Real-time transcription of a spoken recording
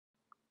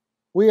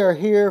We are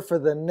here for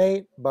the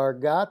Nate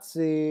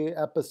Bargatze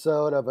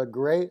episode of a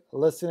great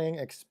listening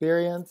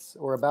experience.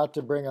 We're about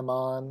to bring him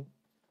on.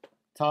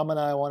 Tom and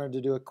I wanted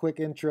to do a quick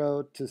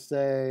intro to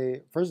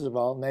say, first of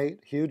all, Nate,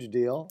 huge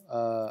deal.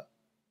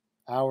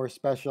 Hour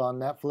special on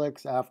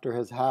Netflix after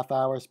his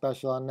half-hour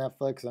special on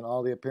Netflix and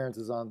all the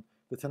appearances on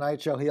The Tonight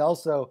Show. He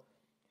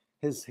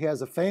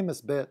has a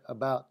famous bit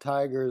about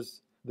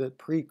tigers that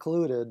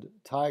precluded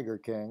Tiger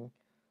King,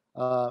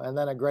 and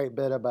then a great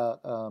bit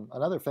about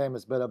another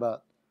famous bit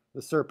about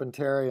the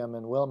Serpentarium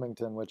in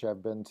Wilmington, which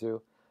I've been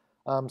to.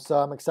 So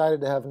I'm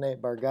excited to have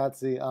Nate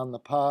Bargatze on the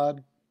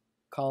pod,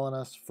 calling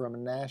us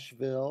from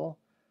Nashville.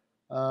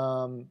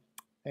 Um,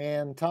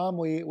 and Tom,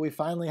 we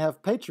finally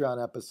have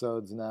Patreon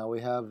episodes now.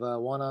 We have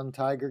one on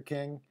Tiger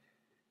King,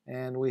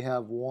 and we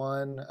have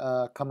one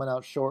coming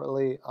out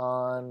shortly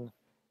on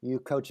you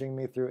coaching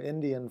me through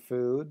Indian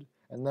food.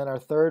 And then our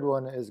third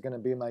one is going to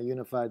be my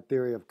unified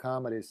theory of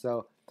comedy.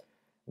 So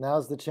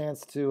now's the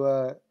chance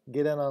to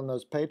get in on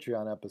those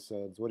Patreon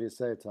episodes. What do you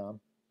say,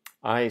 Tom?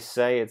 I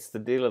say it's the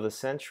deal of the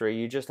century.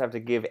 You just have to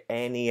give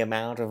any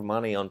amount of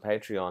money on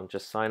Patreon.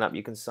 Just sign up.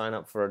 You can sign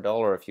up for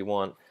 $1 if you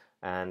want,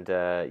 and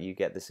you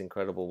get this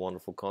incredible,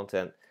 wonderful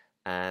content.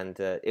 And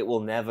it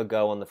will never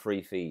go on the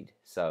free feed.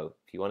 So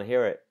if you want to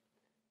hear it,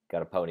 got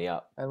to pony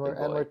up, And we're big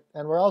and boy. we're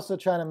and we're also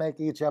trying to make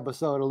each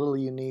episode a little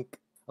unique,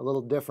 a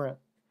little different,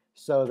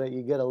 so that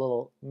you get a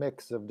little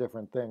mix of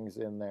different things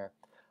in there.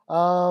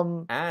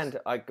 Um, And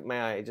may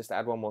I just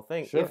add one more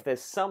thing? sure. If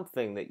there's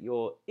something that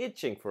you're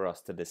itching for us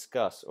to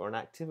discuss or an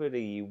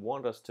activity you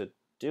want us to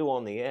do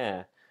on the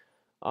air,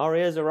 our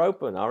ears are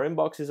open. Our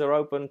inboxes are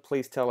open.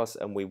 Please tell us,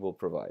 and we will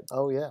provide.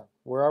 Oh yeah,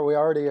 we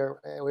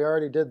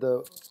already did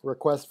the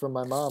request from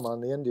my mom on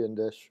the Indian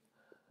dish.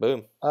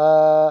 Boom.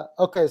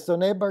 Okay, so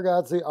Nate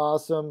Bargatze,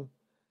 awesome.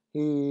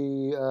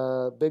 He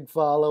big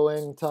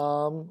following.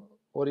 Tom,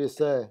 what do you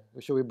say?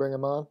 Should we bring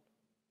him on?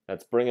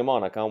 Let's bring him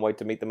on. I can't wait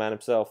to meet the man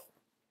himself.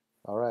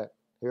 All right,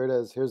 here it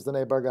is. Here's the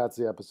Nate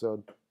Bargatze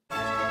episode.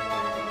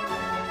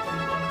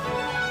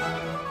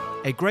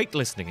 A great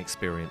listening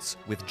experience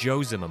with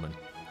Joe Zimmerman.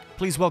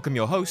 Please welcome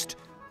your host,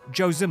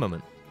 Joe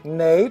Zimmerman.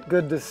 Nate,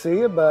 good to see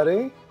you,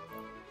 buddy.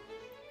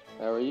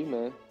 How are you,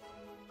 man?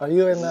 Are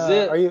you in?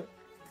 Zip.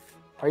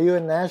 Are you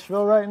in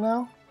Nashville right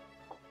now?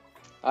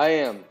 I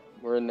am.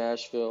 We're in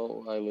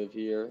Nashville. I live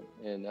here,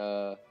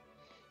 and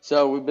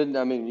so we've been.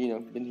 I mean,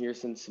 been here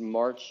since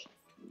March.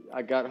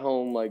 I got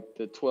home like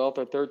the 12th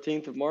or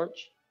 13th of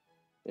March,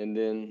 and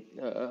then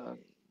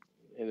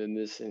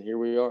here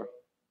we are.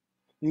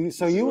 So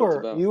This is you what it's were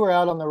about. you were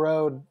out on the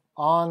road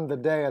on the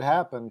day it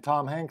happened,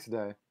 Tom Hanks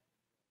Day.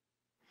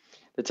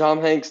 The Tom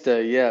Hanks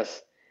Day,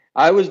 yes.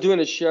 I was doing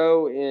a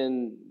show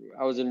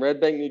I was in Red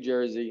Bank, New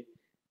Jersey,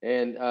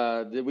 and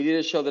we did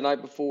a show the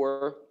night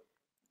before,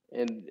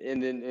 and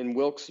then in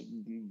Wilkes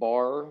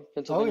Barre,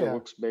 Pennsylvania, Oh or yeah,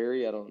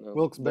 Wilkes-Barre, I don't know.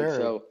 Wilkes-Barre.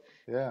 So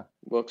Yeah.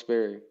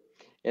 Wilkes-Barre,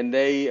 and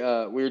we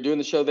were doing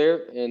the show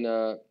there, and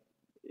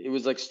it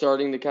was like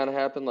starting to kind of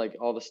happen, like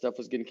all the stuff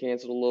was getting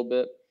canceled a little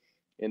bit,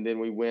 and then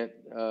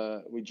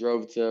we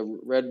drove to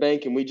Red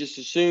Bank, and we just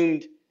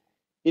assumed.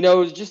 It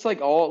was just like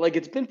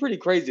it's been pretty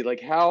crazy,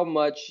 like how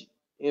much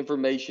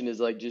information is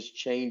like just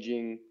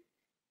changing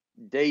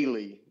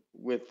daily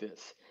with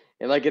this.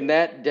 And like in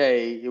that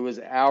day, it was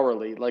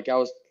hourly. Like I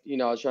was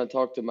trying to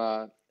talk to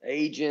my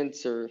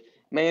agents or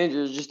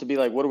managers just to be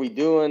like, what are we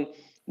doing?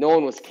 No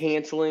one was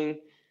canceling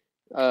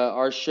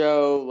our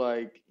show.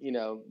 Like,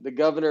 the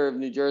governor of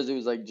New Jersey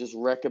was like just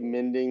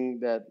recommending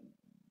that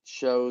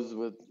shows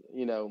with,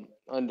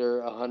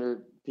 under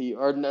 100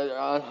 people or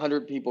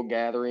 100 people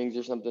gatherings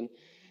or something.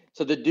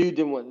 So the dude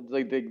didn't want,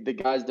 like the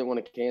guys didn't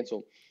want to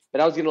cancel. But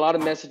I was getting a lot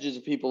of messages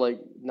of people like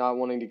not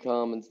wanting to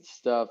come and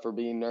stuff or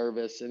being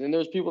nervous. And then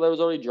there's people that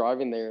was already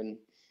driving there. And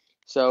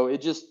so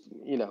it just,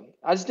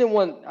 I just didn't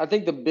want, I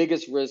think the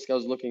biggest risk I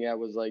was looking at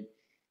was like,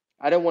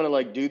 I didn't want to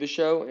like do the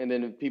show. And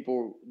then if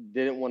people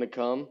didn't want to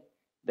come,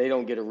 they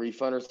don't get a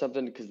refund or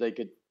something because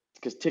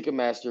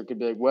Ticketmaster could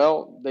be like,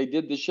 well, they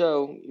did the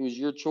show. It was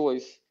your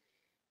choice.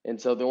 And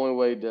so the only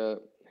way to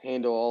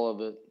handle all of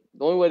it,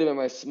 the only way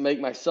to make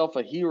myself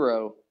a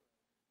hero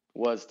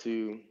was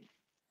to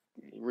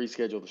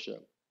reschedule the show.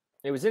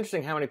 It was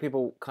interesting how many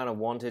people kind of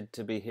wanted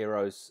to be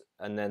heroes,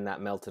 and then that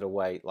melted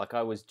away. Like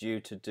I was due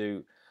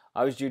to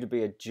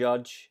be a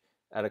judge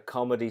at a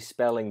comedy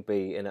spelling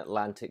bee in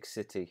Atlantic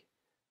City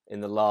in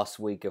the last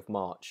week of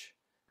March,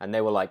 and they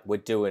were like, "We're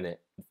doing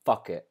it.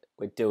 Fuck it,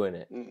 we're doing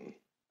it."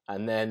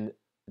 And then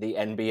the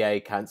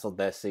NBA cancelled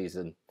their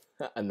season,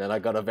 and then I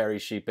got a very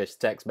sheepish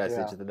text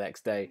message Yeah. the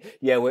next day.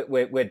 Yeah,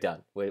 we're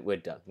done. We're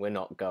done. We're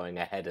not going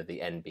ahead of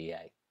the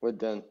NBA. We're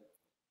done.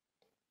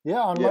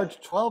 Yeah, on Yeah.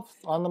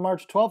 the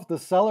March 12th, the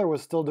Cellar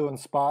was still doing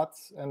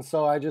spots, and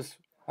so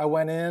I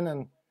went in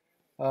and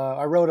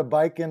I rode a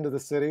bike into the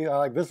city. I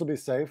like this will be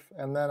safe,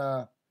 and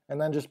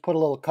then just put a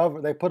little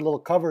cover. They put little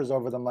covers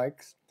over the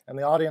mics, and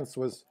the audience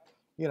was,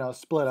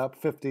 split up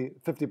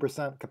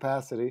 50%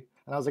 capacity.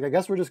 And I was like, I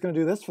guess we're just going to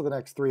do this for the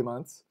next 3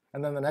 months.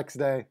 And then the next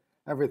day,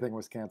 everything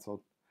was canceled.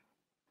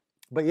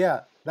 But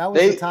yeah, that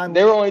was the time.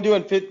 They were only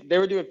doing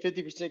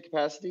 50%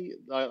 capacity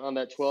on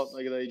that 12th.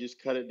 Like they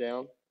just cut it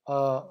down.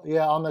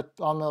 Yeah, on the 10th,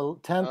 Oh,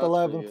 that's pretty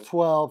 11th, good.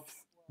 12th,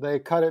 they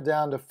cut it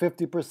down to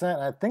 50%.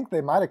 I think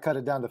they might have cut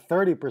it down to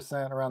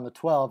 30% around the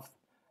 12th.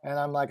 And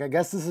I'm like, I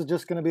guess this is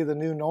just going to be the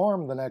new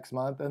norm the next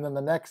month. And then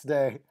the next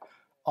day,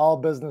 all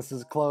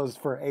businesses closed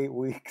for 8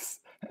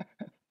 weeks.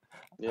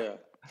 Yeah,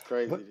 it's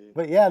crazy, dude.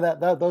 But yeah,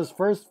 those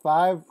first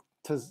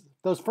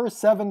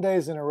 7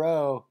 days in a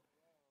row,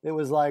 it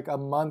was like a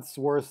month's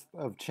worth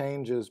of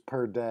changes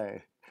per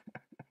day.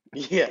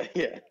 Yeah,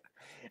 yeah.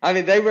 I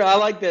mean, I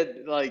like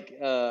that. Like,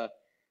 like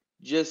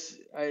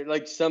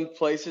some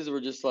places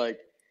were just like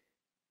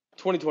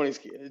 2020,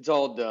 it's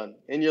all done,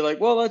 and you're like,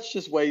 well, let's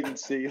just wait and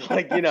see.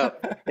 Like, and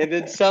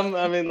then some.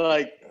 I mean,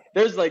 like,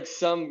 there's like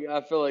some.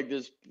 I feel like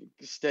there's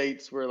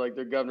states where like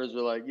their governors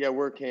are like, yeah,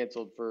 we're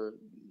canceled for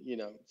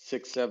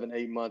 6, 7,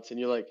 8 months, and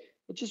you're like,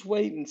 well, just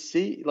wait and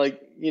see.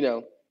 Like,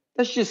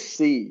 let's just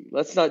see.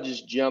 Let's not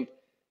just jump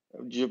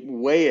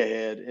way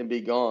ahead and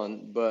be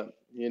gone. But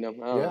I don't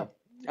know.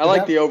 I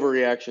like the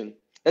overreaction.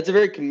 That's a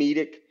very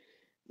comedic,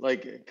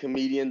 like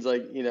comedians,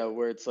 like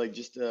where it's like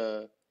just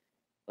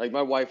like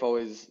my wife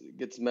always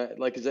gets mad,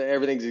 like, 'cause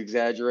everything's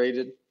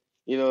exaggerated.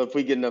 If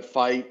we get in a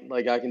fight,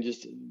 like I can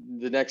just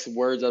the next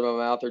words out of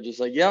my mouth are just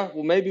like, yeah,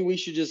 well, maybe we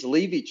should just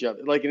leave each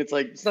other. Like, and it's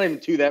like it's not even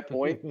to that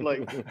point.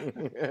 Like,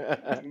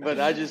 but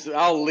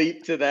I'll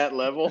leap to that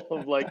level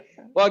of like,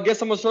 well, I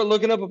guess I'm gonna start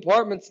looking up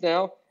apartments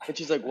now. And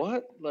she's like,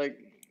 what? Like,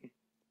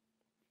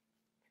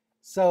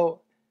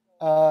 so,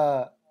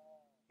 did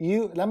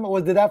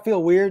that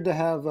feel weird to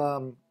have,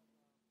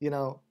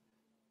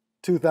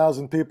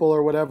 2,000 people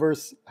or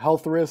whatever's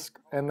health risk,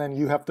 and then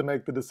you have to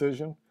make the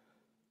decision?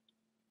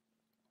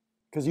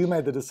 Because you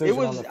made the decision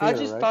on the theater, I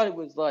just right? thought it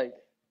was like,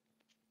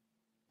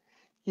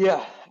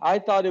 yeah, I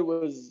thought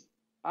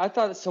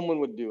that someone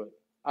would do it.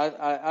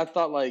 I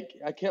thought like,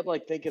 I kept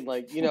like thinking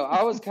like,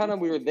 I was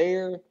we were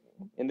there,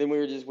 and then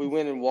we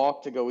went and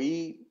walked to go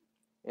eat,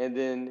 and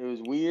then it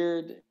was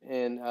weird,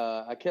 and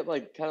I kept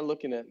like kind of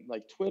looking at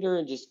like Twitter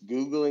and just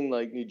Googling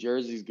like New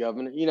Jersey's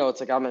governor.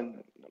 It's like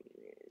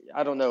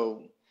I don't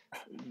know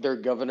their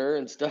governor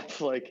and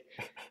stuff like,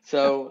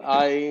 so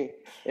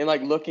and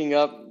like looking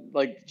up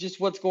like just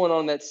what's going on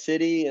in that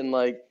city, and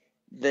like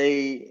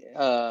they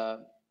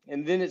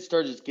and then it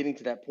started just getting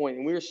to that point,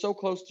 and we were so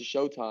close to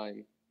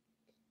showtime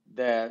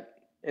and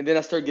then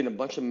I started getting a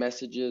bunch of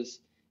messages,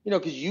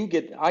 because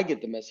I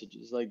get the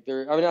messages like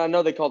I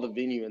know they call the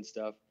venue and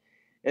stuff,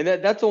 and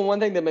that's the one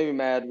thing that made me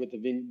mad with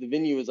the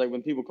venue is like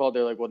when people called,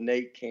 they're like, well,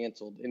 Nate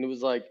canceled, and it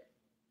was like,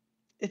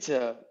 it's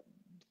a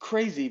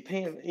crazy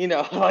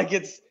like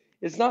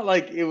it's not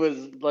like it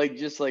was like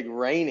just like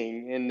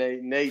raining and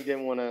Nate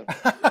didn't want to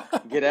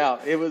get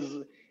out.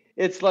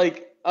 It's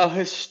like a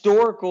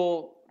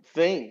historical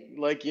thing.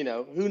 Like,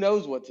 who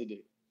knows what to do.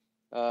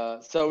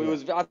 So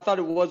I thought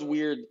it was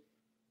weird.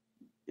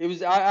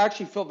 I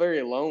actually felt very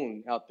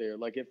alone out there.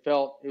 Like it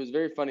was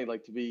very funny,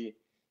 like to be,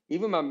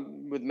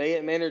 even with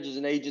managers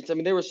and agents. I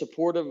mean, they were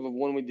supportive of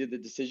when we did the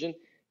decision,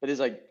 but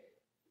it's like,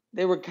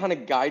 they were kind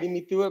of guiding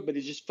me through it, but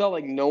it just felt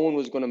like no one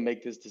was going to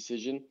make this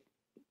decision.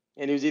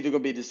 And it was either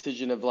going to be a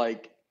decision of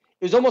like,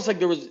 it was almost like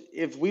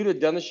if we would have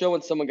done the show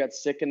and someone got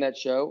sick in that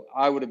show,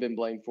 I would have been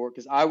blamed for it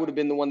because I would have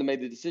been the one that made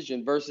the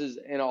decision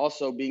and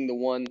also being the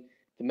one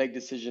to make the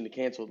decision to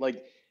cancel.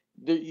 Like,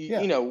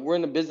 we're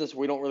in a business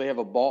where we don't really have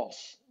a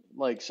boss.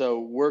 Like, so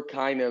we're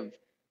kind of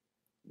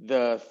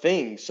the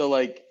thing. So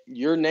like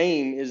your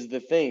name is the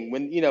thing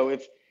when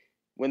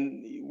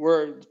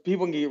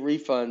people can get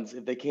refunds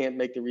if they can't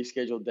make the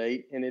rescheduled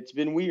date. And it's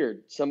been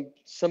weird. Some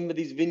of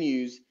these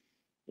venues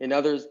in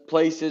other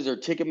places or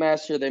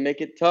Ticketmaster, they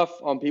make it tough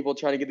on people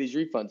trying to get these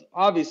refunds.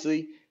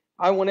 Obviously,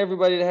 I want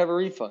everybody to have a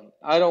refund.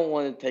 I don't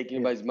want to take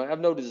anybody's money. I have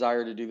no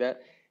desire to do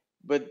that.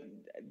 But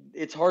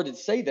it's hard to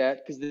say that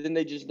because then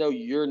they just know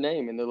your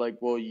name and they're like,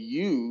 well,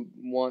 you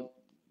won't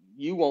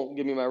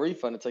give me my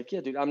refund. It's like,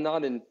 yeah, dude, I'm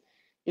not in,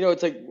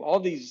 it's like all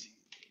these,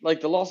 like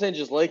the Los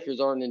Angeles Lakers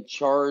aren't in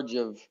charge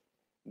of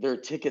their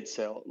ticket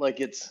sale. Like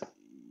it's,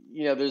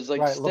 there's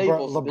like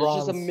Staples. There's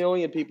just a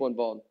million people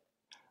involved.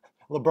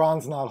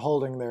 LeBron's not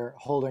holding their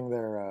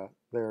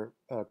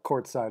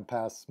courtside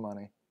pass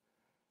money.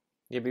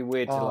 It'd be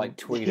weird to like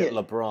tweet at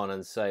LeBron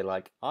and say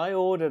like, I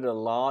ordered a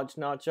large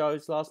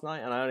nachos last night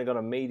and I only got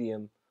a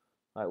medium.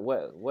 Like,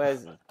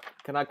 where's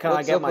can I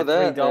get my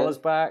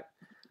 $3 back?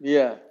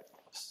 Yeah.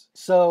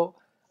 So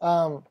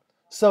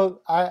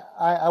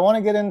I want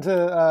to get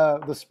into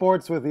the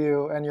sports with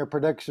you and your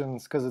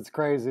predictions because it's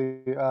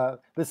crazy.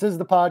 This is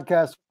the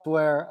podcast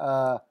where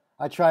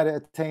I try to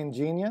attain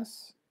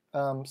genius.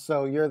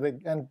 So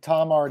and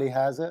Tom already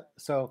has it.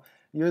 So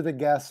you're the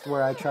guest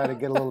where I try to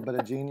get a little bit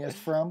of genius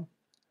from.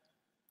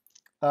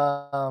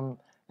 So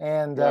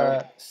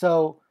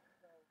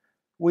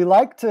we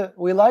like to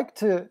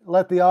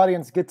let the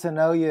audience get to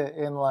know you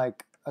in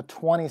like a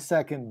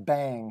 20-second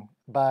bang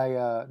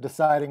by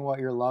deciding what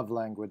your love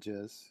language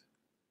is.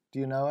 Do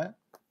you know it?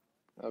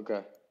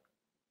 Okay.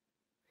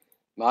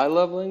 My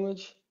love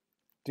language?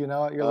 Do you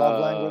know what your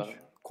love language?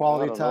 I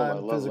Quality don't know my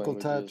time, love physical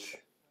languages. touch,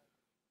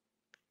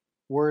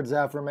 words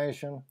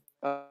affirmation.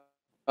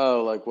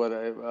 Oh, like what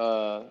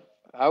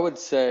I would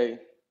say.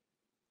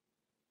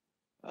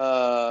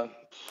 Uh,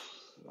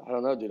 I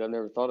don't know, dude. I've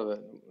never thought of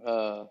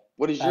it.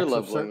 What is your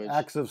love language?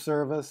 Acts of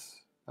service.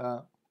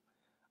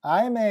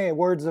 I'm a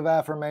words of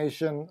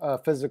affirmation,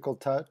 physical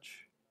touch.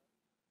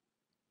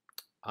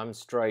 I'm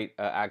straight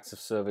acts of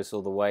service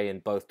all the way in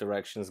both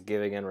directions,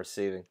 giving and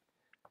receiving.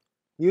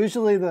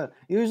 Usually the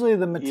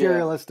Yeah.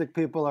 materialistic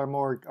people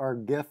are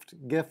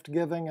gift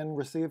giving and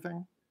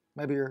receiving.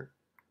 Maybe you're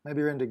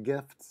into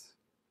gifts.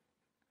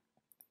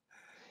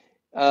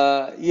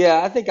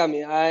 Yeah, I think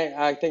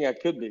I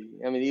could be.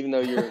 I mean, even though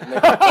you're making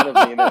fun of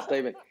me in that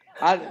statement,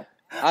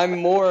 I'm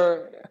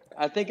more.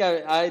 I think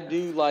I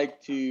do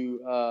like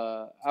to.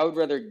 I would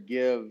rather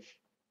give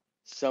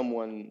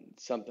someone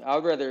something. I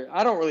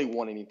don't really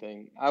want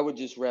anything. I would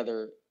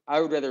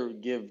rather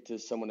give to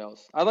someone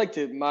else. I like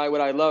to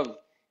what I love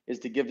is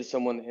to give to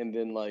someone and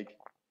then like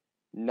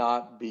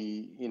not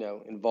be,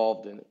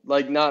 involved in it.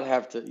 Like not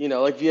have to,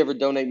 like if you ever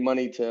donate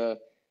money to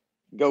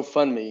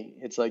GoFundMe,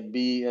 it's like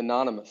be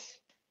anonymous.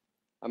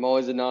 I'm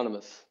always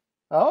anonymous.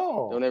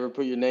 Oh, Don't ever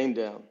put your name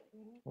down.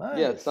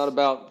 Yeah, nice. it's not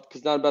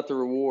about the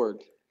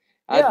reward.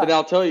 Yeah. But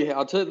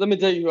let me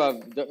tell you who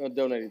I've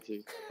donated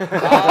to.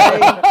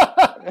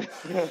 I,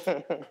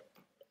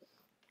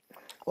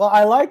 Well,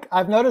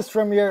 I've noticed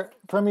from your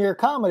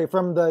comedy,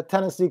 from the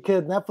Tennessee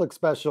Kid Netflix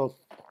special,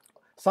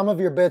 some of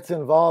your bits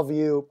involve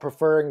you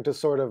preferring to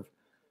sort of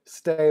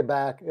stay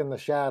back in the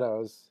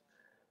shadows.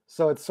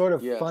 So it's sort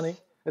of Yes. funny.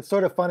 It's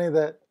sort of funny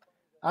that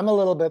I'm a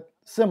little bit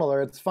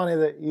similar. It's funny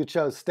that you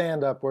chose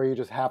stand up where you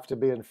just have to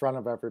be in front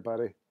of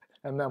everybody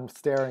and them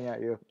staring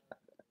at you.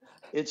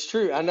 It's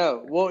true. I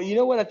know. Well, you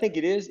know what I think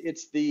it is?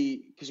 It's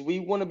because we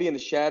want to be in the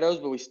shadows,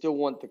 but we still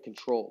want the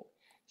control.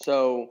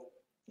 So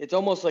it's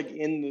almost like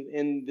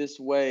in this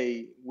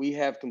way, we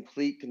have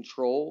complete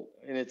control,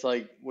 and it's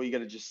like, well, you got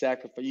to just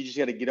sacrifice. You just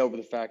got to get over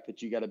the fact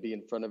that you got to be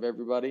in front of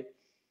everybody.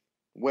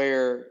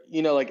 Where,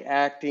 like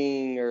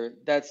acting or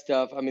that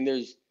stuff. I mean,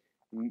 there's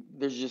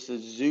just a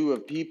zoo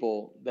of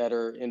people that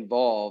are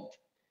involved.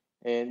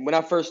 And when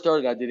I first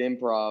started, I did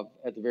improv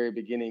at the very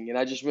beginning, and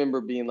I just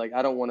remember being like,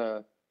 I don't want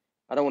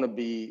to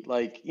be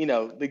like,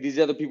 like these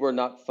other people are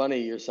not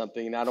funny or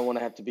something, and I don't want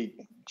to have to be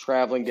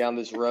traveling down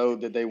this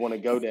road that they want to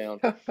go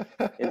down.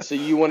 And so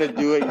you want to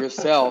do it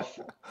yourself.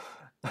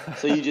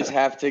 So you just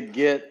have to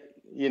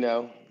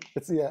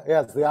It's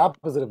it's the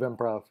opposite of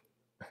improv.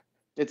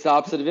 it's the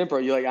opposite of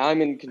improv. You're like,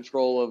 I'm in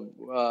control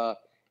of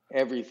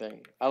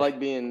everything. I like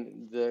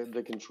being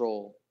the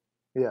control.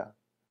 Yeah.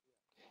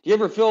 Do you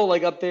ever feel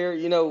like up there,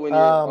 when you're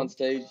on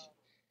stage,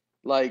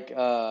 like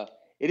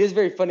it is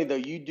very funny though.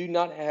 You do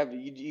not have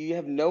you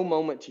have no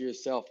moment to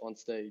yourself on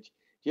stage.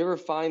 Do you ever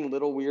find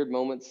little weird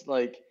moments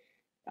like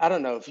I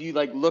don't know if you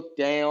like look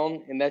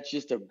down and that's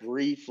just a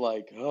brief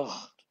like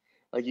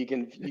like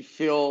you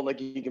feel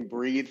like you can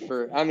breathe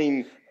for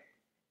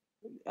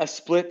a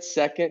split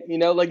second.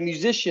 Like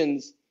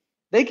musicians,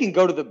 they can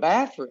go to the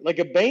bathroom. Like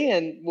a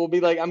band will be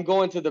like, I'm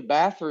going to the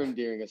bathroom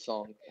during a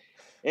song,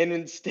 and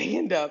in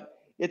stand up,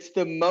 it's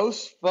the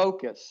most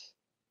focus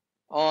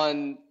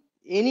on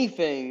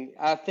anything,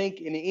 I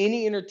think, in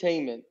any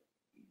entertainment,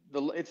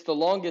 it's the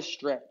longest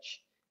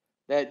stretch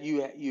that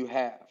you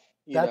have.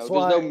 That's There's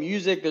why no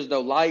music, there's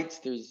no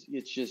lights,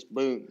 it's just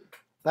boom.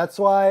 That's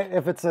why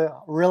if it's a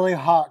really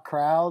hot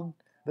crowd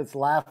that's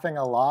laughing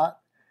a lot,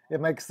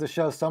 it makes the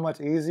show so much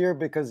easier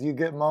because you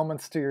get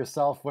moments to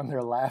yourself when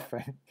they're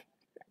laughing.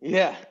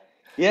 Yeah.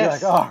 You're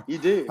Yes. like, oh, you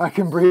do. I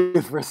can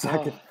breathe for a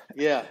second.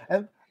 Yeah.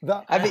 And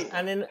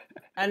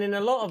and in a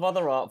lot of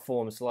other art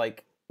forms,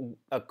 like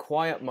a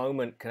quiet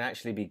moment can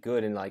actually be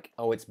good in like,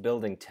 oh, it's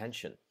building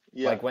tension.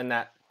 Yeah. Like when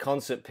that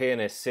concert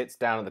pianist sits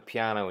down at the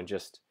piano and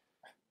just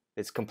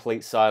it's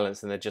complete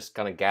silence and they're just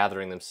kind of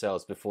gathering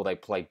themselves before they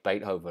play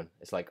Beethoven.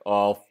 It's like,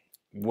 oh,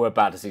 we're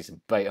about to see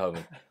some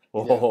Beethoven.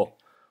 Oh,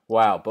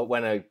 wow. But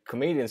when a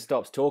comedian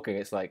stops talking,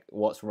 it's like,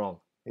 what's wrong?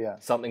 Yeah.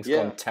 Something's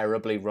gone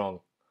terribly wrong.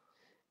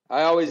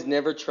 I always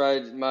never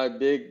tried my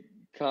big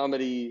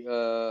comedy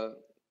when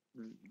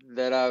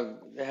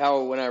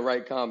I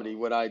write comedy,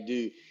 what I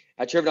do.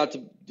 I try not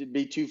to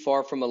be too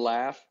far from a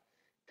laugh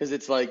because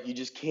it's like you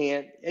just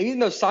can't. And even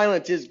though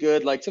silence is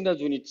good, like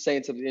sometimes when you're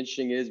saying something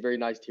interesting, it is very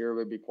nice to hear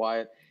everybody be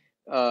quiet.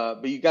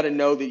 But you got to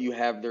know that you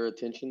have their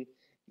attention.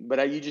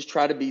 But you just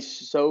try to be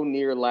so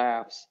near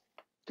laughs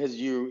because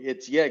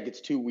it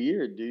gets too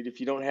weird, dude. If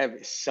you don't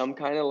have some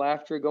kind of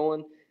laughter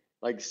going,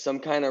 like some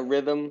kind of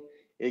rhythm,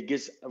 it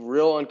gets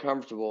real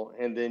uncomfortable.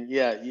 And then,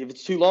 if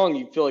it's too long,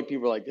 you feel like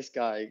people are like, this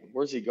guy,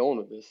 where's he going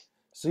with this?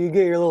 So you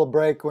get your little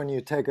break when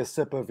you take a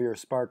sip of your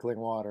sparkling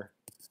water.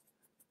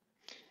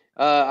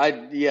 I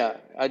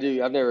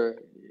do.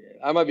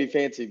 I might be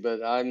fancy,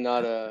 but I'm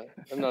not a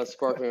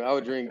sparkling. I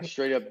would drink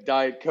straight up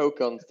Diet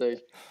Coke on stage.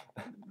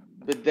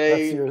 But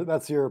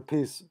that's your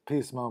peace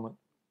moment.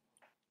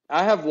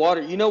 I have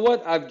water. You know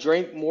what? I've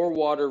drank more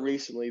water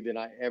recently than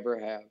I ever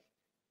have.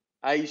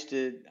 I used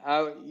to.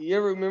 You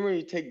ever remember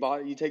you take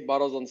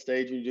bottles on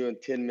stage when you're doing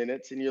 10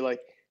 minutes and you're like,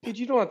 dude,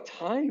 you don't have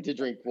time to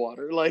drink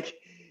water. Like,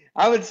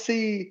 I would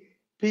see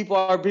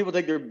people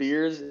take their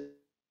beers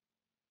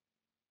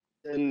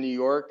in New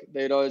York.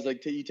 They'd always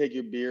like, you take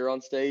your beer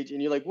on stage,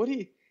 and you're like, are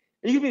you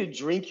gonna be to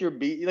drink your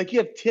beer? Like, you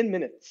have 10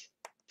 minutes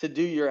to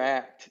do your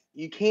act.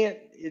 You can't.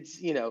 It's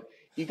you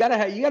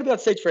gotta be on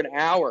stage for an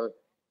hour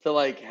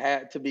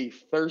to to be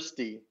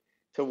thirsty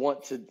to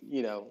want to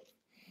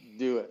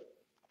do it.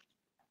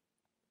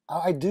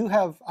 I do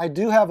have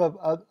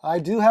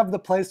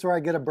the place where I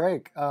get a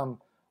break.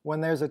 When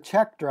there's a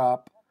check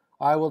drop,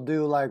 I will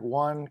do like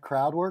one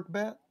crowd work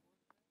bit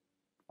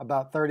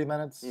about 30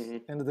 minutes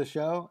into the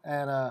show,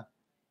 and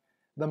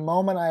the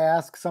moment I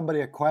ask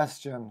somebody a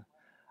question,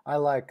 I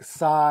like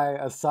sigh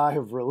a sigh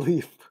of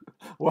relief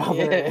while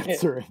they're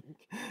answering.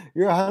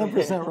 You're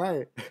 100%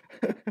 right.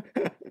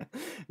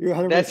 You're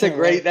 100%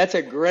 right. That's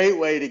a great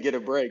way to get a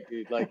break,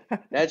 dude. Like,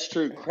 that's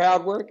true.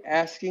 Crowd work,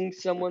 asking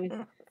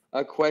someone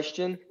a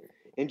question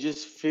and you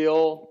just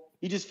feel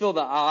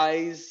the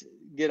eyes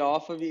get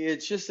off of you.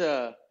 It's just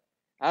I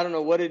don't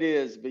know what it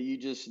is, but you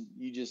just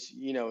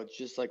it's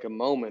just like a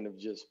moment of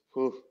just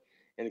poof.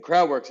 And the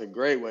crowd work's a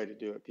great way to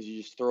do it because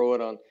you just throw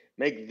it on,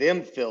 make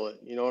them feel it.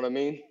 You know what I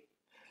mean?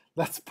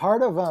 That's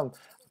part of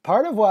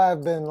why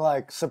I've been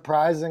like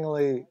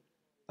surprisingly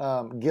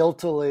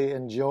guiltily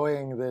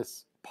enjoying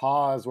this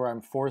pause where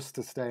I'm forced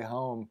to stay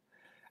home,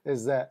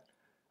 is that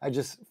I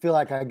just feel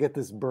like I get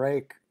this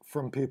break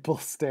from people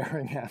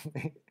staring at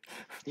me.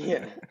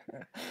 Yeah.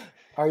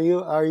 Have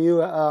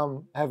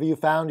you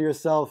found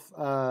yourself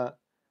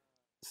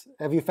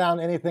have you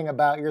found anything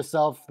about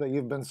yourself that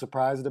you've been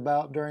surprised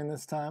about during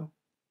this time?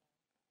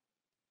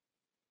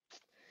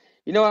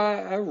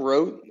 I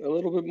wrote a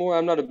little bit more.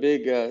 I'm not a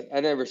big I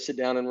never sit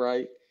down and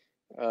write.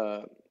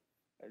 Uh,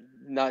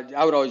 Not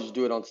I would always just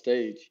do it on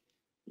stage.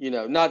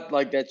 Not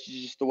like that's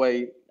just the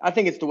way. I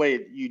think it's the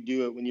way you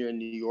do it when you're in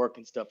New York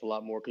and stuff a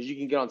lot more because you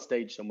can get on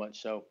stage so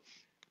much. So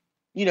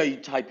you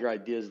type your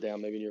ideas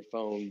down maybe in your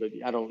phone, but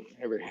I don't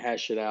ever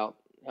hash it out.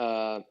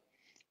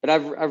 But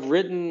I've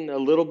written a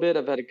little bit.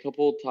 I've had a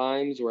couple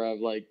times where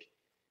I've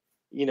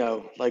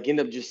end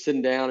up just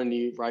sitting down and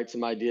you write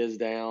some ideas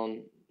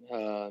down.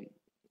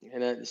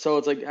 So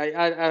it's like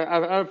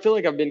I feel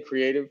like I've been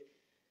creative,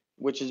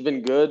 which has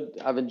been good.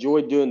 I've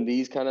enjoyed doing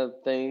these kind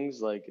of things.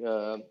 Like,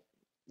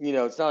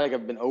 it's not like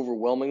I've been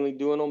overwhelmingly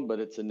doing them, but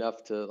it's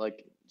enough to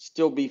like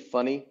still be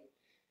funny,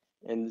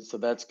 and so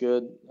that's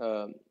good.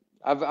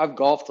 I've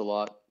golfed a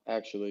lot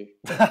actually.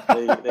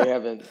 They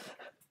haven't.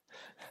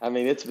 I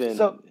mean, it's been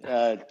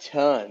a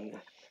ton.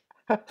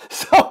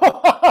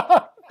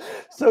 So,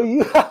 so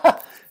you,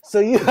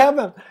 you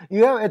haven't,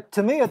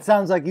 to me, it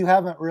sounds like you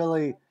haven't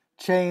really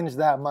changed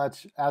that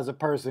much as a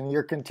person.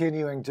 You're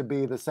continuing to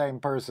be the same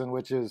person,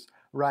 which is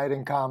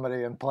writing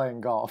comedy and playing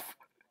golf.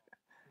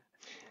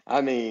 I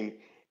mean,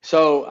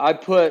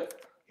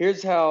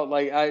 here's how,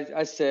 like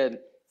I said,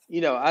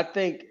 I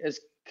think as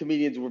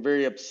comedians, we're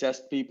very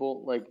obsessed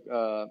people,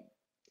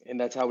 and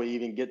that's how we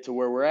even get to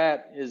where we're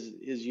at is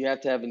you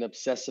have to have an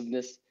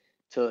obsessiveness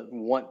to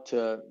want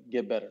to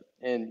get better.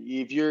 And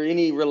if you're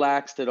any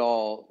relaxed at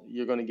all,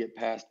 you're going to get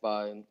passed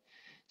by. And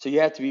so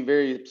you have to be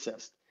very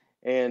obsessed.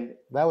 And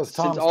that was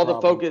Tom's since all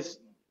problem. the focus,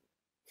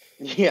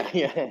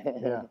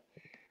 yeah.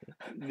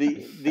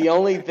 The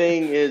only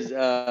thing is,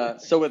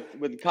 so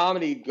with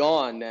comedy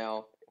gone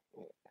now,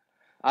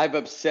 I've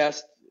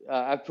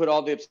put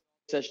all the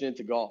obsession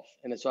into golf,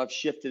 and so I've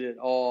shifted it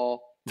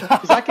all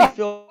because I can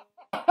feel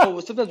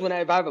sometimes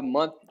if I have a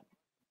month.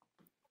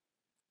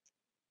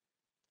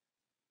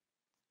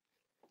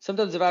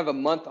 Sometimes if I have a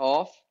month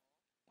off,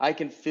 I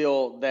can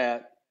feel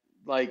that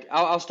like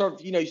I'll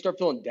start, you start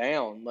feeling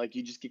down, like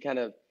you just get kind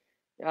of,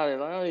 I don't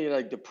know, you're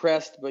like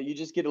depressed, but you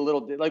just get a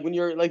little like when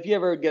you're like, if you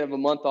ever get a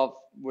month off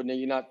when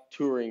you're not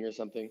touring or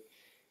something,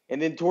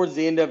 and then towards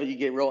the end of it, you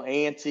get real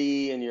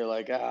antsy and you're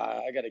like,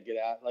 I got to get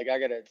out. Like, I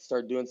got to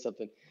start doing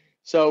something.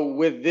 So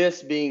with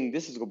this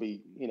is going to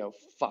be,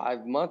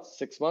 5 months,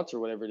 6 months or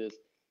whatever it is.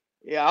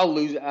 Yeah,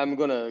 I'm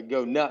going to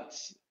go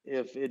nuts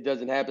if it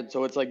doesn't happen.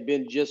 So it's like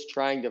been just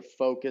trying to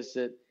focus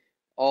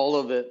all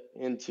of it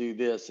into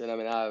this. And I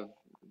mean, I've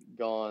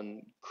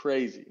gone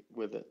crazy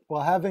with it.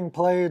 Well, having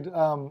played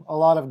a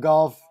lot of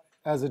golf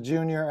as a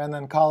junior and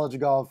then college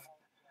golf,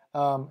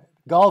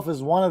 golf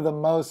is one of the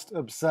most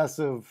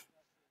obsessive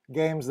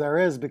games there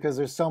is because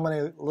there's so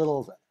many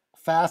little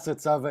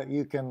facets of it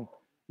you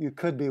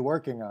could be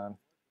working on.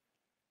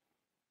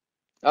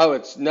 Oh,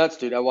 it's nuts,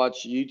 dude. I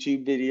watch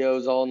YouTube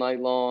videos all night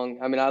long.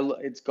 I mean,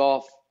 it's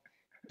golf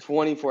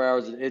 24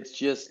 hours.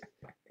 It's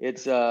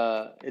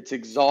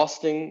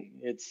exhausting.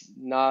 It's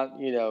not,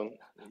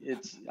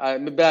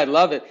 but I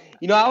love it.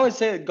 I always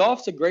say that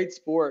golf's a great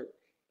sport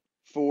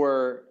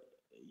for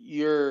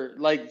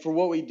for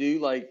what we do,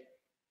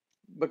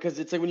 because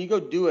it's like when you go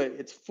do it,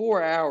 it's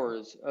 4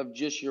 hours of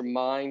just your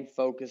mind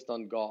focused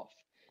on golf.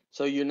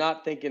 So you're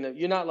not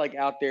like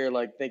out there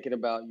like thinking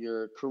about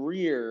your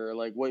career or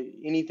like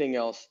anything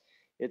else.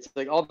 It's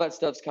like all that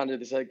stuff's kind of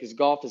the because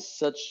golf is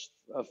such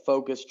a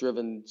focus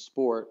driven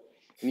sport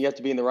and you have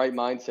to be in the right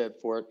mindset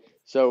for it.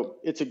 So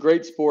it's a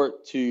great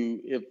sport to,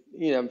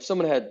 if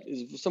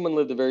someone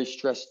lived a very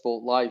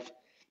stressful life,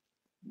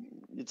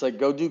 it's like,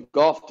 go do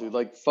golf, dude.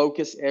 Like,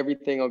 focus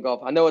everything on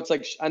golf. I know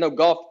I know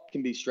golf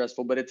can be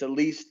stressful, but it's at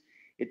least,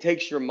 it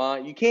takes your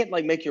mind. You can't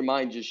like make your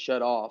mind just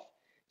shut off.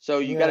 So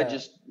you got to Yeah.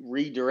 just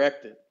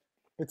redirect it.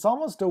 It's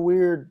almost a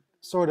weird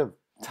sort of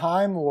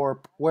time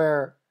warp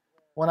where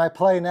when I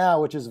play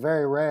now, which is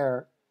very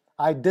rare,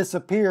 I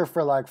disappear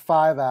for like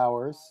 5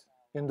 hours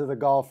into the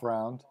golf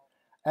round.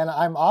 And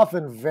I'm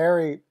often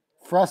very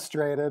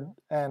frustrated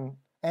and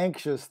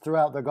anxious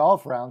throughout the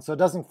golf round. So it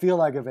doesn't feel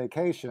like a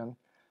vacation.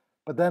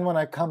 But then when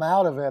I come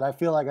out of it, I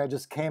feel like I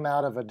just came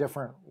out of a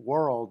different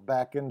world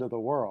back into the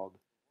world.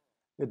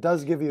 It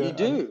does give you You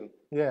do.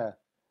 yeah,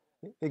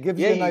 it gives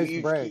Yeah, you a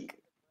nice break.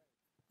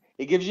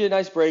 it gives you a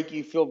nice break.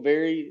 You feel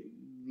very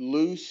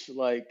loose,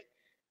 like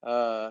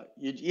yeah,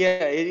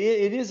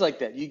 it is like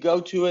that. You go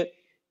to it,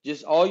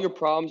 just all your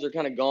problems are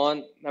kind of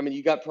gone. I mean,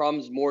 you got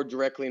problems more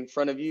directly in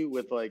front of you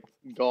with like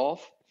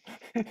golf,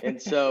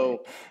 and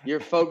so you're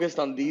focused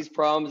on these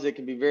problems. It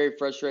can be very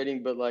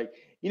frustrating, but like,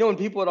 when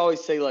people would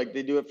always say like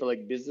they do it for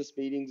like business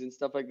meetings and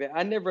stuff like that,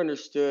 I never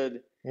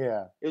understood.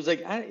 Yeah, It was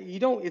like, you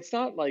don't. It's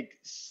not like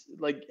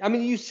I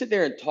mean, you sit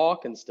there and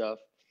talk and stuff,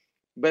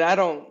 but I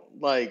don't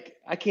like.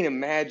 I can't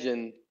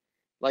imagine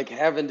like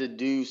having to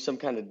do some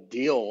kind of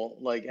deal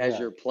like as yeah.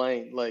 you're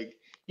playing. Like,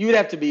 you would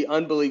have to be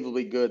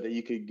unbelievably good that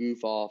you could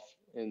goof off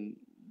and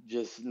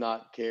just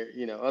not care.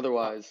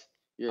 Otherwise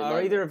you're a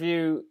Are either nightmare. of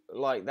you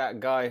like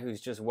that guy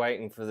who's just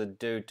waiting for the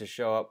dude to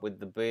show up with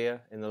the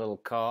beer in the little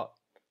cart?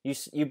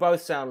 You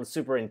both sound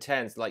super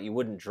intense, like you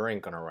wouldn't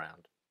drink on a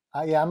round.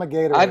 Yeah, I'm a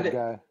Gatorade I've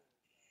guy.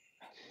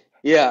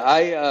 yeah,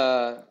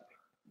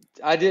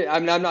 I did. I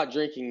mean, I'm not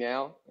drinking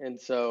now, and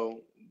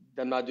so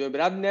I'm not doing. But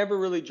I've never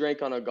really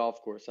drank on a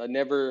golf course. I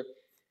never,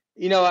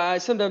 I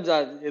sometimes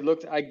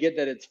I get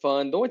that it's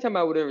fun. The only time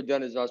I would ever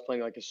done is I was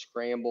playing like a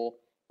scramble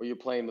where you're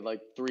playing with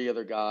like three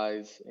other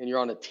guys and you're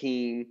on a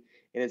team,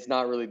 and it's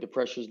not really, the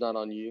pressure's not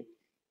on you.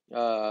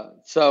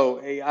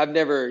 So I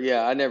never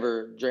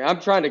drank.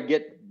 I'm trying to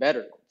get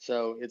better.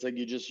 So it's like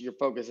your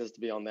focus has to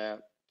be on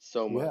that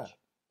so Yeah, much.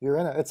 you're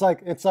in it. It's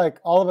like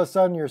all of a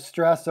sudden your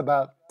stress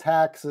about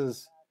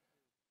taxes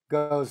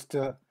goes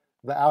to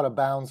the out of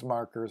bounds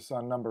markers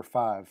on number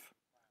 5.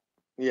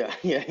 Yeah,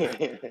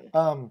 yeah.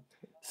 Um,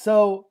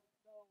 so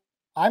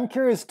I'm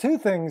curious, two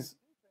things.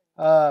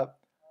 Uh,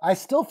 I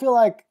still feel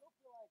like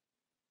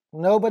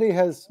nobody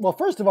has. Well,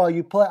 first of all,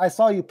 I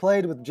saw you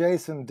played with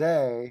Jason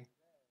Day.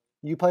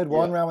 You played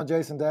one Yeah. round with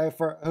Jason Day,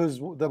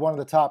 who's one of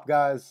the top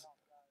guys,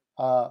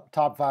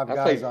 top 5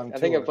 guys on I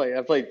think tour.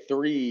 I played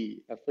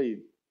three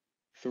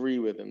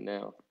with him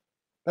now.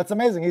 That's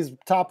amazing. He's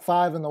top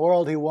 5 in the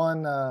world. He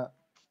won,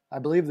 I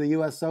believe, the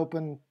U.S.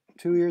 Open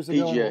 2 years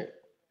ago PGA,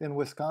 in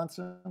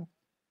Wisconsin.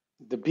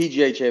 the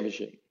PGA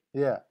Championship.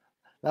 Yeah,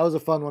 that was a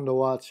fun one to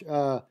watch.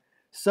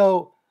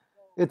 So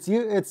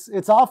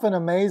it's often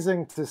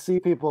amazing to see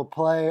people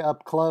play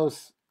up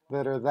close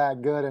that are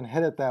that good and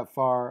hit it that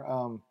far.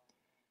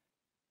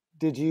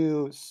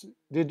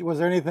 Was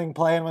there anything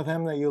playing with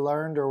him that you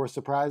learned or were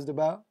surprised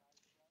about?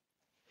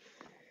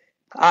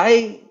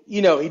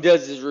 He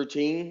does his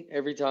routine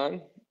every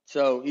time.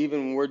 So even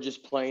when we're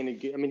just playing,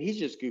 I mean, he's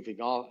just goofing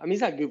off. I mean,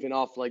 he's not goofing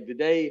off. Like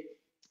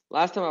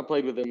last time I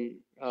played with him,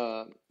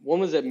 one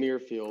was at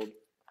Muirfield,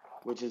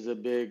 which is a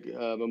big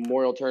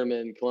memorial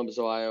tournament in Columbus,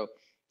 Ohio.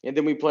 And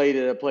then we played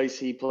at a place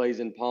he plays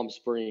in Palm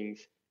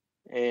Springs.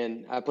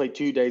 And I played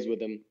 2 days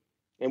with him.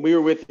 And we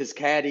were with his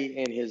caddy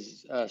and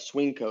his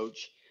swing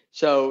coach.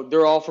 So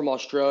they're all from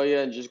Australia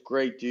and just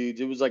great dudes.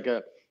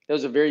 That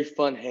was a very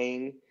fun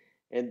hang.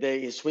 And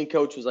his swing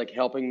coach was like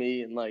helping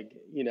me, and like,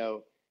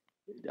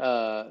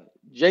 uh,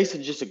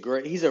 Jason's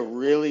he's a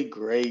really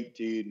great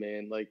dude,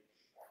 man. Like,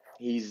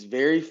 he's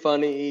very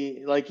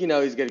funny. Like,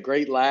 he's got a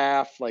great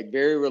laugh, like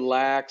very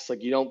relaxed.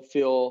 Like, you don't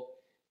feel,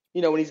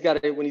 when he's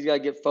got to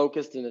get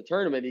focused in a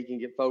tournament, he can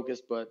get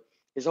focused. But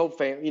his whole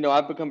family,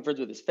 I've become friends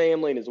with his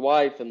family and his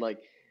wife, and like,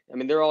 I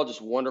mean, they're all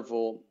just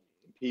wonderful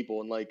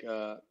people. And like,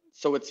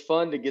 so it's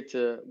fun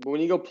to but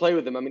when you go play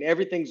with them, I mean,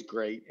 everything's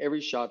great.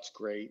 Every shot's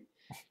great.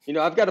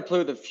 I've got to play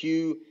with a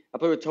few. I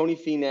play with Tony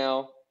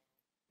Finau,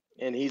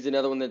 and he's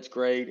another one that's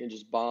great and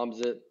just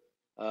bombs it.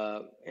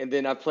 And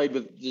then I played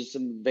with just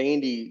some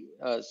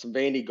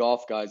Vandy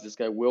golf guys. This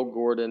guy Will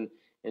Gordon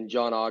and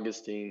John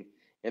Augustine.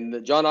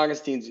 And John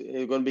Augustine's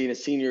going to be in a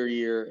senior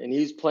year, and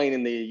he's playing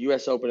in the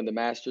U.S. Open and the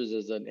Masters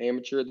as an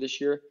amateur this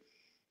year.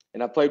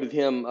 And I played with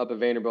him up at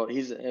Vanderbilt.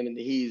 He's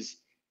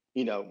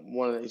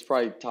he's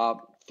probably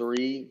top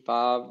 3,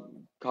 5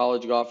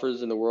 college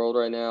golfers in the world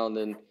right now, and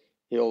then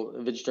he'll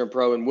eventually turn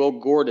pro. And Will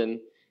Gordon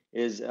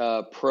is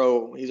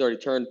pro. He's already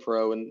turned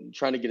pro and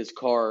trying to get his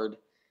card.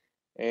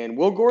 And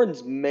Will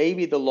Gordon's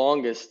maybe the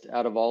longest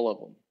out of all of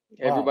them.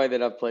 Wow, Everybody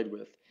that I've played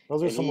with.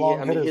 those are And some long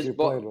I mean, hitters his you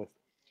played with.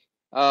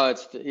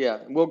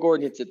 Will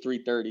Gordon hits at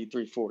 330,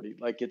 340.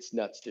 Like, it's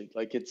nuts, dude.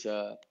 Like, it's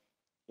a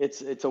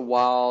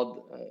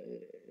wild,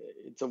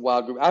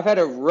 group. I've had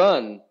a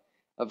run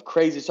of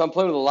crazy. So I'm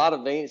playing with a lot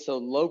of veins. So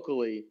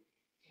locally,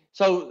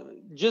 So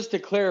just to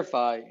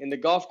clarify, in the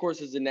golf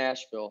courses in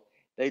Nashville,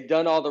 they've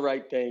done all the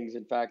right things.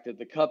 In fact, that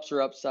the cups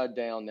are upside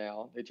down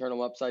now. They turn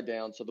them upside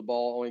down, so the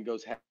ball only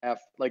goes half,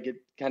 like it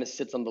kind of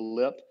sits on the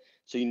lip.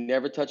 So you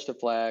never touch the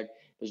flag.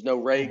 There's no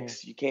Mm-hmm.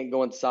 rakes. You can't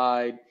go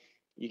inside.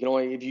 You can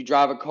only, if you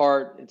drive a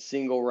cart, it's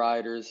single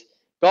riders.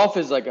 Golf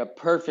is like a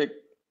perfect,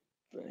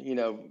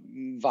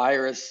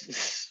 virus Yeah.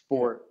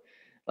 sport,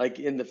 like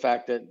in the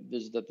fact that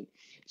there's nothing.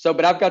 So,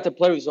 but I've got to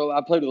play with. So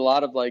I played with a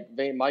lot of like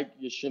Mike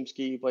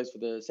Yashimski, who plays for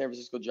the San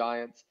Francisco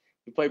Giants.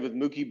 We played with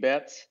Mookie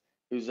Betts,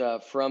 who's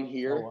from Oh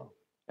here.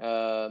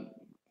 wow.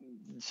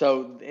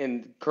 So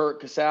and Kurt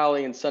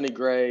Casale and Sonny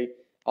Gray,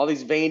 all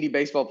these Vandy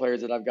baseball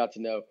players that I've got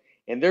to know,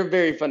 and they're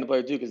very fun to play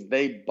with too because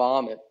they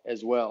bomb it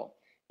as well.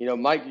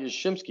 Mike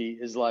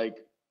Yashimski is like,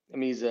 I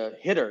mean, he's a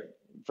hitter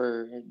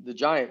for the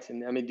Giants,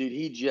 and I mean, dude,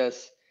 he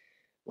just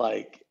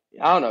like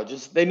I don't know,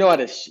 just they know how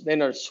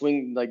to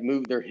swing, like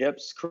move their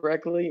hips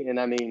correctly, and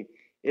I mean,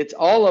 it's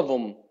all of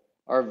them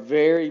are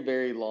very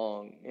very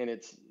long, and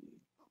it's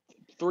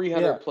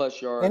 300 Yeah.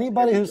 plus yards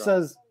Anybody every who drive.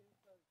 says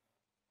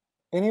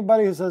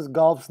anybody who says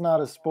golf's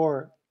not a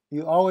sport,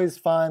 you always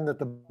find that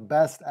the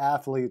best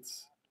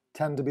athletes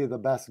tend to be the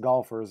best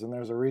golfers, and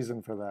there's a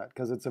reason for that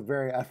because it's a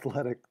very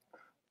athletic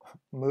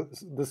move.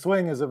 The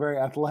swing is a very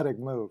athletic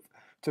move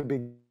to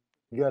be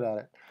good at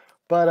it.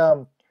 But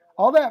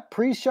all that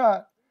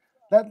pre-shot,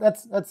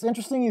 that's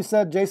interesting. You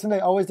said Jason Day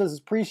always does his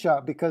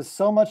pre-shot because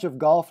so much of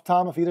golf,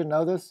 Tom, if you didn't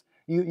know this,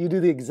 you do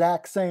the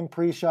exact same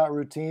pre-shot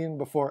routine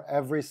before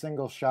every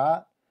single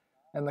shot.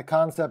 And the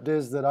concept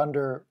is that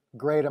under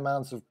great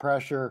amounts of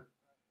pressure,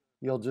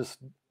 you'll just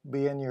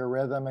be in your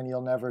rhythm and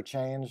you'll never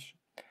change.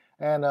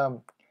 And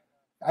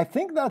I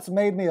think that's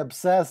made me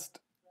obsessed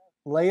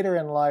later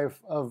in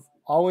life of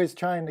always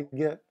trying to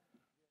get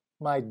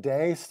my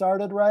day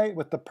started right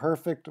with the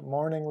perfect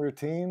morning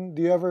routine.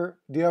 Do you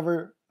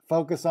ever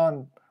focus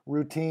on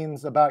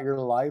routines about your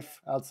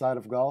life outside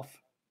of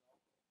golf?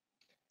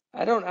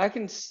 I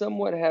can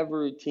somewhat have a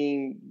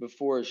routine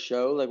before a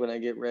show, like when I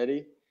get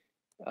ready.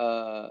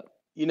 Uh,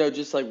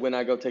 just like when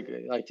I go take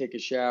a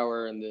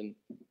shower, and then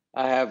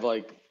I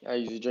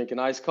usually drink an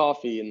iced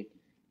coffee, and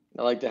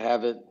I like to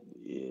have it,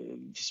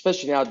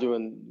 especially now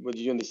doing what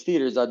you do in these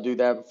theaters. I do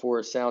that before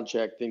a sound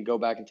check, then go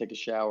back and take a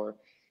shower,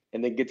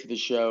 and then get to the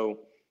show,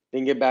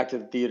 then get back to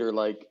the theater,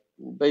 like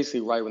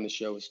basically right when the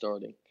show is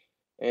starting.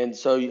 And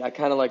so I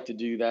kind of like to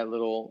do that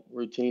little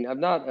routine. I'm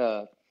not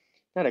a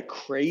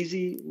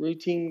crazy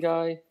routine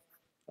guy.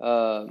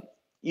 Uh,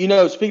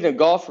 speaking of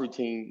golf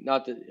routine,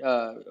 not that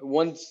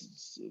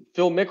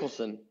Phil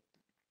Mickelson,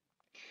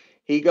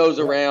 he goes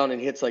Yeah. around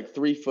and hits like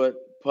 3 foot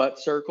putt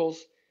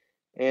circles,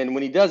 and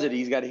when he does it,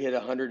 he's got to hit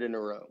 100 in a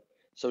row.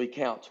 So he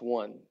counts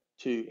one,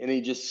 two, and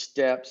he just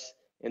steps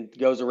and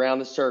goes around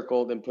the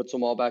circle, then puts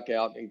them all back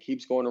out and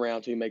keeps going around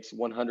until he makes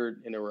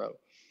 100 in a row.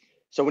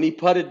 So when he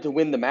putted to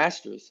win the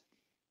Masters,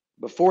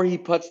 before he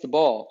puts the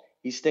ball,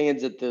 he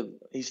stands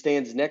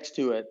next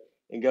to it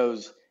and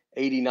goes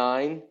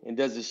 89 and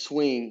does his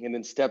swing and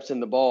then steps in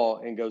the ball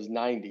and goes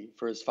 90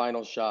 for his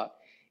final shot.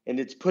 And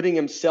it's putting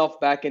himself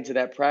back into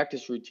that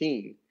practice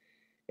routine.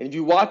 And if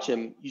you watch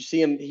him, you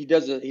see him, he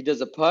does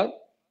a putt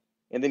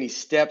and then he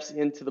steps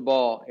into the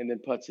ball and then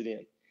puts it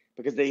in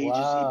because he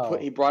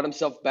Wow. brought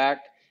himself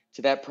back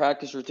to that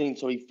practice routine.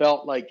 So he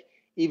felt like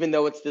even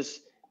though it's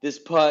this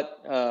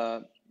putt,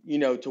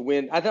 to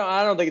win. I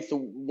don't think it's the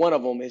one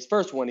of them. His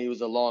first one, he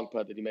was a long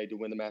putt that he made to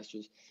win the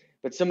Masters,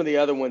 but some of the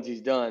other ones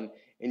he's done.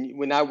 And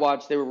when I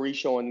watched, they were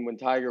re-showing when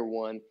Tiger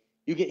won.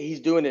 He's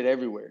doing it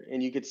everywhere,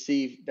 and you could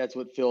see that's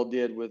what Phil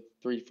did with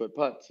 3 foot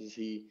putts. Is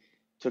he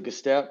took a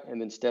step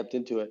and then stepped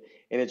into it,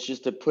 and it's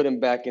just to put him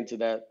back into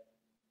that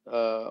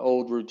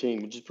old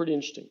routine, which is pretty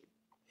interesting.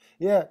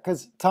 Yeah,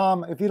 because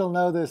Tom, if you don't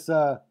know this,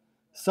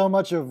 so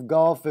much of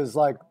golf is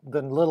like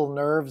the little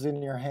nerves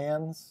in your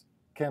hands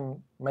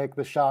can make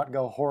the shot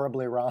go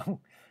horribly wrong.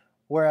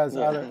 Whereas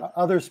Yeah,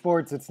 other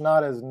sports, it's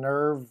not as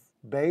nerve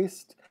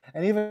based.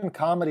 And even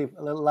comedy,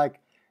 like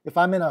if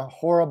I'm in a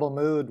horrible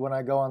mood when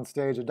I go on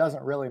stage, it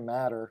doesn't really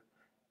matter.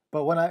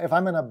 But if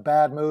I'm in a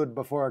bad mood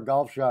before a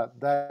golf shot,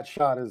 that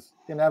shot is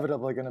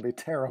inevitably going to be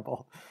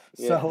terrible.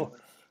 yeah.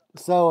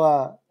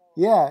 So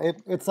yeah,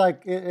 it's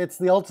like it's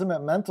the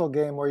ultimate mental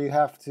game where you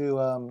have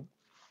to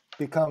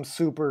become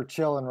super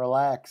chill and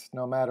relaxed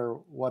no matter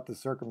what the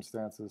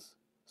circumstances.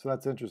 So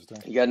that's interesting.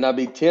 You gotta not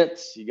be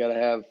tense. You gotta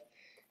have.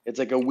 It's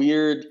like a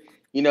weird.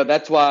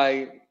 That's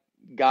why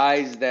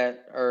guys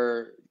that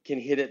can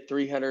hit it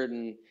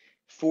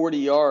 340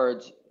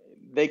 yards,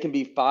 they can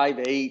be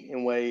 5'8"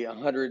 and weigh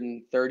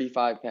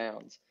 135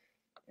 pounds,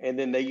 and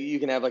then you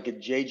can have like a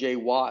JJ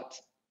Watt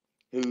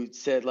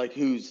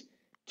who's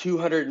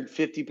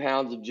 250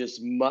 pounds of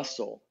just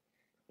muscle,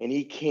 and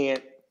he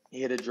can't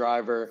hit a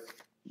driver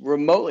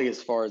remotely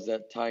as far as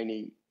that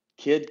tiny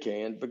kid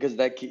can because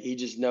he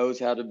just knows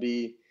how to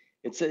be.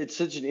 It's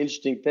such an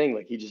interesting thing.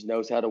 Like he just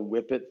knows how to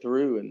whip it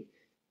through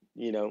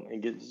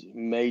and gets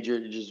major.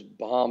 It just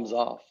bombs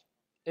off.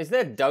 Is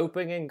there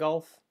doping in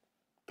golf?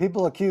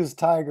 People accuse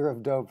Tiger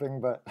of doping,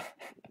 but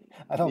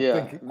I don't Yeah,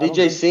 think I don't Vijay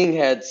think Singh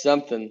had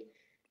something.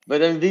 But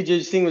then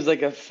Vijay Singh was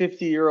like a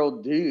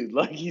 50-year-old dude.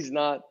 Like he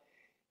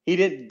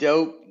didn't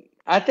dope.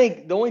 I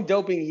think the only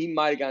doping he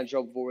might have gotten in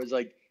trouble for was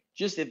like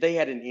just if they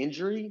had an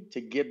injury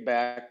to get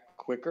back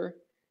quicker.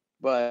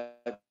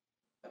 But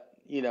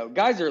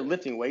guys are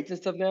lifting weights and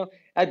stuff now.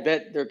 I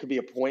bet there could be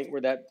a point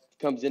where that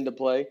comes into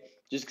play.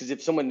 Just because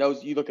if someone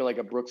knows, you look at like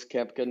a Brooks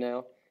Koepka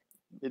now.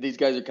 These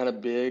guys are kind of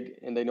big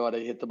and they know how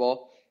to hit the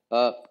ball.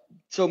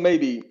 So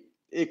maybe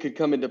it could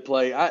come into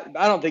play. I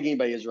don't think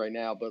anybody is right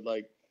now, but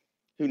like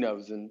who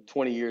knows? In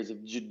 20 years,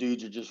 if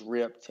dudes are just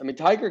ripped. I mean,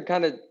 Tiger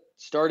kind of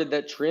started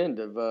that trend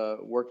of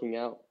working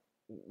out.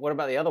 What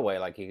about the other way?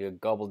 Like, you could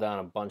gobble down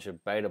a bunch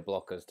of beta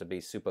blockers to be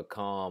super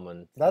calm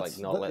and like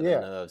not let the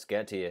nerves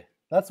get to you.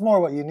 That's more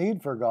what you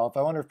need for golf.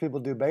 I wonder if people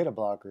do beta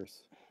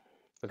blockers.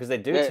 Because they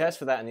do test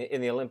for that in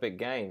the Olympic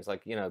Games.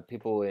 Like,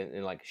 people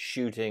in like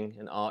shooting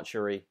and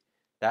archery.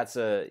 That's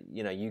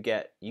you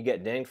get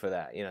dinged for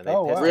that. They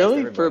test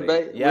really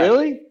everybody.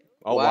 Really?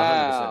 Oh,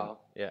 wow.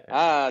 100%.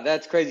 Yeah.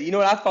 That's crazy. You know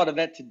what? I thought of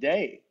that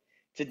today.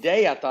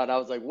 Today I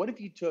was like, what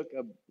if you took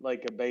a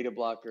beta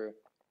blocker?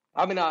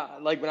 I mean,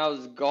 like when I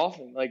was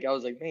golfing, like I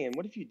was like, man,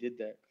 what if you did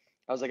that?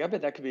 I was like, I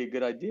bet that could be a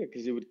good idea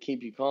because it would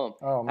keep you calm.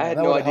 Oh, man, I had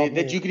no idea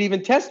that you could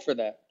even test for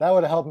that. That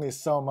would have helped me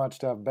so much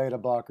to have beta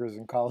blockers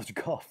in college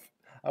golf.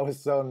 I was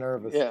so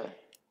nervous. Yeah.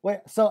 Wait,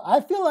 so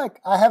I feel like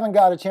I haven't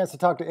got a chance to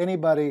talk to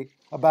anybody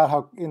about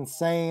how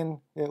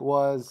insane it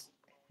was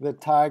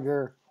that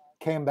Tiger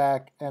came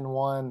back and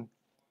won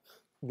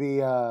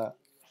the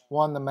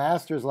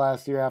Masters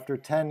last year after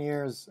 10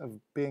 years of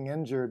being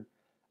injured.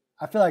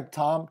 I feel like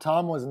Tom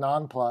was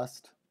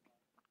nonplussed.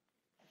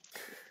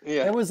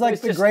 Yeah. It was like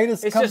it's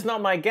just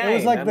not my game. It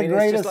was like the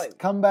greatest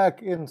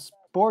comeback in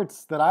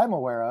sports that I'm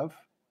aware of.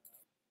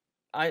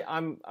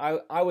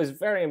 I was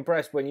very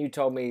impressed when you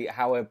told me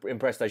how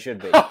impressed I should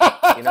be.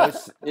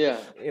 Yeah.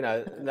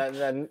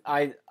 Then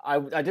I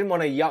didn't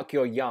want to yuck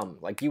your yum.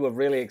 Like, you were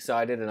really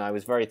excited, and I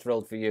was very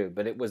thrilled for you.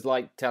 But it was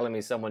like telling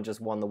me someone just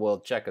won the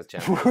World Checkers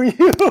Championship. Were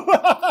you,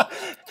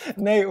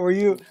 Nate? Were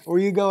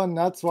you going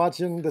nuts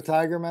watching the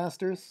Tiger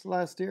Masters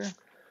last year?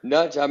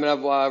 Nuts. I mean, I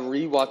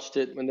rewatched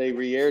it when they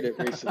re-aired it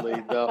recently.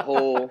 I've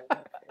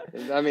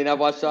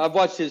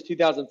watched his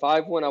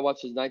 2005 one. I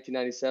watched his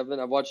 1997.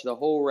 I've watched the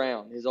whole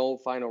round, his whole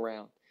final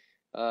round.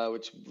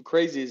 Which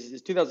crazy is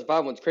his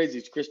 2005 one's crazy.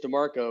 It's Chris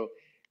DeMarco.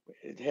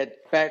 It had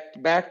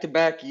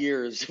back-to-back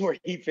years where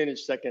he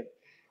finished second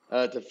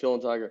to Phil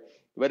and Tiger.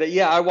 But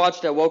I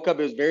watched. I woke up.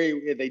 They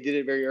did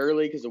it very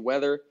early because of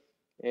weather,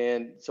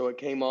 and so it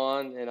came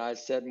on, and I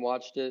sat and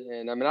watched it.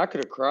 And I mean, I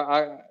could have cried.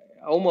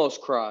 I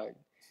almost cried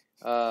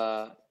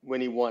when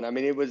he won. I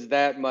mean, it was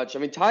that much. I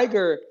mean,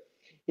 Tiger.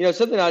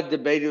 Something I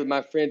debated with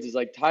my friends is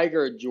like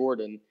Tiger or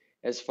Jordan,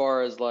 as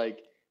far as like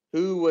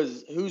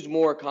who's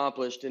more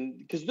accomplished, and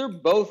because they're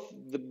both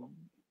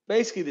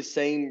basically the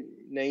same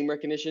name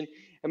recognition.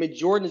 I mean,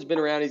 Jordan has been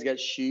around; he's got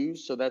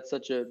shoes, so that's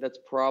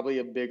probably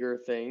a bigger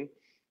thing.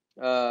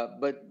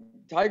 But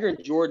Tiger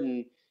and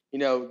Jordan,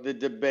 the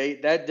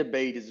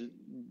debate is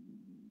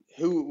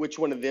which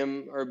one of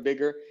them are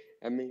bigger.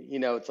 I mean,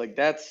 it's like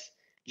that's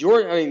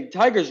Jordan. I mean,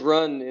 Tiger's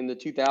run in the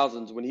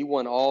 2000s when he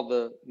won all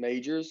the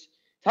majors.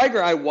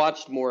 Tiger, I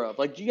watched more of.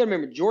 Like, you got to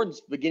remember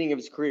Jordan's beginning of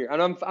his career,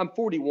 and I'm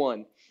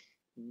 41,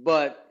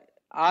 but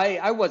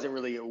I wasn't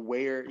really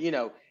aware.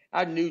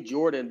 I knew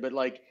Jordan, but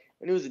like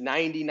when it was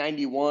 90,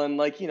 91,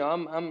 like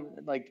I'm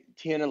like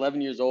 10, 11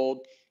 years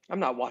old.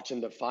 I'm not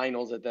watching the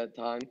finals at that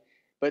time.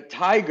 But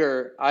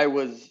Tiger, I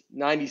was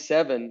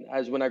 97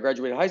 as when I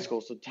graduated high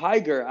school. So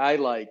Tiger, I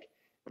like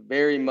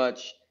very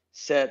much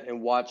sat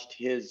and watched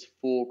his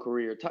full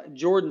career.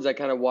 Jordan's, I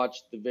kind of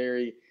watched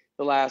the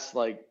last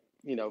like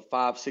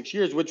 5-6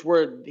 years, which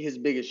were his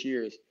biggest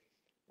years.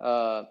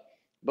 But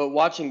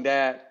watching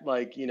that,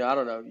 like, I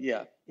don't know.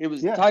 Yeah, it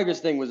was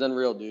Tiger's thing was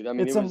unreal, dude. I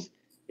mean,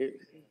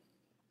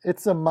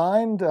 it's a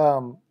mind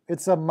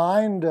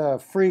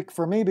freak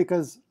for me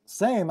because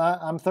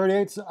I'm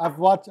 38. So I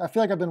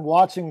feel like I've been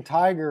watching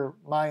Tiger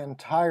my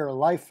entire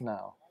life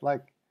now.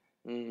 Like,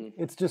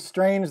 It's just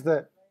strange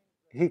that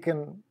he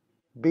can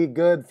be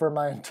good for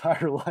my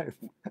entire life.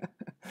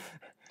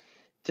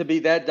 To be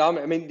that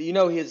dominant. I mean,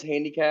 his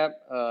handicap,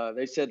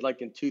 they said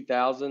like in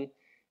 2000,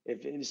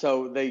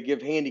 so they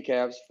give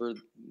handicaps for,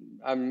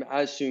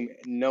 I assume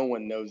no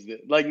one knows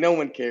this, like no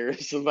one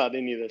cares about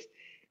any of this,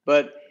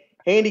 but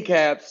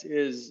handicaps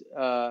is,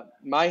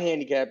 my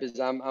handicap is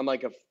I'm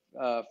like a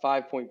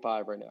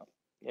 5.5 right now.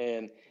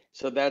 And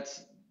so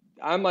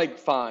I'm like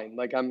fine.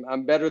 Like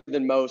I'm better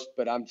than most,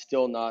 but I'm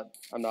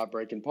not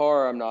breaking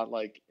par. I'm not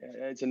like,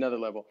 it's another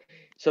level.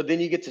 So then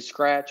you get to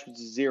scratch, which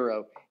is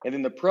 0. And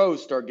then the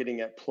pros start getting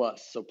at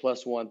plus. So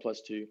 +1,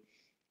 +2.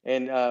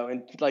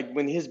 And like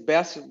when his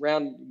best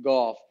round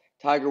golf,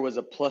 Tiger was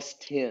a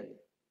 +10,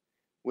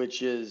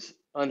 which is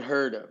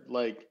unheard of.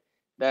 Like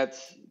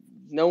it's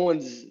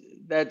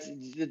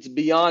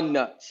beyond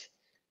nuts.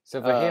 So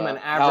for him, an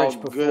average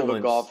how performance, good of a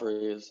golfer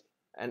he is.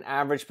 An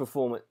average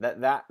performance,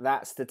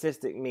 that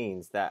statistic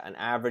means that an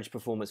average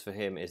performance for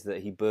him is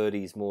that he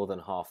birdies more than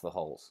half the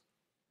holes.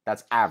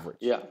 That's average.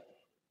 Yeah.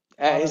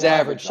 At his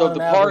average. So on if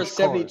an the par average is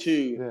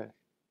 72, course. Yeah.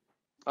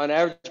 on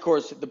average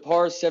course, the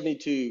par is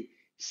 72,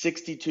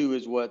 62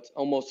 is what's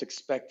almost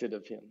expected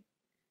of him,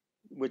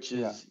 which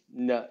is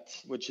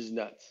nuts.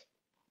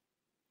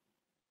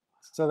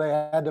 So they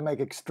had to make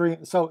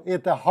extreme. So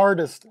at the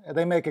hardest,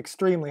 they make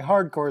extremely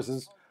hard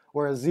courses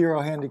where a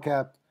zero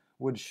handicap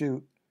would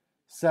shoot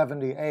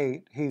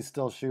 78. He's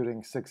still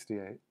shooting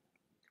 68.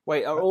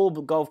 Wait, are all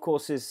the golf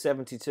courses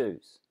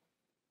 72s?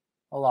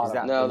 A lot Is of that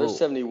them. No, the there's rule?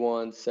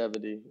 71,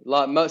 70.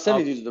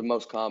 72s are the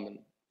most common.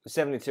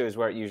 72 is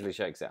where it usually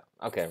shakes out.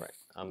 Okay, right.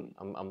 I'm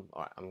all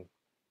right. I'm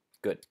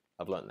good.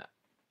 I've learned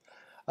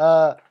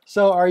that.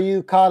 So are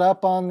you caught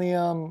up on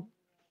the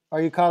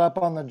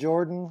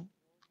Jordan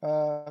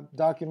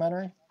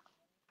documentary?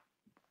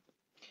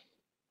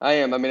 I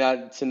am. I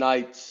mean,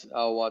 tonight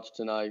I'll watch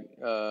tonight.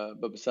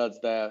 But besides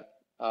that,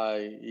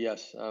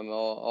 yes, I'm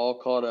all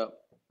caught up.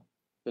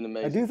 Been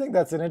amazing. I do think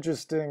that's an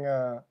interesting.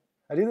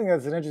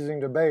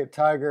 Debate.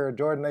 Tiger or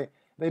Jordan.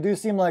 They do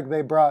seem like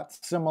they brought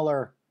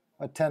similar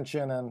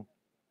attention and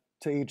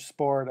to each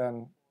sport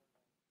and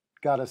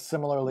got a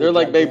similarly. They're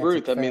like Babe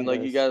gigantic Ruth. I mean, fan like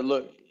you base. got to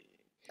look.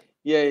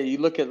 Yeah, you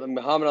look at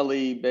Muhammad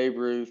Ali, Babe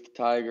Ruth,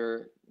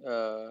 Tiger.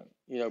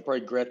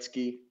 Probably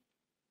Gretzky.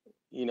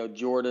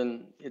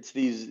 Jordan. It's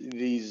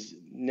these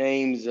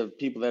names of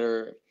people that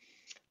are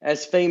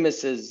as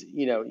famous as,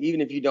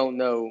 even if you don't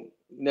know,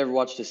 never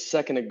watched a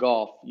second of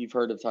golf, you've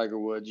heard of Tiger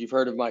Woods, you've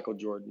heard of Michael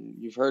Jordan,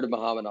 you've heard of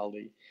Muhammad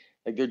Ali.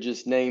 Like they're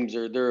just names,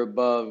 or they're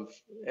above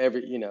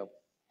everything.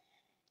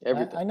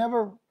 I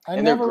never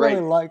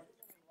great.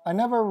 I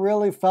never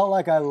really felt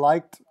like I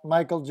liked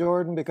Michael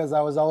Jordan because I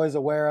was always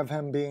aware of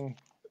him being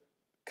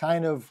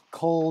kind of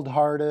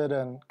cold-hearted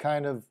and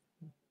kind of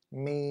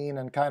mean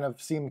and kind of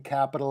seemed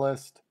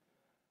capitalist.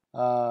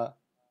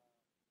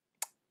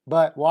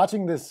 But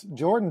watching this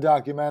Jordan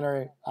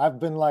documentary, I've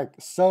been like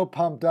so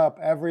pumped up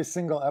every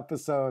single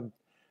episode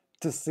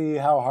to see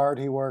how hard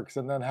he works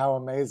and then how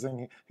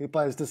amazing he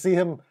plays. To see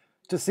him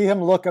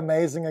look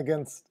amazing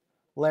against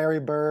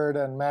Larry Bird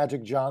and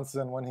Magic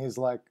Johnson when he's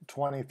like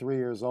 23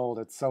 years old.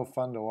 It's so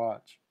fun to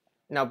watch.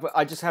 Now, but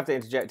I just have to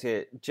interject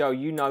here. Joe,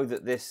 you know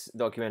that this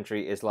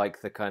documentary is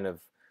like the kind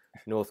of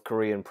North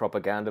Korean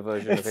propaganda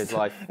version of his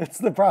life? It's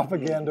the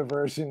propaganda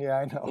version, yeah,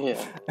 I know.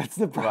 Yeah.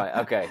 Right,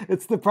 okay.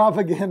 It's the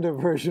propaganda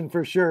version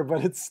for sure,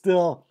 but it's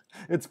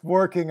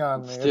working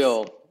on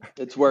me.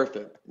 It's worth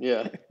it.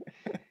 Yeah.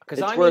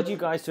 Because I need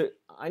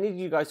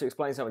you guys to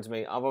explain something to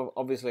me.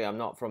 Obviously, I'm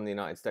not from the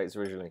United States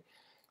originally.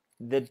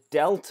 The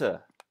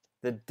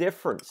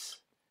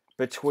difference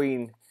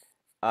between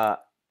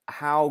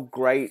how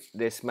great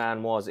this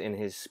man was in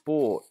his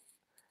sport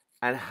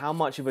and how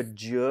much of a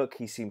jerk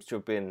he seems to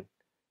have been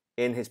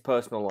in his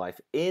personal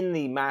life, in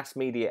the mass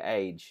media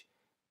age,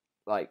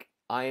 like,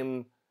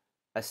 I'm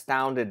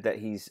astounded that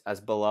he's as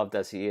beloved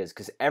as he is,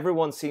 because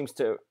everyone seems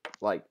to,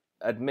 like,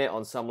 admit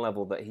on some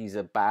level that he's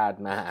a bad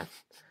man,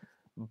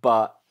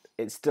 but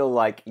it's still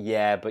like,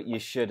 yeah, but you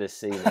should have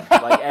seen him.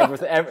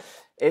 Like,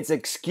 it's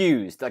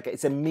excused. Like,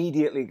 it's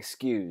immediately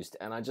excused.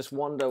 And I just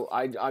wonder,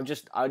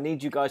 I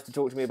need you guys to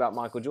talk to me about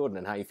Michael Jordan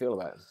and how you feel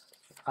about him.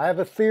 I have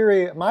a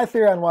theory. My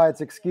theory on why it's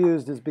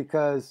excused is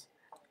because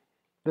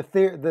the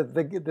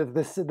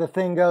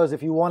thing goes,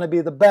 if you want to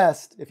be the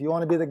best, if you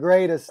want to be the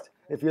greatest,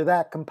 if you're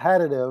that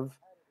competitive,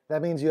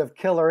 that means you have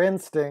killer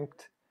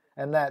instinct,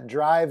 and that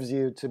drives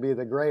you to be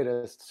the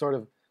greatest, sort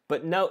of.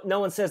 But no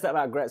one says that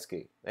about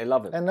Gretzky. They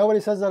love him. And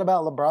nobody says that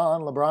about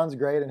LeBron. LeBron's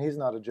great, and he's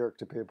not a jerk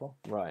to people.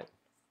 Right.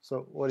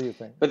 So what do you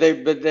think? But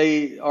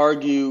they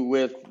argue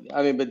with,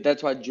 I mean, but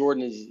that's why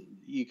Jordan is,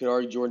 you could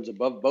argue Jordan's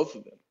above both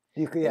of them.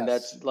 Yes. And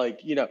that's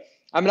like,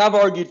 I mean, I've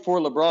argued for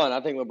LeBron.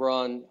 I think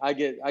LeBron, I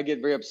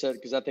get very upset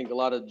because I think a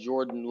lot of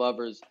Jordan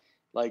lovers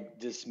like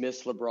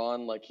dismiss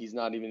LeBron like he's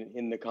not even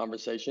in the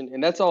conversation.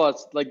 And that's all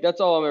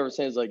I'm ever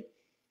saying is like,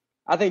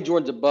 I think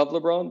Jordan's above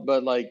LeBron,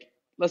 but like,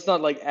 let's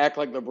not like act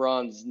like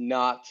LeBron's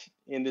not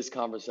in this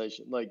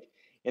conversation. Like,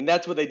 and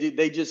that's what they do.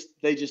 They just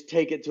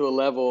take it to a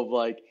level of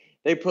like,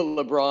 they put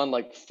LeBron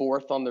like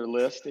fourth on their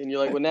list. And you're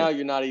like, well, now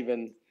we're not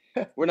even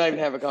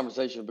having a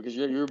conversation because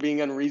you're being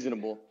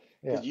unreasonable.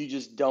 Because you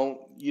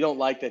don't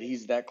like that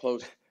he's that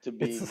close to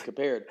being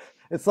compared.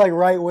 It's like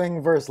right wing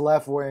versus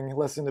left wing.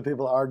 Listen to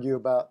people argue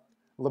about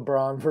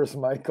LeBron versus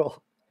Michael.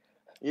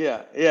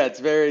 Yeah, it's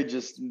very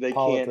just they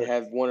Politics. Can't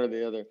have one or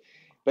the other.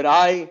 But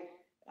I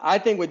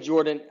think with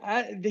Jordan,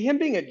 him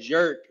being a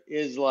jerk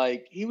is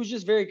like he was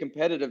just very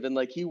competitive and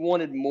like he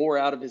wanted more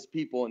out of his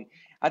people. And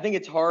I think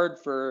it's hard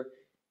for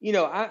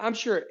I'm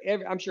sure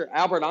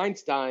Albert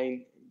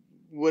Einstein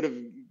would have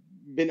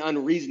been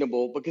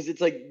unreasonable because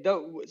it's like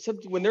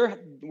when they're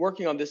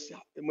working on this,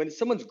 when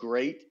someone's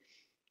great,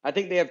 I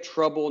think they have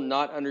trouble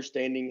not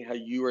understanding how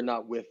you are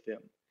not with them.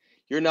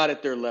 You're not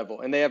at their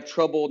level, and they have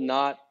trouble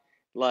not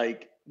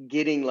like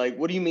getting like,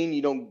 what do you mean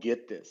you don't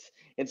get this?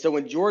 And so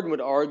when Jordan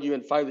would argue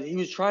and fight, he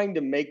was trying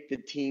to make the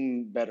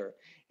team better.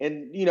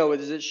 And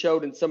as it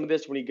showed in some of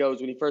this when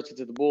he first gets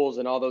to the Bulls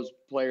and all those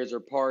players are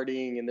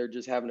partying and they're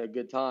just having a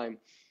good time.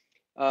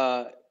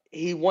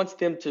 he wants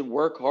them to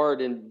work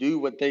hard and do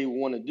what they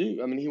want to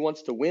do. I mean, he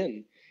wants to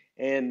win,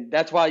 and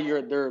that's why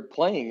they're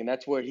playing, and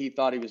that's where he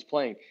thought he was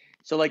playing.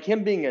 So like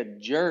him being a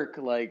jerk,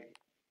 like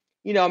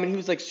I mean, he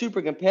was like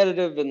super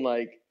competitive and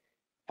like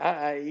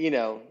I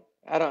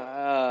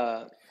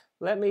don't.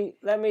 Let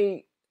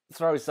me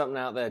throw something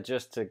out there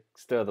just to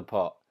stir the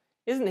pot.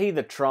 Isn't he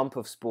the Trump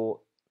of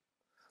sport?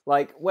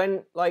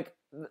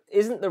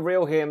 Isn't the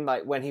real him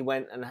like when he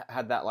went and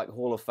had that like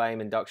Hall of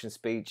Fame induction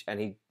speech and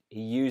he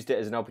used it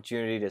as an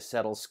opportunity to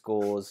settle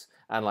scores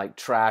and like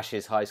trash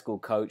his high school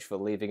coach for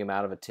leaving him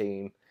out of a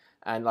team,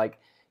 and like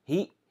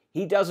he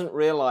doesn't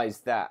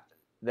realize that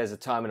there's a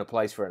time and a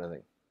place for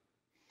anything.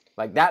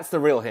 Like that's the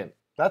real him.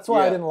 That's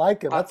why I didn't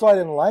like him. That's why I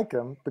didn't like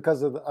him,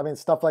 because of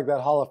stuff like that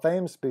Hall of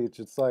Fame speech.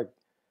 It's like,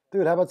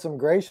 dude, how about some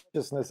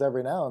graciousness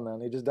every now and then?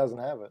 He just doesn't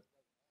have it.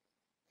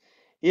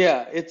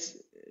 Yeah,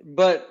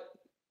 but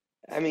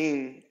I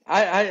mean,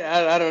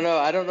 I don't know.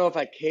 I don't know if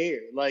I care.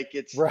 Like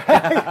it's right.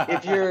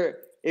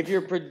 if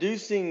you're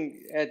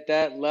producing at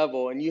that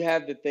level and you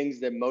have the things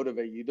that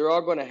motivate you, they're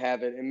all going to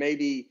have it. And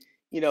maybe,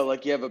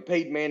 like you have a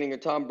Peyton Manning or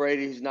Tom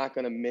Brady who's not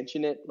going to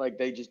mention it. Like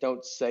they just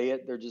don't say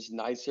it. They're just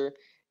nicer.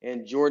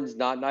 And Jordan's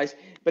not nice.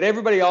 But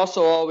everybody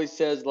also always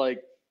says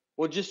like,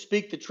 well, just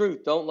speak the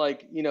truth. Don't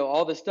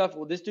all this stuff.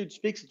 Well, this dude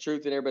speaks the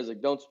truth, and everybody's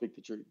like, don't speak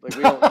the truth. Like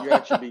you're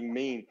actually being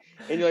mean.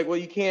 And you're like, well,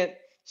 you can't.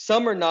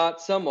 Some are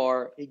not, some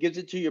are. He gives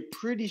it to you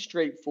pretty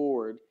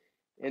straightforward.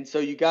 And so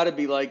you got to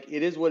be like,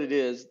 it is what it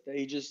is.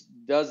 He just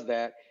does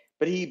that.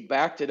 But he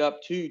backed it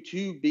up too,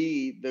 to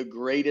be the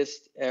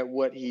greatest at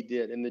what he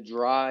did. And the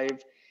drive,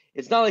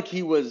 it's not like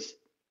he was,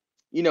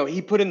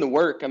 he put in the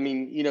work. I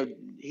mean,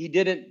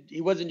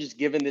 he wasn't just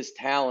given this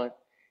talent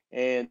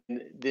and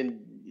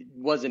then it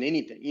wasn't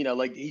anything,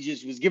 like he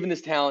just was given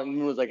this talent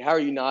and was like, how are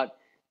you not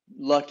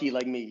lucky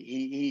like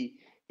me?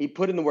 He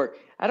put in the work.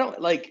 I don't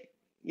like,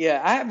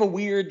 yeah, I have a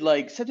weird,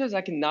 like, sometimes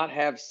I cannot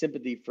have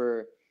sympathy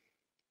for,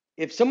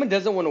 if someone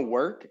doesn't want to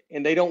work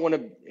and they don't want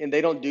to, and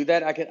they don't do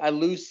that, I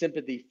lose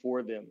sympathy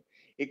for them.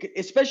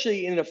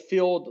 Especially in a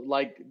field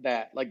like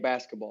that, like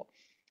basketball.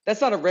 That's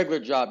not a regular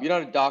job. You're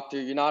not a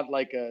doctor. You're not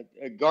like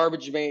a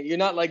garbage man. You're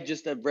not like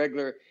just a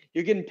regular,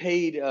 you're getting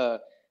paid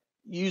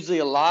usually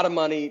a lot of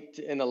money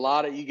and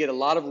you get a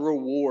lot of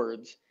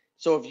rewards.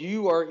 So if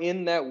you are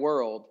in that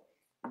world,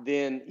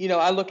 then,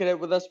 I look at it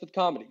with us with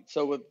comedy.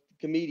 So with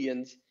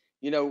comedians,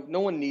 no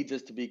one needs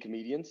us to be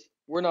comedians.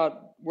 We're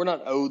not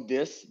owed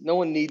this. No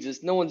one needs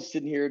us. No one's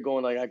sitting here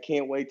going like, I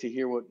can't wait to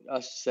hear what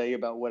us say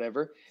about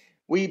whatever.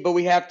 But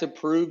we have to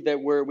prove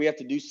that we have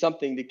to do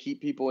something to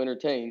keep people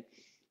entertained.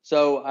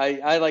 So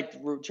I like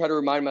to try to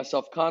remind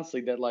myself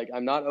constantly that like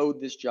I'm not owed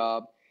this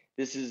job.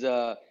 This is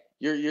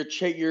you're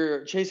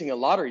chasing a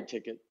lottery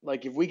ticket.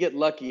 Like if we get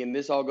lucky and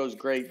this all goes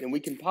great, then we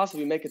can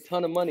possibly make a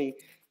ton of money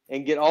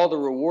and get all the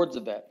rewards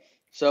of that.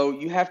 So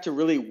you have to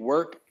really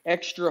work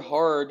extra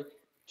hard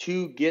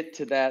to get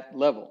to that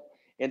level.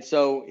 And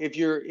so if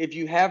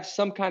you have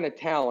some kind of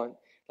talent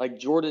like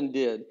Jordan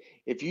did,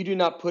 if you do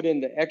not put in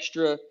the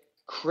extra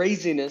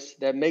craziness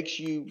that makes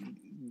you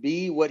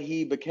be what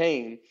he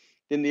became,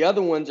 then the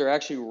other ones are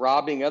actually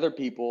robbing other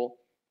people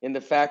in the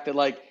fact that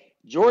like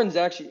Jordan's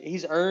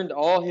he's earned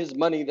all his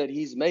money that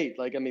he's made.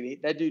 Like, I mean,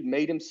 that dude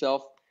made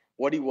himself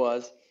what he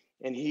was.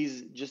 And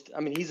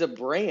he's a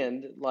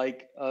brand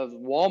like of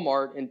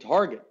Walmart and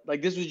Target.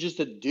 Like this was just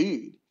a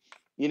dude.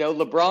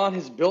 LeBron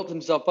has built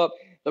himself up.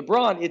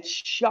 LeBron, it's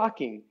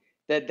shocking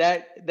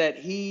that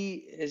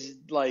he is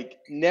like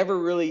never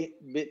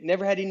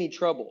had any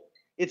trouble.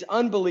 It's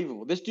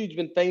unbelievable. This dude's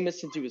been famous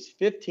since he was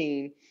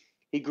 15.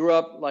 He grew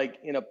up like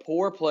in a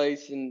poor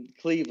place in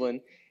Cleveland.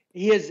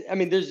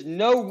 There's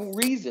no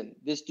reason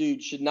this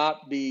dude should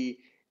not be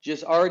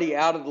just already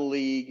out of the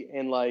league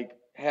and like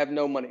have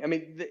no money. I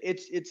mean,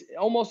 it's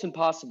almost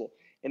impossible.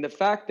 And the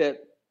fact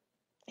that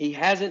he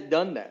hasn't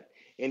done that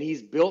and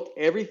he's built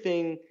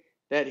everything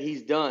that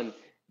he's done,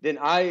 then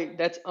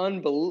that's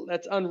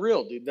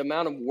unreal, dude. The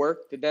amount of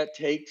work that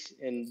takes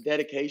and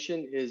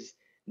dedication is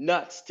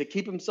nuts to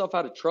keep himself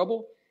out of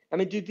trouble. I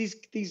mean, dude,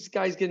 these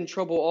guys get in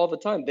trouble all the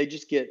time. They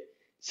just get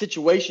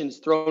situations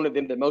thrown at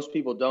them that most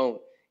people don't,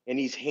 and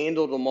he's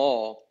handled them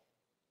all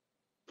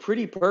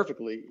pretty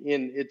perfectly.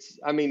 And it's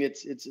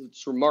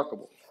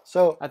remarkable.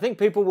 So I think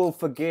people will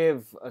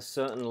forgive a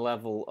certain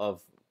level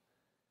of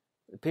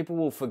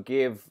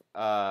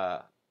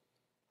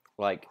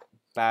like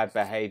bad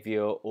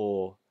behavior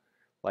or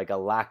like a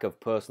lack of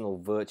personal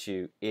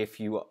virtue if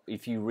you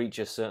reach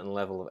a certain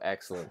level of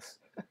excellence.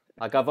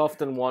 Like I've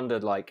often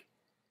wondered, like,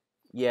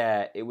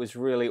 yeah, it was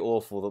really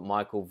awful that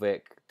Michael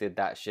Vick did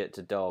that shit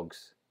to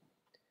dogs.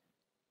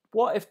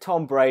 What if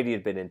Tom Brady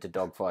had been into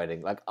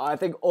dogfighting? Like, I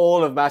think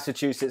all of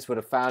Massachusetts would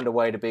have found a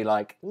way to be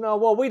like, no,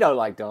 well, we don't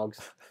like dogs.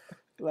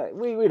 Like,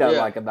 we don't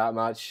like them that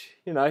much.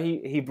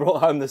 He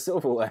brought home the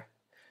silverware.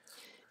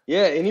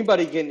 Yeah,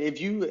 anybody can.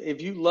 If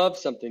you love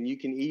something, you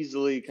can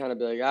easily kind of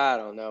be like, I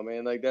don't know,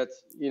 man. Like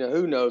that's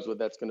who knows what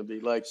that's going to be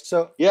like.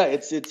 So yeah,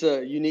 it's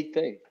a unique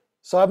thing.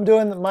 So I'm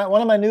doing one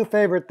of my new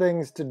favorite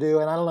things to do,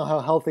 and I don't know how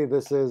healthy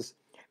this is,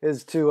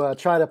 is to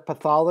try to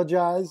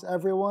pathologize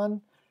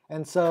everyone.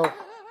 And so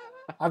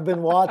I've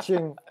been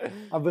watching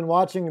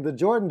the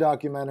Jordan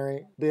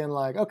documentary, being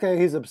like, okay,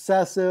 he's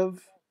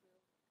obsessive,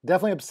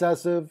 definitely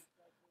obsessive.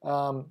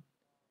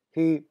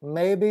 He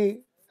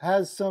maybe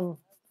has some.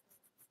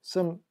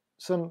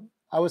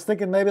 I was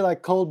thinking maybe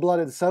like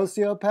cold-blooded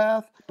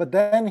sociopath, but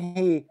then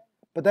he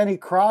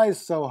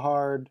cries so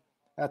hard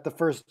at the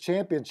first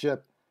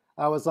championship.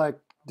 I was like,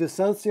 do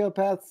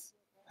sociopaths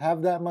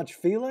have that much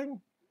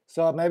feeling?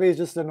 So maybe he's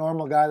just a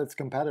normal guy that's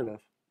competitive.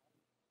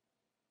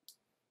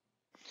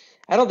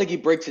 I don't think he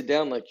breaks it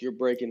down like you're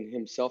breaking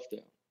himself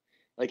down.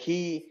 Like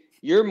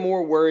you're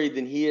more worried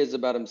than he is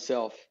about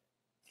himself.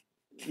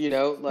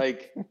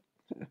 Like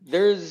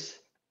there's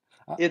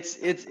it's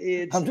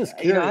I'm just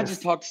curious. I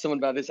just talked to someone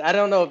about this. I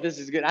don't know if this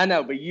is good. I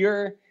know, but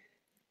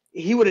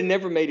he would have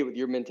never made it with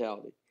your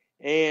mentality.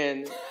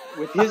 And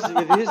with his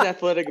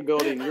athletic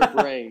ability and your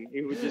brain,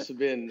 it would just have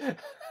been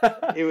fun.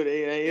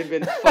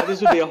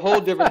 This would be a whole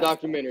different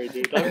documentary,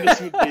 dude. Like, this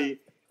would be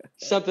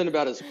something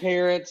about his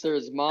parents or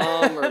his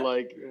mom, or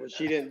like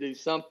she didn't do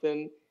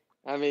something.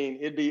 I mean,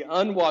 it'd be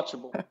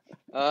unwatchable.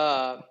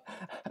 But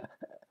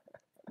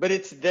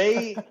it's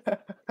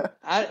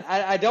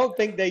I don't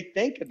think they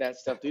think of that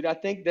stuff, dude. I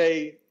think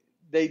they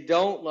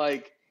don't,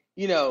 like,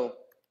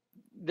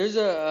 there's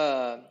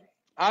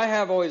I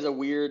have always a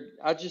weird,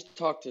 I just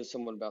talked to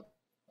someone about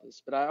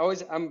this, but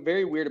I'm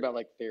very weird about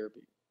like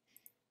therapy.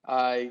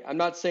 I'm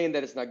not saying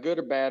that it's not good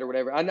or bad or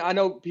whatever. I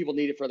know people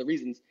need it for other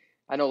reasons.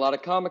 I know a lot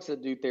of comics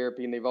that do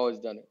therapy and they've always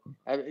done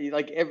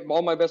it.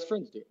 All my best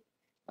friends do it.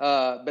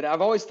 But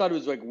I've always thought it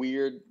was like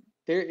weird.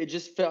 It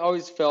just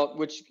always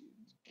felt,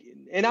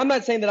 and I'm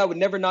not saying that I would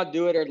never not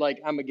do it or like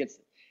I'm against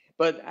it,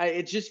 but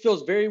it just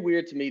feels very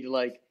weird to me to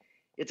like,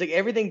 it's like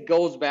everything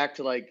goes back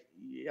to like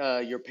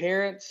your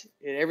parents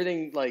and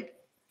everything. Like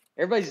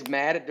everybody's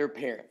mad at their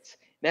parents.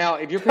 Now,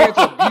 if your parents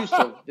are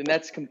abusive, then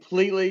that's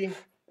completely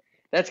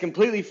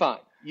fine.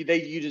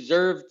 You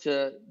deserve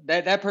to,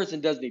 that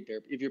person does need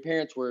therapy if your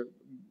parents were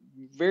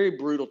very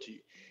brutal to you.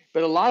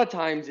 But a lot of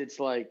times it's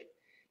like,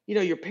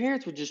 your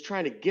parents were just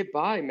trying to get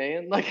by,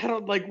 man. Like, I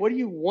don't, like, what do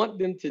you want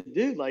them to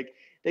do? Like,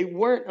 they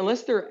weren't,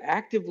 unless they're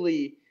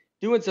actively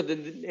doing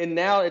something. And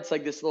now it's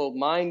like this little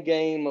mind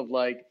game of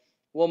like,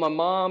 well, my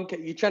mom,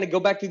 you're trying to go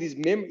back through these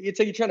memories. It's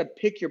like you're trying to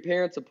pick your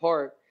parents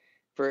apart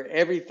for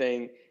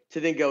everything to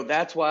then go,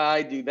 that's why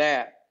I do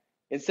that.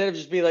 Instead of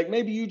just being like,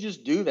 maybe you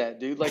just do that,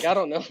 dude. Like, I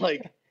don't know.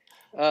 Like,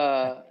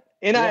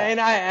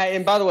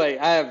 and by the way,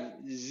 I have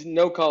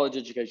no college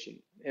education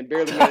and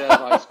barely made it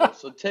out of high school.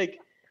 So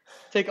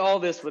take all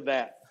this with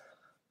that.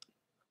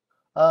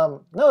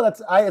 No,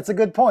 it's a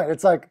good point.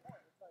 It's like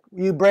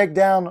you break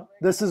down,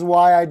 this is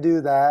why I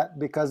do that,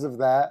 because of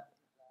that.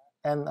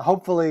 And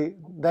hopefully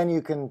then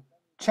you can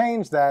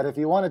change that if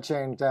you want to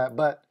change that.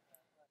 But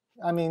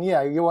I mean,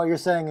 yeah, what you're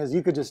saying is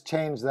you could just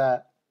change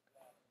that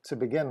to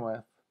begin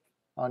with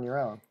on your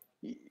own.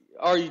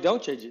 Or you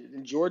don't change it.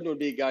 And Jordan would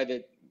be a guy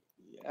that,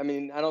 I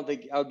mean, I don't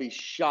think, I would be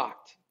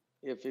shocked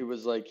if it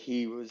was like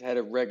had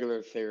a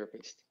regular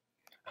therapist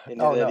and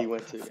that he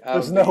went to.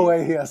 There's no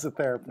way he has a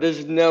therapist.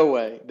 There's no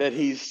way that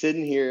he's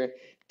sitting here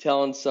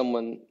telling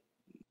someone,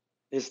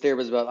 his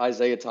therapist, about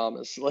Isaiah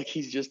Thomas. Like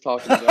he's just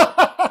talking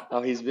about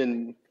how he's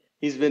been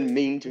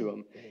mean to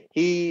him.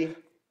 He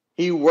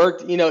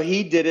worked,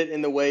 he did it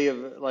in the way of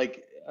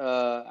like,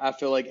 I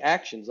feel like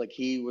actions. Like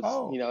he was,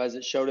 as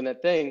it showed in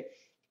that thing,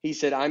 he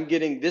said,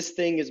 this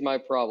thing is my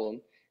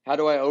problem. How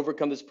do I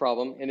overcome this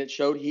problem? And it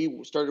showed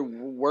he started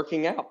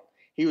working out.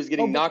 He was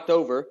getting knocked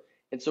over,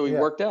 and so he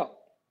worked out.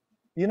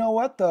 You know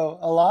what, though?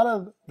 A lot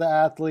of the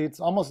athletes,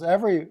 almost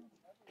every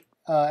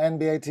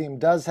NBA team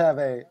does have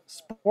a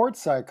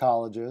sports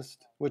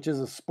psychologist, which is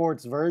a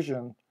sports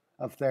version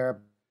of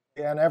therapy.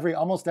 And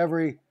almost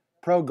every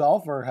pro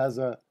golfer has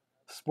a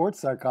sports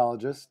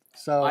psychologist.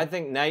 So I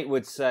think Nate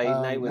would say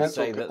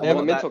that they have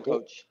a mental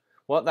coach.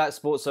 What that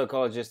sports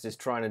psychologist is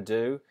trying to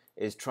do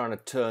is trying to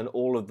turn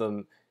all of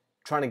them,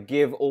 trying to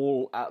give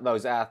all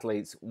those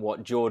athletes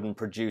what Jordan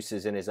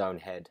produces in his own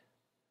head.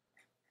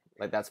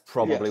 Like that's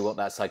probably what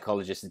that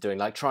psychologist is doing.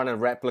 Like trying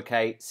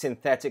to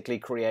synthetically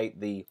create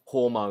the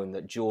hormone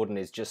that Jordan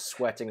is just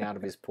sweating out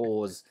of his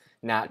pores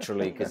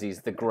naturally because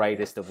he's the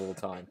greatest of all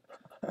time.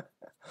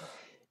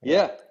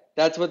 Yeah,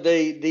 that's what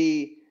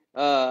the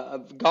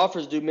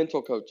golfers do,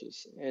 mental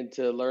coaches, and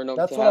to learn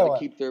how to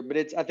keep their. But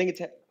I think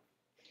it's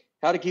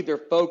how to keep their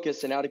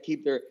focus and how to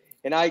keep their.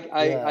 And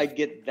I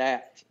get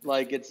that.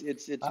 Like it's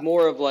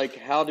more of like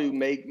how to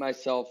make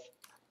myself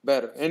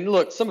better. And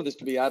look, some of this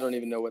could be I don't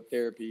even know what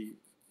therapy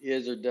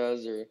is or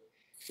does, or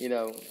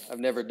I've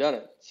never done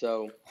it.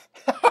 So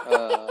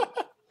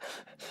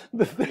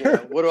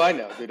what do I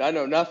know, dude? I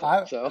know nothing.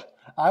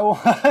 I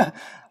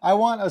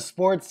want a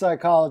sports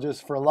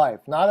psychologist for life.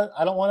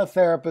 I don't want a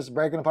therapist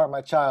breaking apart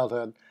my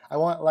childhood. I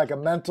want like a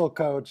mental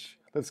coach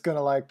that's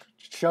gonna like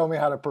show me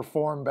how to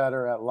perform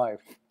better at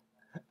life.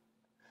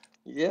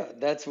 Yeah,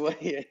 that's what.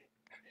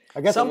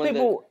 I guess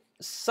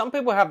some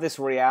people have this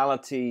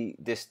reality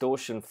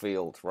distortion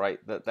field, right?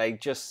 That they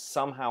just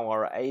somehow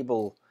are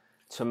able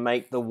to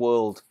make the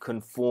world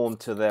conform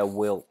to their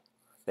will.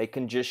 They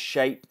can just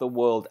shape the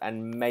world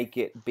and make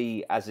it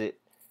be as it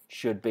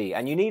should be.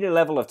 And you need a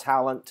level of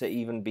talent to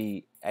even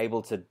be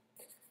able to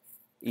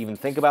even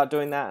think about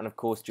doing that. And of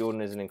course, Jordan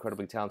is an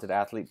incredibly talented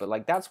athlete. But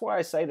like, that's why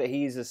I say that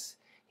he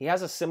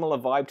has a similar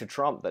vibe to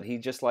Trump, that he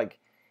just like,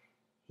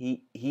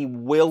 he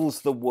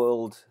wills the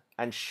world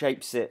and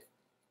shapes it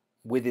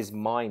with his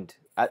mind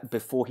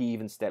before he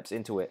even steps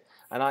into it.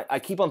 And I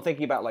keep on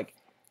thinking about, like,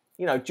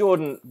 you know,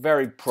 Jordan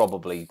very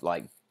probably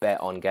like bet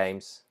on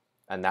games,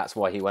 and that's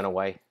why he went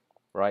away,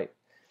 right?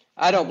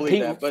 I don't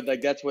believe that, but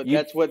like that's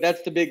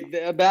the big.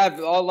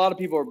 A lot of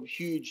people are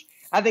huge.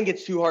 I think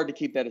it's too hard to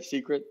keep that a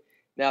secret.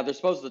 Now they're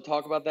supposed to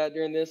talk about that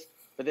during this,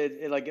 but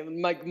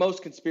like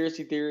most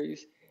conspiracy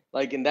theories,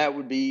 like, and that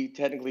would be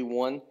technically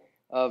one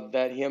of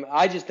that him.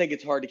 I just think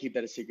it's hard to keep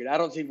that a secret. I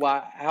don't see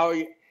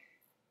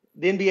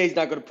the NBA is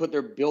not going to put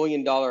their $1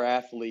 billion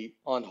athlete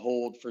on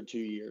hold for 2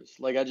 years.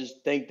 Like, I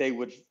just think they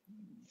would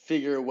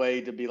figure a way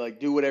to be like,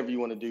 do whatever you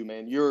want to do,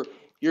 man. You're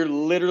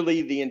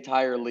literally the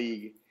entire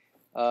league.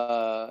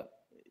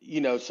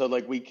 You know, so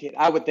like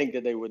I would think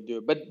that they would do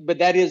it, but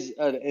that is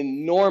an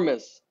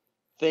enormous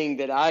thing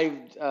that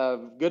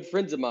good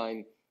friends of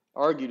mine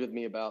argued with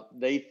me about.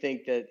 They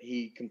think that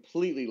he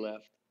completely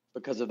left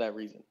because of that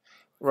reason.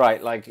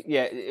 Right, like,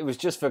 yeah, it was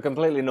just for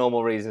completely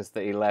normal reasons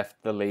that he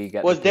left the league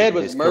at his the dad peak of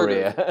was his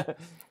murdered. career.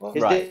 Well,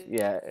 right,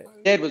 yeah. His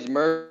dad was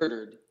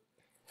murdered.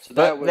 So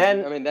but that was,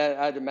 then, I mean, that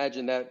I'd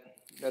imagine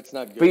that's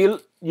not good.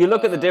 But you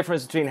look at the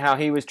difference between how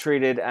he was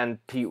treated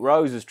and Pete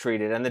Rose was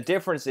treated, and the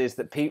difference is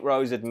that Pete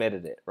Rose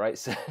admitted it, right?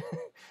 So,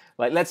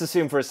 like, let's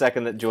assume for a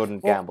second that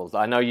Jordan gambles.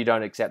 I know you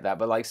don't accept that,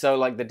 but like, so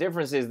like the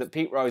difference is that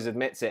Pete Rose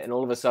admits it, and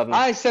all of a sudden,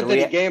 I accept that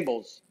he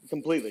gambles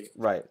completely.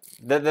 Right.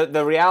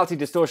 The reality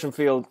distortion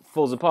field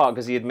falls apart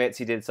because he admits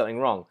he did something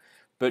wrong.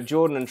 But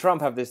Jordan and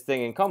Trump have this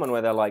thing in common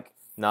where they're like,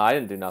 no, I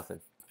didn't do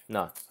nothing.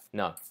 No.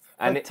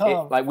 And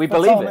like, we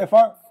believe Tom, it.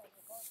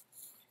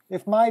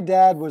 If my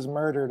dad was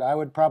murdered, I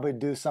would probably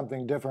do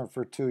something different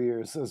for 2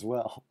 years as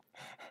well.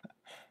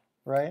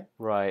 Right?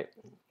 Right.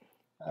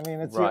 I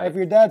mean, if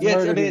your dad's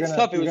murdered, it's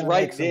tough. It was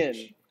right then.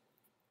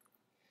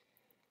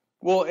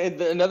 Well,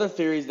 another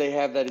theory is they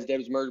have that his dad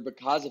was murdered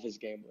because of his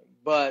gambling.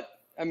 But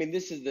I mean,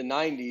 this is the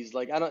 90s.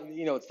 Like,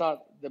 it's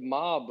not, the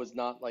mob was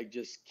not like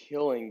just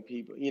killing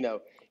people. You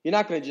know, you're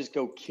not going to just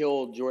go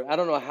kill Jordan. I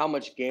don't know how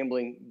much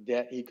gambling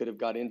debt he could have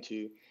got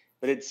into,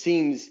 but it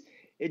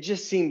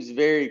just seems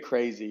very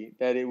crazy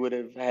that it would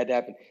have had to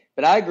happen.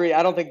 But I agree.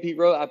 I don't think Pete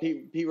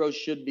Rose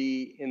should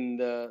be in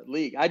the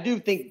league. I do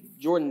think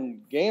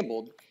Jordan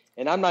gambled,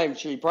 and I'm not even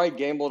sure he probably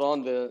gambled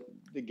on the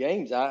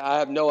games. I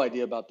have no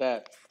idea about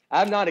that.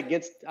 I'm not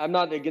against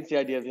the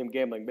idea of him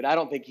gambling, but I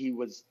don't think he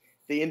was.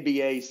 The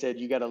NBA said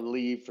you got to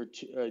leave for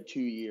 2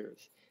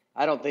 years.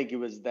 I don't think it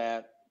was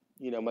that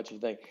much of a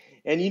thing.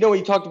 And he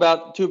talked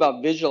about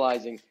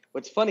visualizing.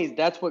 What's funny is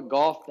that's what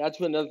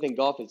another thing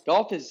golf is.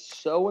 Golf is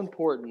so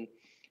important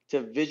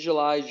to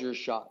visualize your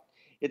shot.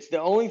 It's the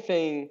only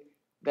thing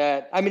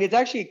that, I mean, it's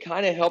actually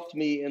kind of helped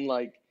me in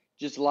like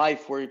just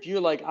life, where if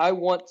you're like, I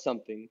want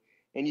something,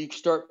 and you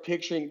start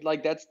picturing,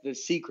 like, that's the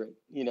secret,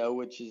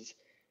 which is,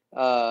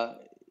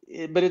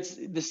 but it's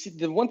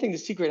the one thing the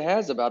secret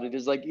has about it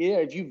is like, yeah,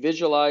 if you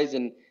visualize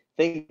and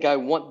think, I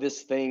want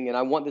this thing and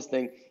I want this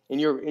thing, and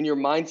your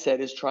mindset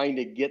is trying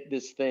to get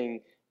this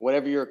thing,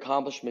 whatever your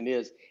accomplishment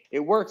is, it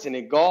works. And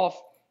in golf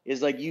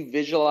is like, you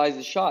visualize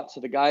the shot. So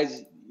the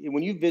guys,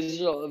 when you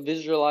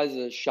visualize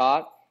a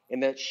shot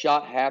and that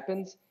shot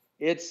happens,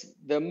 it's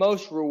the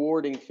most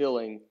rewarding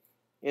feeling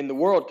in the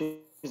world,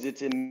 because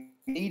it's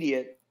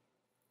immediate,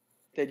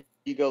 that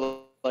you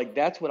go like,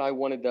 that's what I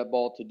wanted that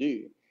ball to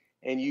do.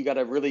 And you got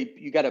to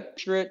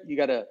picture it. You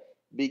got to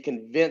be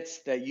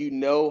convinced that you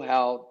know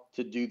how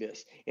to do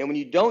this. And when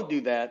you don't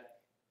do that,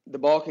 the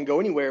ball can go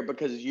anywhere,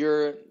 because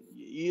you're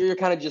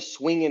kind of just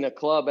swinging a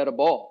club at a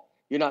ball.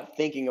 You're not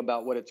thinking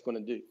about what it's going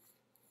to do.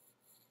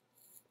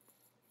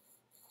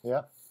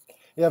 Yeah.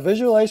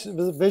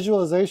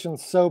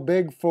 Visualization's so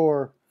big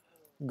for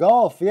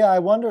golf. Yeah, I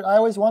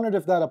always wondered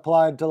if that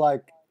applied to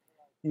like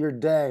your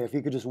day, if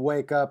you could just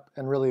wake up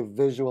and really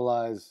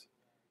visualize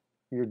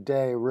your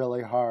day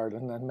really hard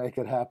and then make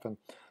it happen.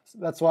 So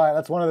that's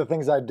one of the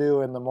things I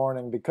do in the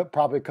morning,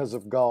 probably because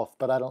of golf.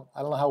 But I don't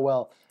know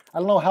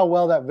how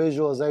well that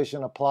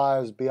visualization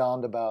applies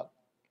beyond about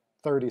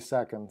 30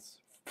 seconds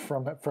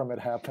from it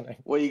happening.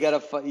 Well, you gotta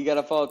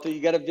follow through.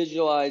 You gotta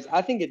visualize.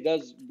 I think it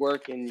does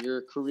work in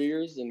your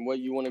careers and what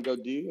you want to go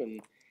do.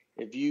 And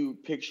if you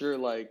picture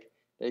like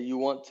that, you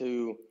want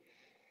to,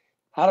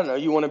 I don't know,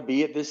 you want to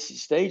be at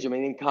this stage. I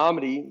mean, in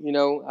comedy,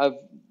 I've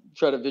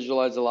tried to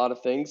visualize a lot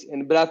of things,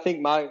 but I think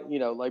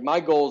my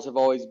goals have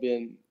always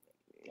been,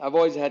 I've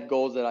always had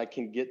goals that I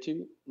can get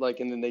to,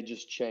 like, and then they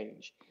just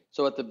change.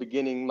 So at the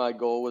beginning, my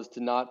goal was to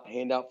not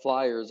hand out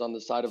flyers on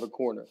the side of a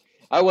corner.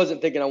 I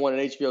wasn't thinking I wanted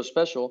an HBO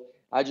special.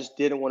 I just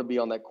didn't want to be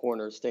on that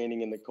corner,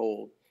 standing in the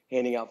cold,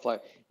 handing out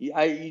flyers.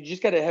 You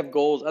just got to have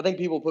goals. I think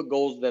people put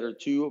goals that are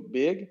too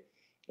big,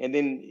 and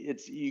then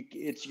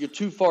you're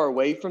too far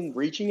away from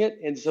reaching it,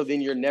 and so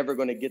then you're never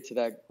going to get to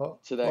that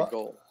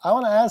goal. I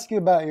want to ask you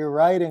about your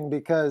writing,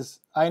 because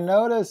I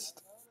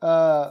noticed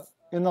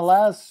in the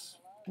last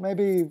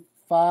maybe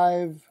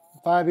five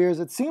years,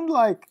 it seemed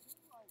like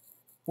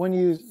when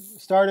you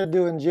started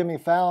doing Jimmy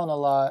Fallon a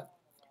lot,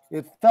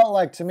 it felt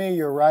like to me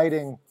your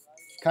writing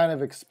kind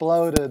of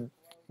exploded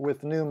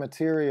with new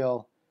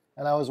material,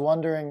 and I was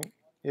wondering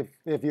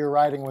if your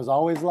writing was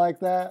always like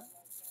that,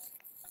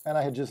 and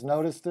I had just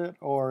noticed it,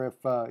 or if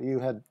you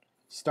had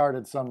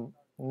started some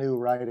new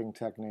writing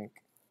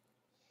technique.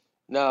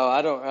 No,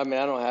 I don't. I mean,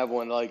 I don't have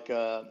one. Like,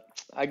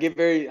 I've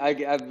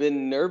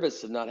been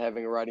nervous of not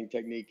having a writing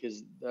technique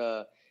because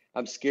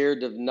I'm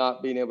scared of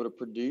not being able to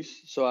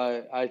produce. So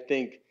I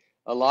think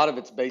a lot of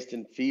it's based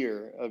in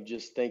fear of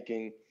just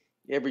thinking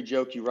every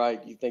joke you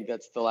write, you think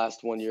that's the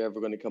last one you're ever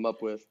going to come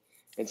up with.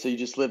 And so you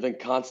just live in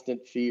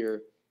constant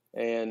fear,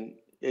 and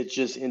it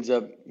just ends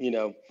up,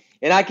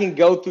 and I can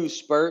go through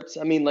spurts.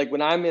 I mean, like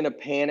when I'm in a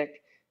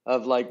panic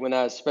of like when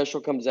a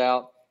special comes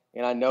out,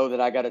 and I know that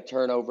I got to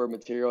turn over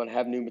material and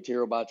have new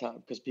material by the time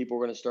because people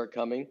are going to start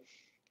coming.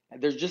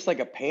 There's just like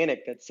a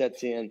panic that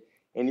sets in,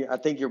 and I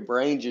think your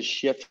brain just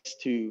shifts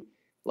to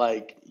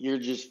like you're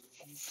just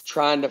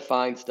trying to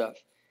find stuff,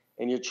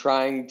 and you're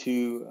trying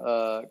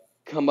to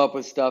come up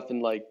with stuff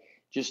and like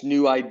just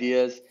new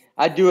ideas.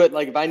 I do it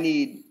like if I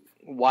need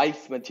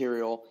wife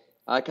material,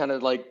 I kind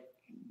of like,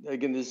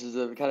 again, this is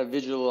a kind of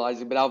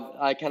visualizing, but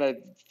I kind of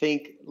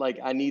think like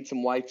I need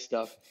some wife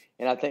stuff,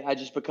 and I think I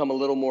just become a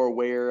little more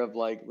aware of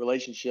like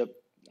relationship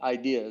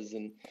ideas,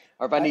 and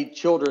or if I need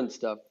children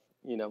stuff.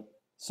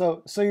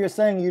 So you're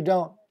saying you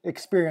don't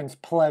experience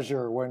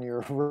pleasure when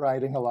you're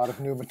writing a lot of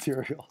new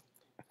material?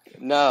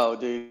 No,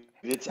 dude.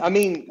 I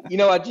mean,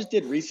 I just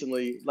did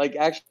recently, like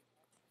actually,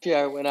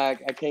 when I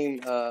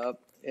came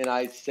and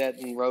I sat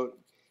and wrote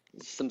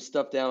some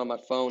stuff down on my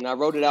phone. I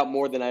wrote it out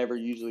more than I ever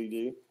usually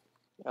do.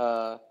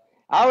 I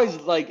always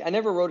I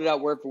never wrote it out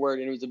word for word,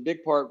 and it was a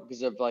big part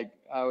because of like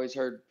I always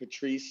heard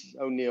Patrice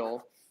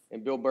O'Neal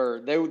and Bill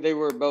Burr. They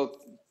were both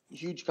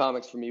huge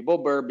comics for me. Bill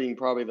Burr being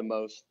probably the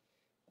most,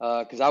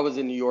 because I was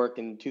in New York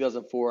in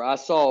 2004.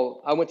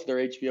 I went to their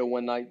HBO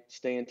one night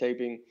stand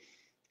taping.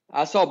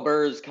 I saw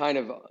Burr's kind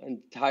of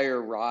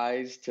entire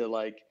rise to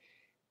like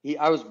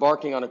I was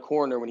barking on a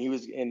corner when he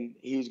was going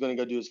to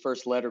go do his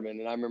first Letterman,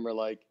 and I remember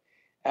like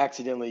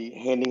accidentally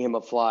handing him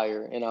a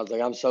flyer, and I was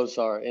like, I'm so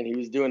sorry. And he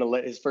was doing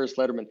his first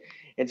Letterman,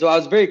 and so I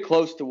was very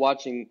close to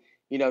watching.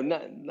 I mean,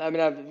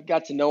 I've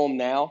got to know him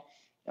now,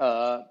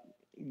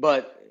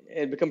 but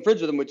and become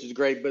friends with him, which is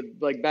great. But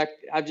like back,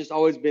 I've just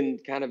always been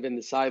kind of in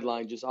the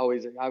sideline. Just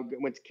always, I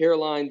went to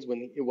Caroline's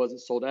when it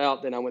wasn't sold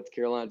out. Then I went to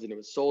Caroline's and it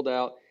was sold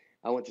out.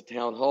 I went to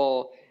Town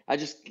Hall.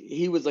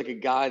 He was like a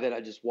guy that I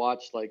just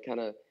watched like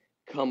kind of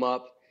come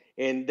up,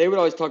 and they would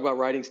always talk about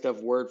writing stuff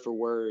word for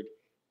word.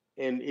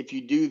 And if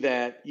you do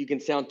that, you can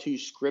sound too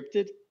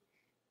scripted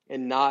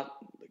and not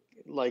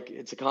like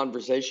it's a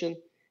conversation.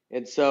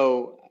 And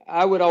so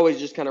I would always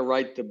just kind of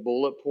write the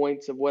bullet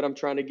points of what I'm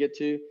trying to get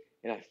to.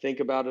 And I think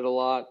about it a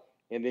lot.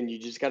 And then you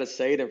just got to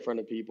say it in front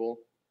of people.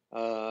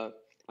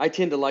 I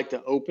tend to like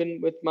to open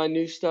with my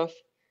new stuff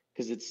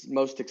because it's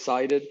most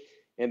excited.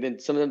 And then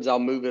sometimes I'll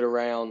move it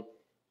around.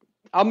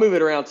 I'll move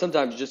it around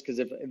sometimes just because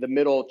if the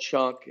middle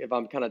chunk, if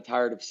I'm kind of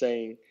tired of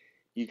saying,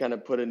 you kind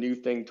of put a new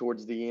thing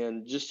towards the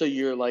end, just so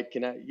you're like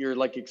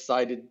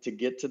excited to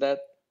get to that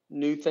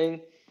new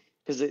thing,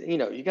 because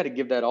you got to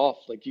give that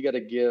off. Like you got to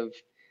give.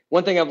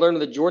 One thing I've learned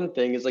with the Jordan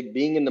thing is like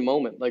being in the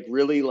moment, like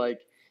really like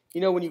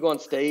when you go on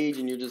stage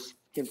and you're just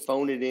can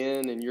phone it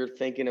in and you're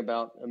thinking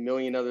about a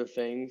million other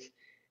things,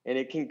 and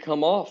it can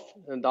come off,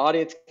 and the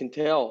audience can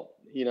tell.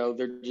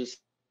 They're just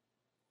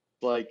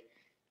like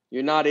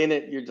you're not in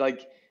it. You're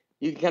like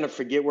you can kind of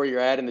forget where you're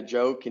at in the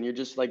joke, and you're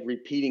just like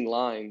repeating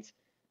lines.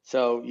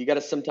 So you got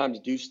to sometimes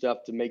do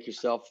stuff to make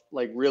yourself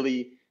like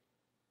really,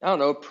 I don't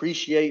know,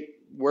 appreciate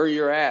where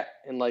you're at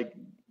and like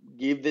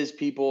give these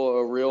people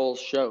a real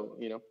show.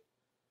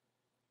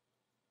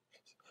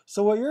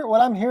 So what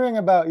I'm hearing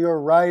about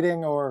your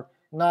writing, or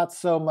not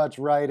so much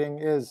writing,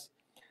 is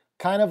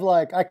kind of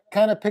like I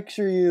kind of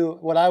picture you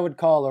what I would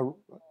call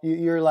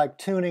you're like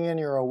tuning in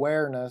your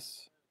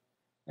awareness,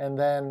 and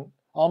then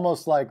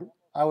almost like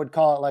I would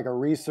call it like a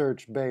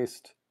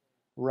research-based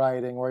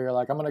writing, where you're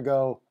like, I'm going to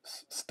go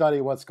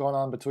study what's going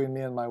on between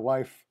me and my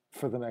wife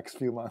for the next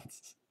few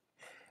months.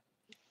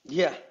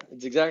 Yeah,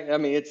 it's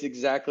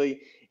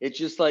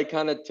just like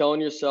kind of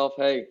telling yourself,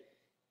 hey,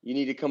 you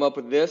need to come up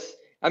with this.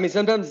 I mean,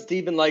 sometimes it's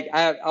even like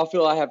I'll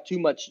feel I have too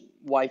much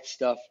wife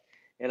stuff,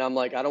 and I'm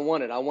like, I don't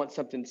want it. I want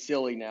something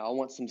silly now. I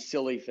want some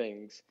silly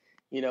things.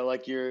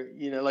 Like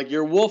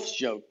your wolf's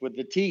joke with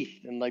the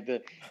teeth, and like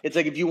it's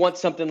like if you want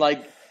something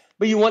like,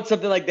 but you want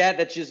something like that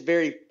that's just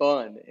very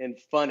fun and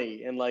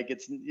funny, and like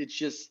it's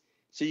just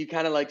so you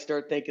kind of like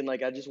start thinking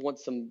like I just want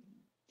some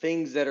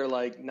things that are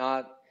like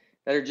not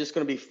that are just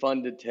going to be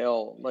fun to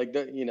tell, like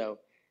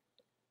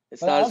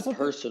it's But not as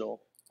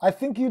personal. I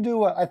think you do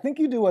what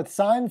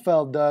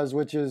Seinfeld does,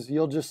 which is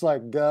you'll just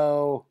like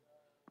go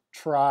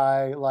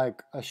try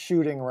like a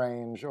shooting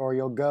range, or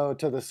you'll go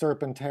to the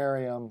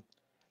Serpentarium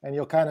and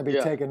you'll kind of be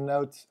Yeah. taking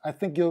notes. I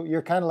think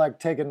you're kind of like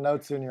taking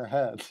notes in your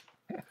head.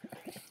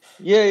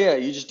 Yeah, yeah.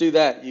 You just do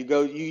that. You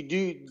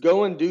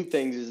go and do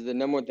things is the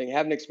number one thing.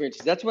 Having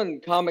experiences. That's when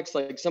comics,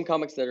 like some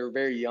comics that are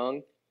very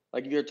young,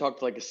 like if you ever talk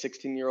to like a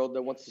 16-year-old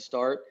that wants to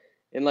start,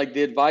 and like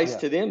the advice Yeah.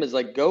 to them is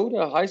like go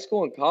to high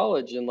school and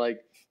college, and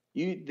like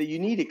you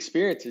need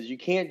experiences. You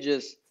can't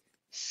just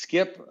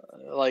skip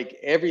like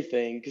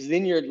everything, because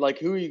then you're like,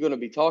 who are you going to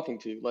be talking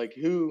to? Like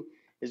who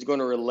is going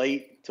to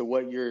relate to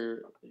what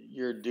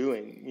you're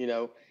doing, you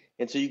know?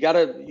 And so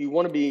you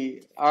want to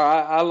be,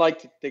 I like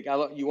to think,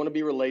 you want to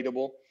be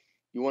relatable.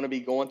 You want to be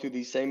going through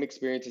these same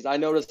experiences. I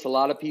noticed a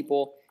lot of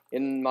people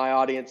in my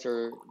audience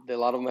a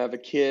lot of them have a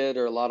kid,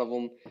 or a lot of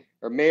them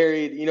are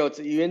married. You know,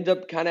 you end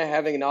up kind of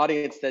having an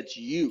audience that's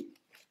you,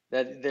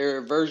 that they're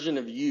a version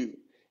of you.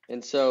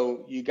 And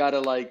so you got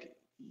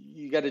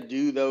to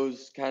do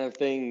those kind of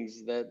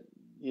things that,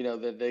 you know,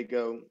 that they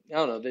go, I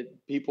don't know,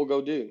 that people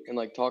go do, and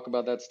like talk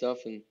about that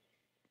stuff. And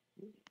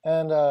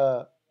And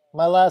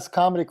my last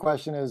comedy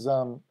question is,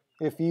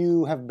 if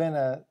you have been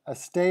a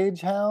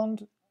stage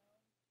hound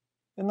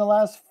in the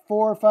last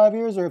 4 or 5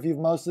 years, or if you've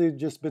mostly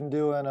just been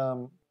doing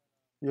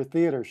your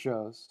theater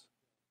shows.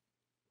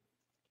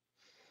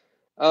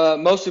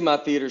 Mostly my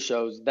theater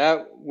shows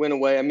that went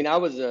away. I mean, I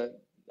was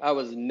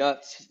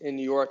nuts in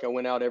New York. I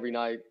went out every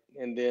night,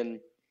 and then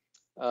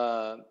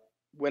uh,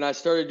 when I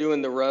started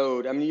doing the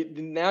road, I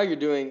mean, now you're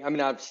doing. I mean,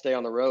 I have to stay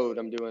on the road.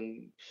 I'm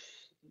doing,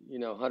 you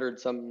know, 100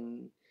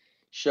 something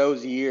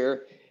shows a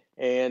year,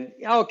 and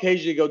I'll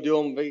occasionally go do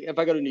them. If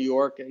I go to New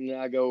York and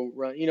I go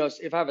run, you know,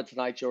 if I have a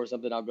Tonight Show or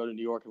something, I'll go to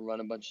New York and run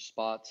a bunch of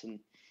spots. And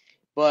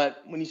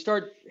but when you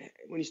start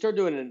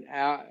doing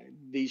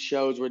these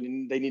shows where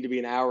they need to be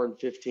an hour and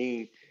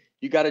 15,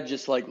 you got to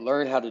just like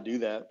learn how to do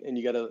that, and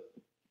you got to.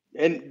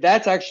 And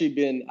that's actually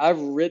been I've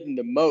written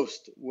the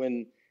most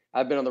when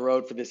I've been on the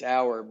road for this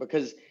hour,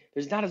 because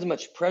there's not as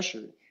much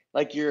pressure.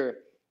 Like you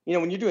know,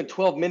 when you're doing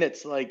 12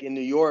 minutes like in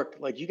New York,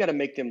 like you got to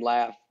make them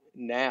laugh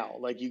now.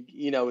 Like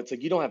you know, it's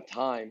like you don't have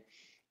time.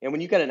 And when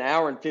you got an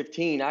hour and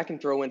 15, I can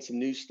throw in some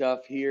new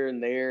stuff here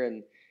and there,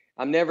 and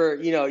I'm never,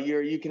 you know,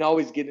 you can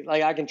always get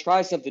like I can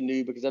try something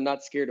new because I'm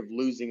not scared of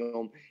losing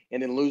them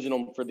and then losing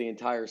them for the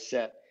entire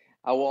set.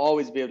 I will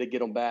always be able to get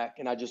them back,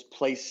 and I just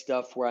place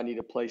stuff where I need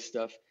to place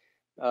stuff.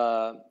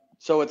 Uh,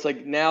 so it's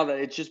like now that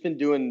it's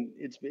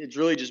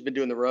really just been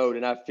doing the road,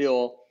 and I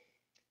feel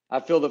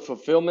the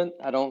fulfillment.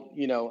 I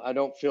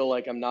don't feel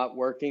like I'm not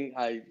working.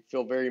 I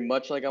feel very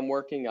much like I'm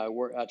working. I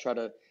try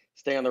to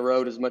stay on the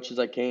road as much as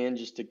I can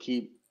just to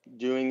keep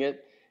doing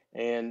it.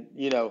 And,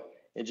 you know,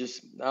 it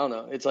just, I don't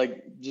know. It's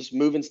like just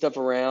moving stuff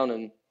around,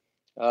 and,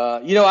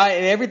 you know,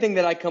 and everything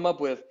that I come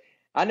up with,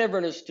 I never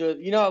understood,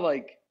 you know,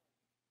 like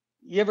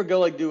you ever go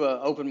like do a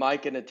open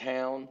mic in a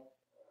town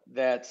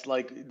that's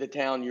like the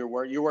town you're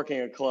working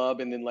a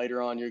club, and then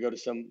later on you go to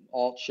some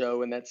alt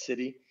show in that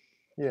city.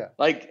 Yeah.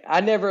 Like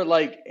I never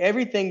like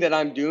everything that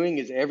I'm doing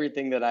is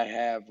everything that I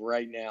have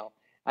right now.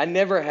 I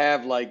never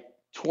have like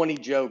 20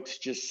 jokes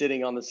just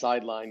sitting on the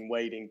sideline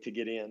waiting to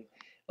get in.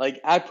 Like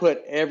I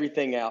put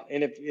everything out.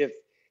 And if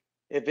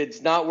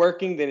it's not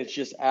working, then it's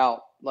just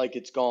out. Like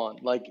it's gone.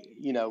 Like,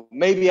 you know,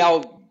 maybe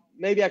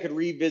I could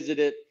revisit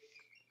it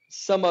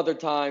some other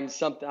time,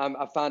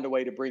 I find a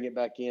way to bring it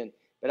back in.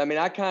 But I mean,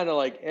 I kind of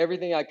like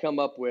everything I come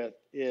up with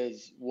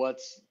is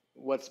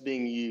what's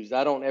being used.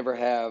 I don't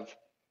have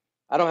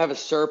a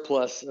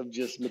surplus of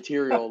just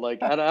material.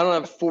 Like I don't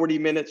have 40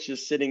 minutes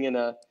just sitting in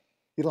a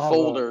You don't have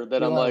folder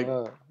that I'm like,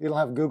 you don't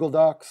have Google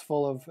Docs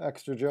full of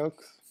extra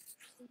jokes.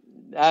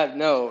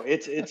 no,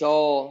 it's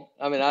all.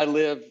 I mean, I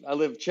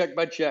live check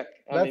by check.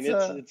 I mean,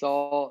 That's it's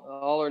all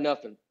or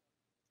nothing.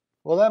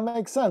 Well, that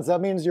makes sense. That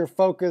means you're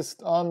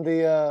focused on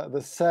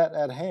the set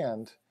at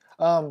hand.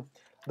 Um,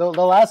 the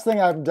last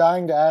thing I'm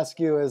dying to ask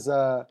you is,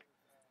 I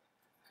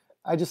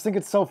just think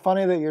it's so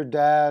funny that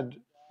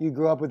you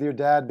grew up with your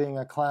dad being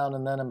a clown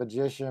and then a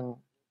magician,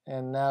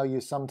 and now you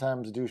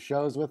sometimes do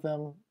shows with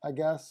him, I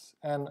guess.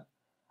 And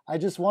I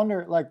just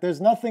wonder, like,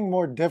 there's nothing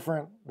more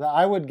different.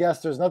 I would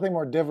guess there's nothing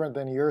more different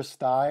than your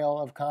style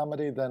of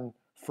comedy than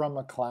from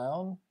a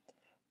clown.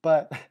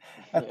 But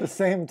at the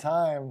same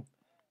time,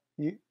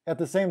 you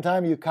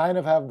kind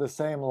of have the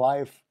same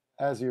life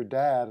as your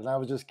dad, and I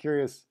was just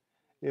curious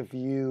if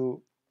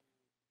you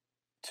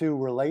two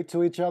relate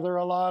to each other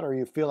a lot, or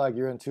you feel like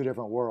you're in two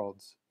different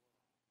worlds.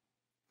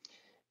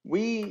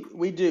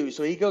 We do.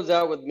 So he goes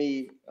out with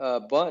me a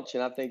bunch,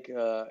 and I think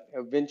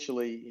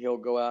eventually he'll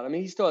go out. I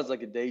mean, he still has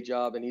like a day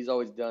job, and he's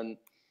always done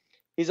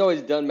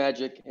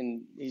magic,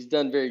 and he's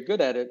done very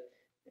good at it.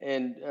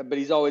 And but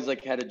he's always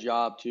like had a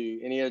job too,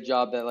 and he had a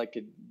job that like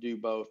could do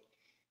both.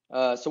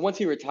 So once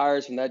he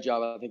retires from that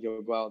job, I think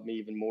he'll go out with me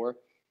even more.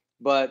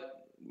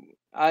 But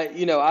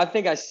you know, I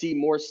think I see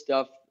more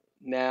stuff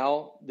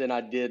now than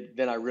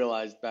I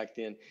realized back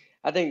then.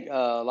 I think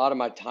a lot of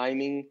my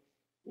timing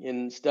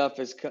and stuff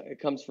it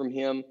comes from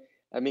him.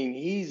 I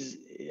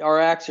mean, our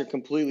acts are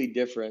completely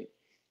different,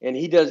 and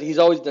he's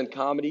always done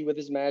comedy with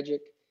his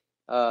magic.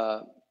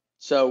 Uh,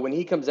 So when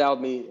he comes out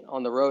with me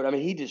on the road, I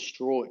mean, he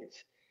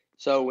destroys.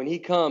 So when he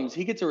comes,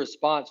 he gets a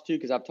response too,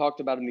 because I've talked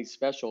about in these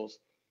specials.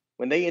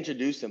 When they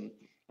introduce him,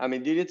 I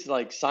mean, dude, it's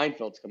like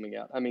Seinfeld's coming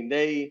out. I mean,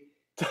 in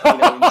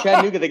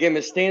Chattanooga, they gave him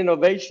a standing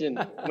ovation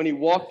when he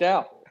walked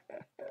out.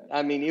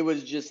 I mean, it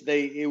was just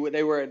they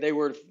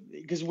were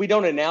because we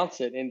don't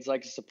announce it and it's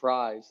like a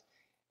surprise,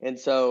 and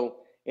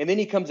then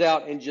he comes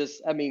out and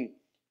just I mean,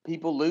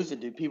 people lose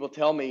it, dude. People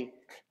tell me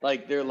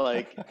like they're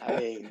like, I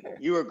mean,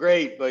 you were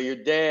great, but your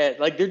dad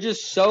like they're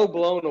just so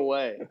blown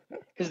away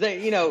because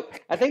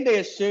I think they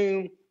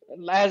assume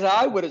as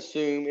I would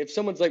assume if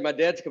someone's like my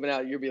dad's coming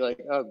out, you'd be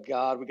like, oh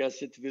God, we gotta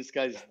sit to this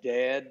guy's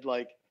dad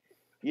like.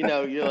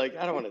 You're like,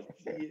 I don't want to.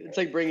 It's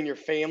like bringing your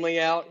family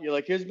out. You're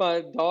like, here's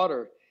my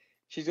daughter.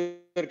 She's going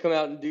to come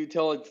out and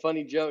tell a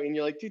funny joke. And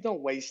you're like, dude,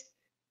 don't waste.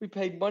 We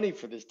paid money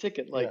for this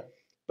ticket. Like,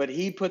 but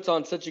he puts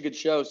on such a good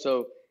show.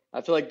 So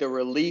I feel like the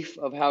relief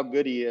of how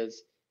good he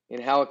is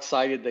and how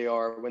excited they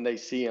are when they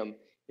see him.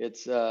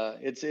 It's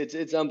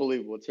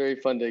unbelievable. It's very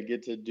fun to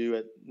get to do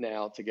it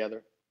now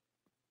together.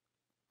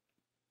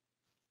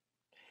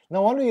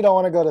 No wonder you don't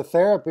want to go to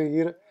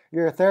therapy.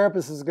 Your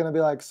therapist is going to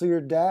be like, so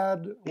your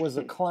dad was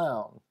a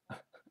clown.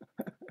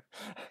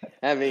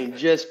 I mean,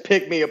 just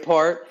pick me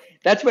apart.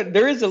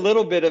 There is a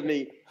little bit of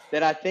me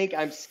that I think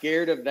I'm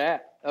scared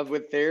of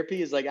with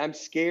therapy is like, I'm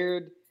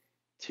scared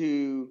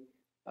to,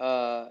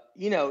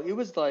 it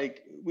was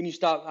like when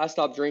I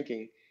stopped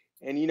drinking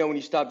and, when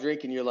you stop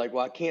drinking, you're like,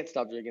 well, I can't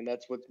stop drinking.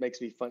 That's what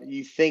makes me fun.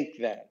 You think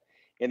that,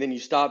 and then you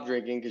stop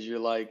drinking because you're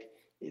like,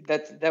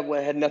 that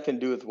had nothing to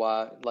do with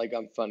why, like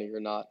I'm funny or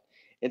not.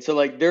 And so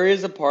like, there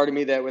is a part of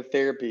me that with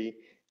therapy,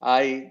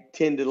 I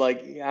tend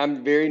to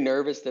I'm very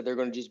nervous that they're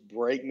going to just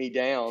break me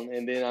down.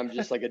 And then I'm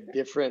just like a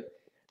different,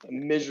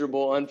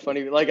 miserable,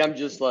 unfunny. Like, I'm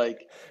just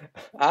like,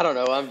 I don't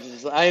know.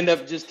 I end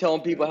up just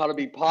telling people how to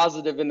be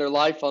positive in their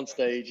life on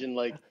stage. And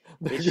like,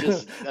 it's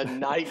just a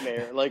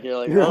nightmare. Like, you're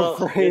like,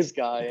 this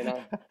guy.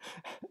 And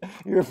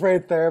you're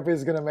afraid therapy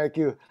is going to make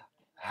you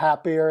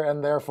happier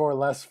and therefore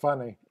less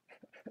funny.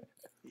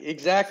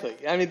 Exactly.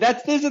 I mean,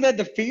 isn't that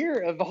the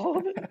fear of all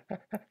of it?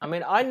 I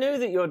mean, I knew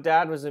that your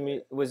dad was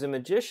a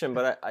magician,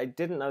 but I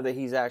didn't know that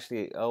he's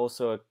actually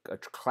also a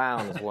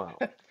clown as well.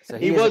 So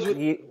he's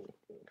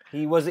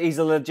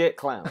a legit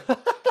clown.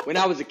 When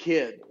I was a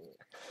kid,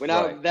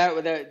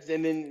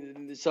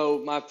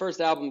 so my first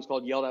album is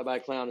called "Yelled At by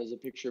a Clown." Is a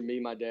picture of me,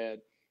 and my dad,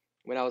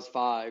 when I was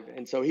 5,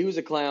 and so he was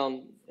a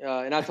clown,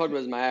 and I talked about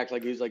his my act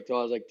like he was like till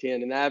I was like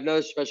 10, and I have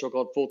another special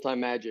called "Full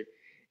Time Magic."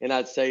 And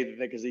I'd say that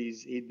because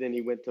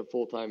he went to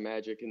Full Time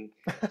Magic, and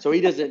so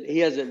he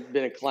hasn't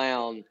been a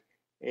clown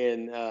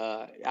in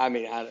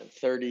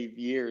 30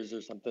 years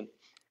or something.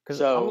 Because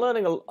I'm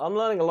learning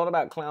a lot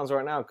about clowns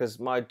right now because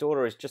my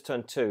daughter has just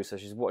turned 2, so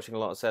she's watching a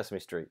lot of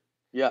Sesame Street.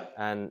 Yeah.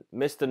 And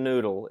Mr.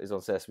 Noodle is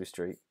on Sesame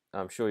Street.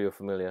 I'm sure you're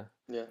familiar.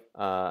 Yeah.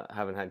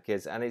 Haven't had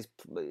kids, and it's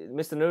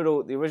Mr.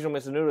 Noodle. The original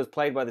Mr. Noodle is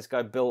played by this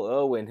guy Bill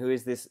Irwin, who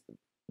is this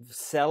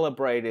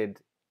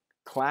celebrated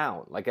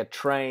clown, like a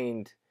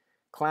trained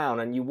clown,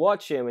 and you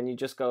watch him and you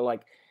just go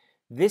like,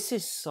 this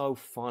is so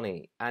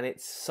funny, and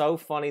it's so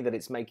funny that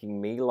it's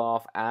making me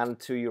laugh and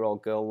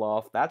 2-year-old girl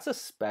laugh. That's a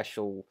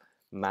special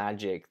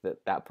magic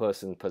that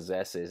person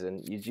possesses,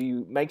 and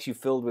you makes you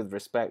filled with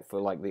respect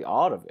for like the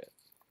art of it.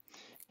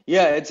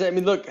 Yeah,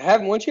 look,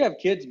 once you have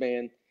kids,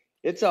 man,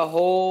 it's a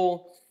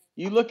whole.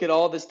 You look at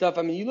all this stuff.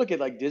 I mean, you look at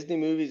like Disney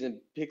movies and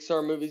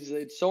Pixar movies.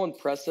 It's so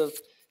impressive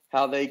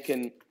how you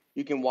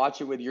can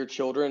watch it with your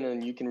children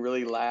and you can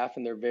really laugh,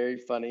 and they're very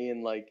funny,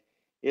 and like.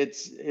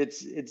 It's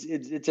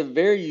a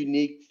very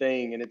unique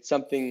thing, and it's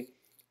something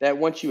that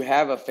once you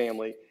have a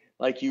family,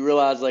 like you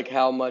realize like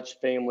how much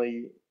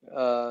family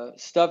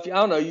stuff. I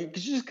don't know,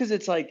 because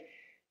it's like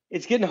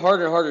it's getting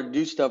harder and harder to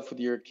do stuff with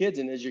your kids,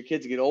 and as your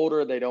kids get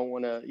older, they don't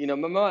want to.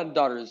 My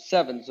daughter is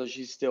 7, so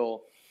she's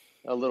still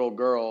a little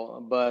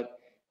girl, but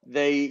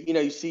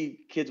you see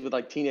kids with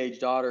like teenage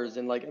daughters,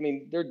 and like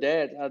their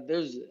dad.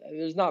 There's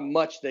not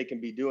much they can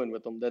be doing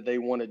with them that they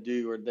want to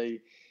do, or they,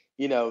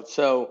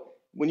 so.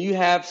 When you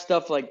have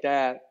stuff like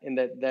that, and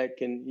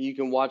you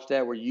can watch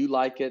that where you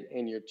like it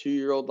and your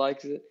 2-year-old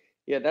likes it,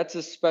 yeah, that's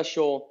a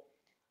special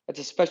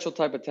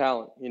type of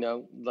talent,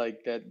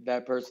 like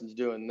that person's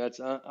doing. That's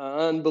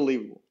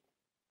unbelievable.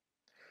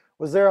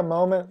 Was there a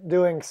moment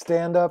doing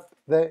stand-up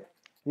that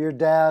your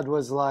dad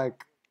was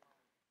like,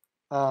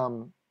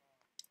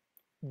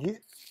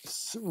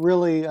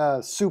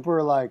 really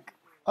super like,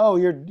 oh,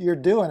 you're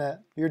doing it.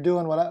 You're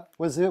doing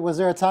was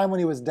there a time when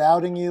he was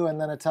doubting you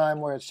and then a time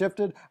where it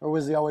shifted, or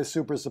was he always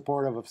super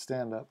supportive of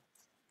stand-up?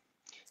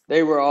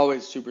 They were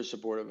always super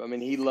supportive. I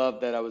mean, he loved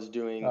that I was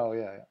doing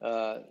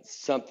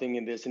something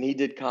in this, and he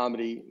did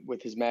comedy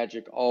with his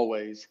magic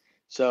always.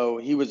 So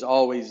he was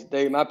always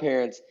my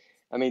parents,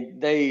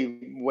 they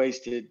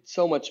wasted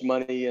so much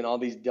money and all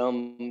these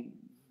dumb,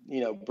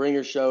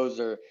 bringer shows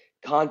or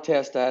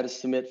contests I had to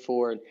submit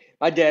for. And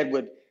my dad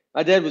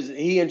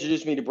he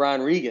introduced me to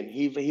Brian Regan.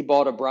 He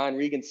bought a Brian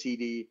Regan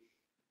CD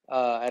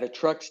at a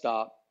truck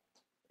stop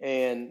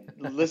and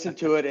listened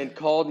to it and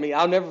called me.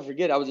 I'll never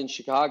forget. I was in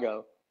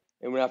Chicago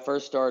And when I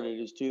first started,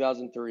 it was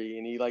 2003,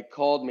 and he like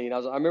called me, and I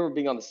remember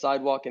being on the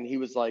sidewalk, and he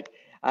was like,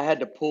 I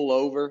had to pull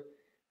over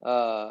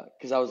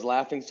because I was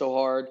laughing so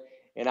hard,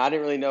 and I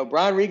didn't really know.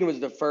 Brian Regan was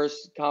the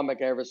first comic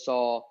I ever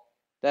saw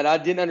that I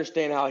didn't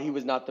understand how he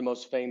was not the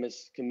most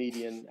famous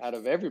comedian out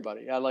of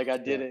everybody.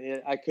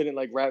 I couldn't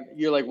like rap.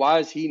 You're like, why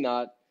is he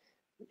not?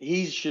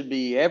 He should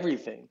be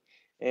everything.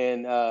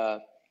 And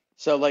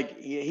so like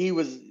he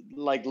was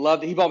like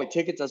loved. He bought me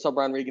tickets. I saw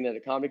Brian Regan at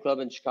a comedy club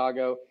in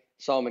Chicago.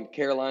 Saw him in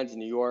Caroline's in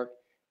New York.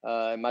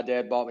 And my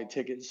dad bought me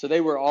tickets. So they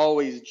were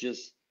always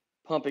just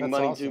pumping That's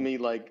money to awesome. me,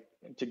 like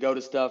to go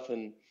to stuff.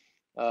 And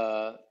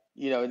not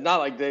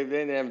like they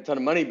didn't have a ton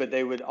of money, but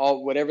they would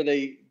all whatever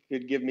they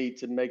could give me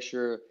to make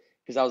sure,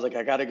 because I was like,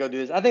 I got to go do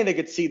this. I think they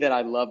could see that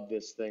I loved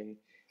this thing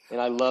and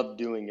I loved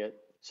doing it.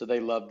 So they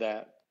loved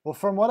that. Well,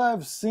 from what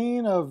I've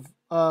seen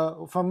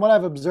from what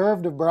I've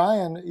observed of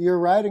Brian, your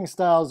writing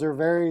styles are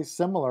very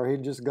similar. He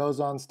just goes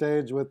on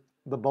stage with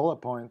the bullet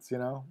points,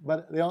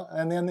 But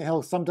and then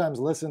he'll sometimes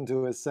listen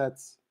to his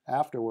sets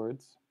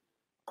afterwards.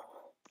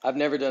 I've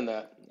never done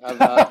that.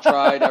 I've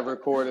tried. I've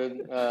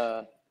recorded.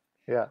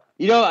 Yeah.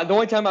 The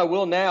only time I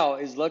will now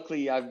is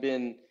luckily I've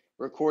been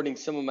recording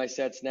some of my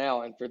sets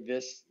now, and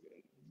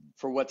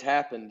for what's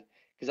happened,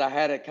 because I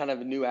had a kind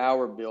of a new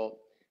hour built,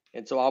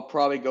 and so I'll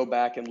probably go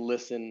back and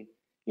listen.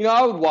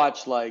 I'll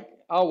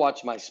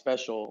watch my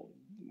special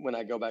when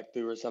I go back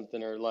through or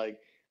something, or like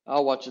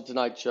I'll watch the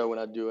Tonight Show when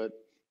I do it,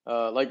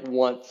 like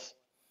once,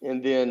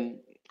 and then,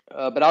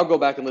 but I'll go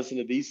back and listen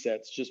to these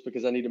sets just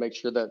because I need to make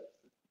sure that,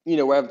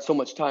 we're having so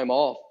much time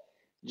off,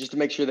 just to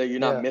make sure that you're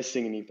not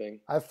missing anything.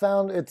 I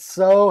found it's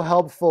so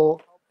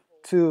helpful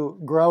to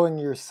growing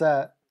your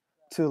set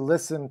to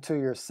listen to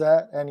your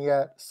set, and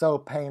yet so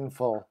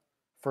painful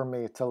for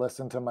me to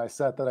listen to my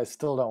set that I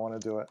still don't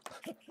want to do it.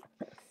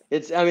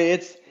 It's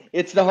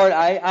the hard.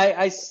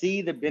 I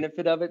see the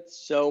benefit of it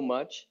so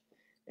much,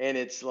 and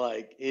it's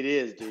like it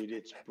is, dude.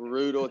 It's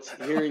brutal. It's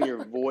hearing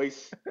your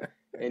voice,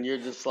 and you're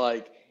just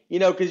like,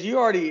 because you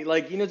already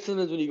like,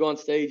 sometimes when you go on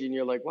stage and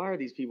you're like, why are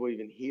these people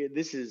even here?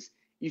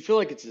 You feel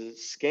like it's a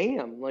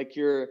scam. Like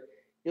you're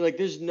like,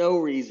 there's no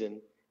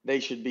reason they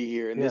should be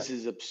here, and this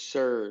is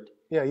absurd.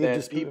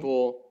 Yeah,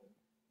 people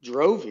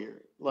drove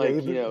here. Like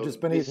you've just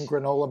been eating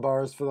granola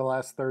bars for the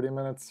last 30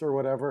 minutes or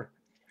whatever.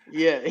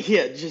 Yeah,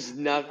 just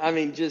not.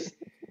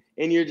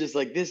 And you're just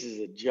like, this is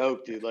a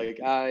joke, dude. Like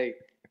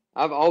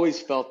I've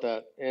always felt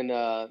that, and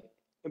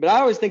but I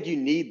always think you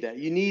need that.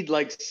 You need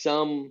like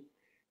some,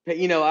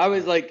 I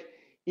was like,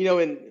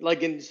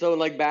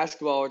 in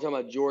basketball, we're talking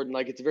about Jordan.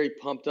 Like it's very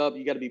pumped up.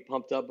 You got to be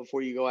pumped up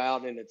before you go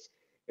out, and it's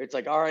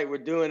like, all right, we're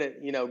doing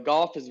it.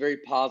 Golf is very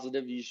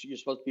positive. You're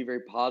supposed to be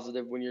very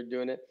positive when you're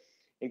doing it,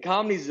 and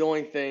comedy is the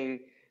only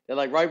thing that,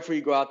 like, right before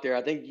you go out there,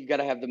 I think you got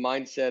to have the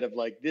mindset of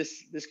like,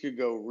 this could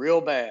go real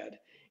bad,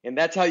 and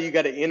that's how you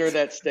got to enter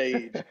that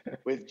stage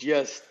with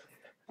just,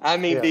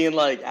 being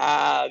like,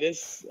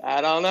 this,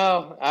 I don't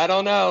know,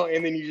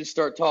 and then you just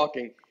start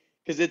talking,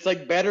 because it's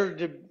like better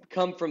to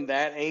come from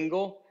that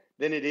angle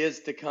than it is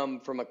to come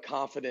from a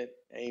confident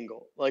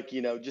angle. Like,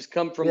 just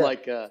come from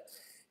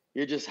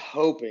you're just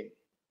hoping.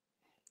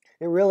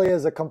 It really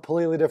is a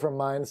completely different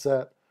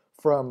mindset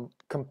from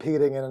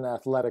competing in an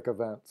athletic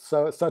event.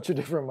 So it's such a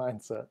different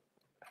mindset.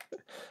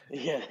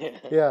 Yeah.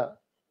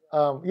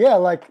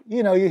 Like,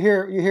 you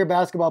hear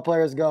basketball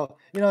players go,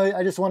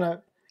 I just want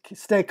to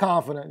stay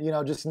confident,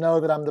 just know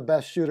that I'm the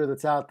best shooter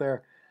that's out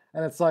there.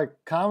 And it's like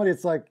comedy,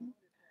 it's like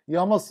you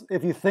almost,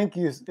 if you think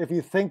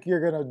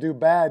you're going to do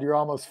bad, you're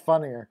almost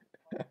funnier.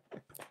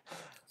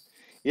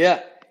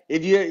 Yeah.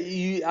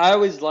 I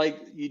always like,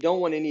 you don't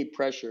want any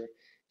pressure.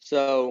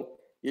 So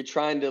you're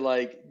trying to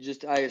like,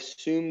 I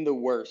assume the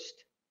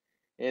worst.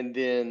 And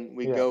then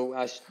we go,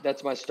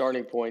 that's my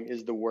starting point,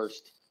 is the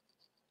worst.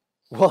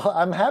 Well,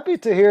 I'm happy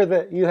to hear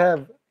that you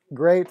have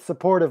great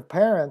supportive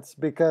parents,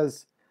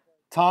 because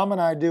Tom and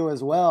I do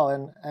as well.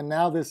 And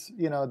now this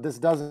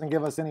doesn't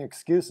give us any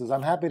excuses.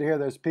 I'm happy to hear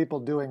there's people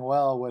doing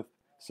well with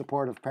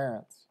supportive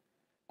parents,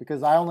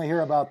 because I only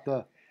hear about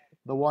the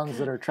ones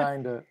that are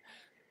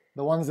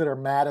the ones that are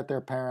mad at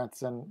their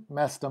parents and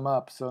messed them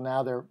up. So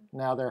now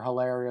they're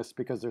hilarious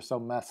because they're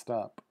so messed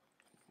up.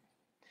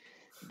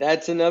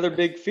 That's another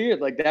big fear.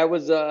 Like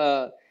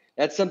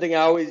that's something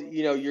I always,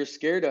 you're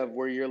scared of,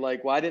 where you're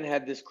like, well, I didn't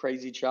have this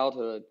crazy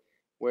childhood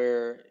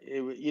where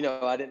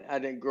I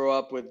didn't grow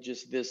up with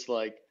just this,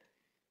 like,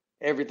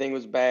 everything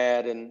was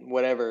bad and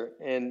whatever.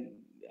 And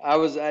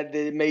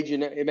it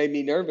made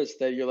me nervous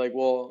that you're like,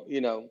 well,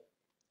 we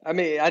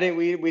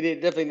definitely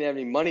didn't have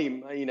any money.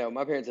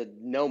 My parents had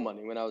no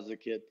money when I was a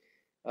kid.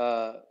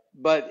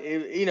 But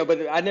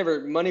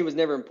money was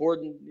never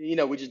important.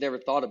 We just never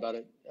thought about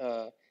it.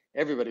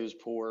 Everybody was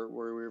poor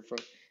where we were from.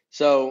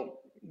 So,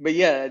 but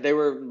yeah, they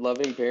were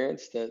loving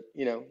parents that,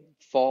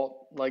 fought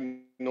like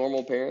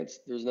normal parents.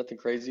 There was nothing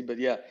crazy, but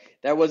yeah,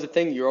 that was a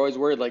thing. You're always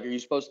worried, like, are you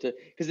supposed to,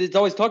 because it's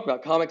always talked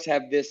about, comics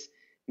have this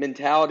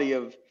mentality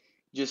of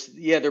just,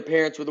 their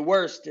parents were the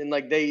worst. And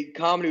like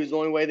comedy was the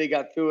only way they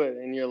got through it.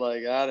 And you're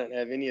like, I didn't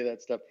have any of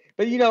that stuff.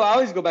 But, I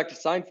always go back to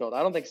Seinfeld.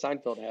 I don't think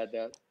Seinfeld had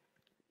that.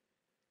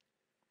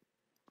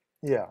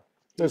 Yeah.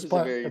 He was a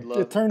very It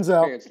loved. turns His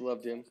out parents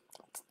loved him.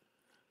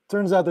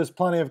 there's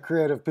plenty of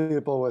creative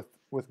people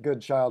with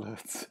good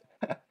childhoods.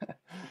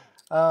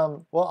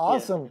 Well, Yeah.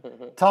 awesome.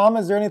 Tom,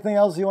 is there anything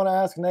else you want to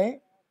ask Nate?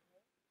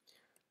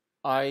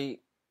 I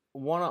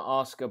want to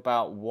ask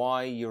about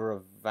why you're a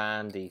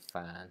Vandy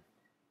fan.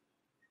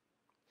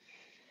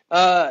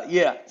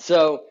 Yeah.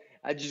 So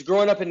I just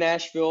growing up in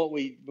Nashville,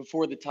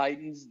 before the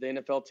Titans, the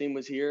NFL team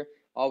was here.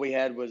 All we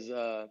had was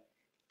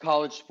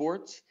college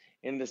sports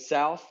in the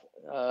South.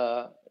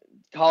 Uh,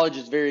 College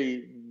is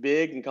very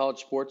big, and college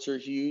sports are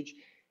huge.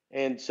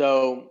 And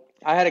so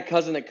I had a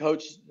cousin that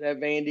coached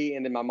at Vandy,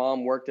 and then my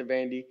mom worked at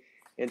Vandy,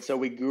 and so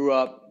we grew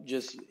up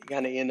just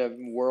kind of in the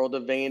world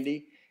of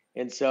Vandy.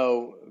 And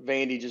so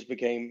Vandy just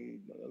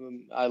became.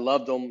 I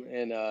loved them,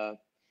 and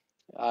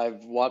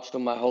I've watched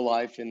them my whole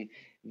life, and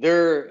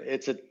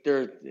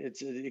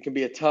it can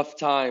be a tough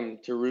time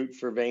to root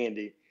for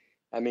Vandy.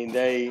 I mean,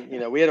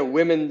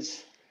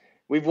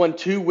 we've won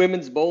 2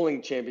 women's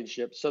bowling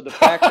championships. So the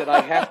fact that I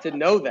have to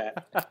know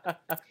that,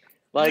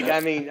 like, I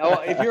mean,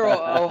 if you're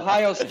an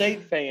Ohio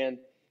State fan,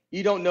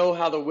 you don't know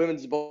how the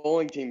women's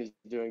bowling team is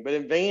doing. But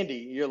in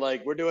Vandy, you're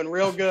like, we're doing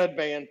real good,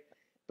 man,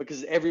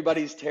 because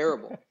everybody's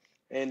terrible.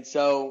 And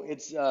so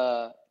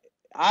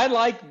I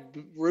like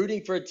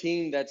rooting for a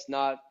team that's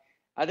not.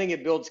 I think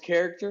it builds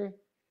character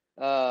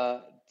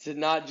to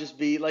not just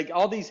be like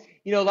all these.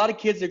 A lot of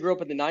kids that grew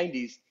up in the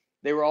 '90s,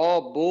 they were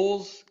all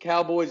Bulls,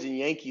 Cowboys, and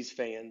Yankees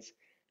fans,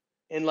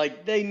 and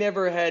like they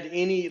never had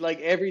any like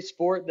every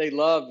sport they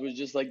loved was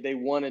just like they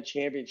won a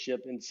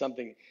championship in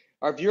something.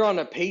 Or if you're on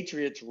a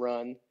Patriots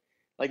run,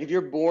 like if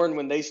you're born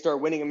when they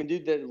start winning. I mean,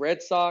 dude, the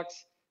Red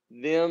Sox,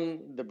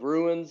 the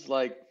Bruins,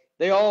 like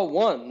they all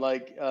won.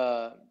 Like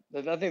I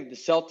think the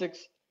Celtics.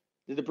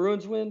 Did the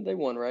Bruins win? They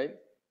won, right?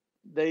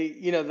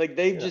 Like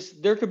they've Yeah.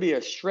 just there could be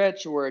a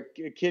stretch where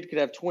a kid could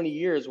have 20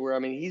 years where I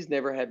mean he's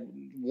never had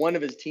one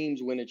of his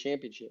teams win a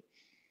championship.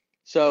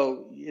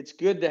 So it's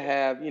good to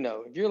have,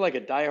 if you're like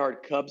a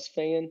diehard Cubs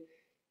fan,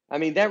 I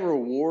mean that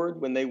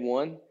reward when they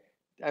won,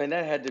 I mean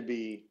that had to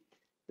be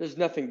there's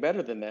nothing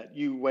better than that.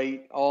 You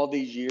wait all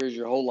these years,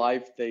 your whole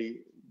life, they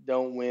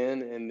don't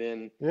win, and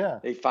then Yeah.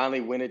 they finally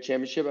win a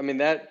championship. I mean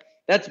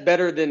that's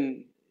better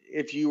than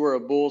if you were a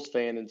Bulls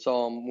fan and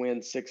saw them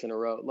win 6 in a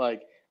row,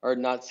 like or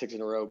not 6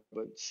 in a row,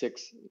 but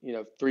six,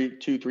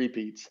 two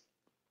three-peats.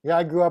 Yeah,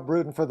 I grew up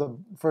rooting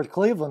for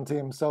Cleveland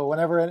team. So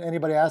whenever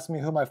anybody asks me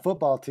who my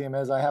football team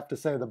is, I have to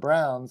say the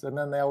Browns, and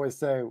then they always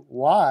say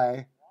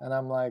why, and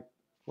I'm like,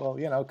 well,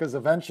 because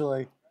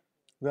eventually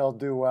they'll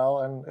do well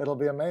and it'll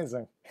be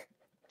amazing.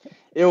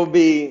 It will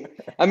be.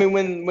 I mean,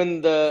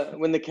 when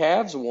the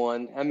Cavs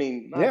won, I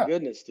mean, my Yeah,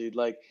 goodness, dude,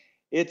 like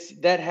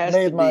that has to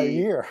made my be.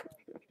 year.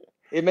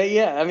 It may,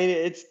 yeah. I mean,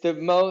 it's the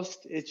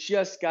most. It's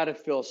just got to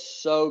feel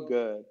so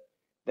good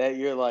that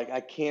you're like,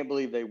 I can't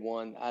believe they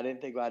won. I didn't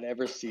think I'd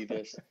ever see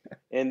this,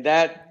 and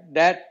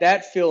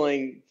that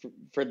feeling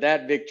for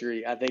that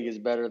victory, I think, is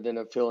better than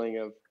a feeling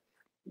of,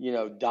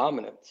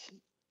 dominance.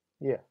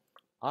 Yeah,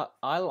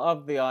 I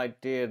love the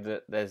idea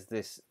that there's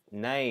this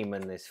name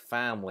and this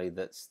family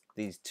that's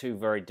these two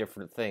very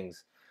different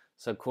things.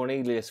 So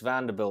Cornelius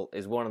Vanderbilt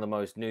is one of the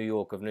most New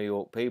York of New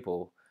York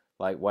people,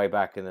 like way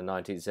back in the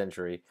 19th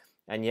century.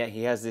 And yet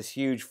he has this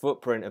huge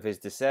footprint of his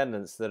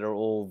descendants that are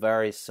all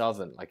very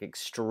Southern, like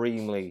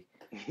extremely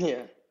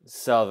Yeah.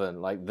 Southern,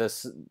 like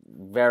this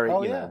very,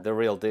 oh yeah, the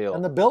real deal.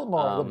 and the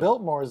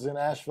Biltmore's in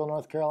Asheville,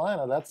 North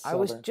Carolina. That's I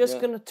was southern. just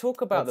Yeah. going to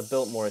talk about That's the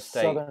Biltmore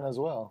estate. southern as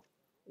well.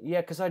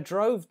 Yeah, because I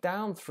drove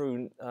down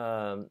through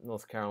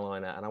North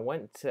Carolina and I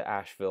went to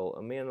Asheville,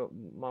 and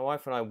my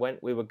wife and I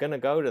we were going to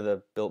go to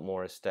the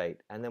Biltmore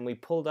estate, and then we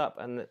pulled up,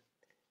 and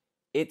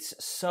it's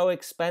so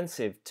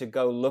expensive to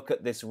go look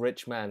at this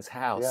rich man's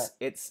house.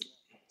 Yeah. It's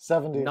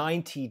 70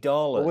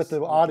 $90 with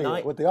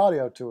the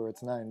audio tour.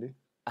 It's 90.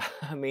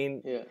 I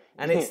mean, Yeah.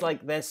 and it's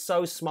like they're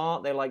so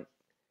smart.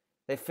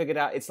 They figured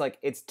out it's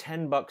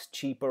 $10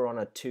 cheaper on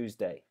a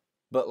Tuesday,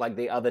 but like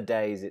the other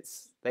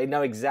days, they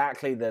know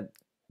exactly the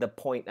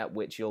point at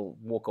which you'll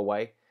walk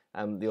away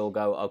and you'll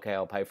go, okay,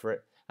 I'll pay for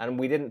it. And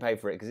we didn't pay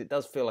for it because it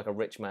does feel like a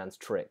rich man's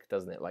trick,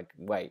 doesn't it? Like,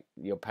 wait,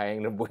 you're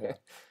paying them. Yeah.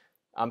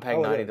 I'm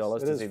paying $90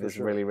 to see this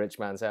really rich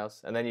man's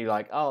house. And then you're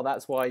like, oh,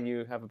 that's why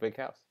you have a big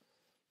house,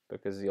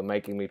 because you're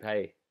making me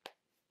pay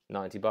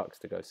 $90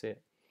 to go see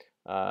it.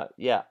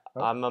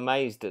 I'm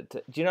amazed at.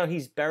 Do you know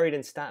he's buried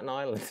in Staten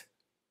Island?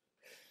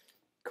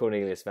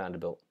 Cornelius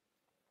Vanderbilt.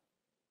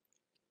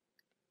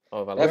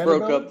 Oh, That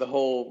broke up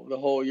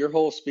your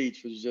whole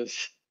speech was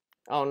just.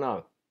 Oh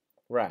no,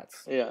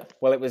 rats. Yeah.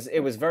 Well, it was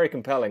very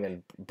compelling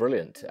and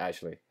brilliant,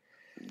 actually.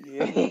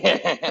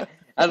 Yeah.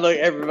 I look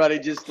everybody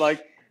just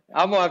like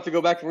I'm gonna have to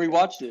go back and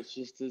rewatch this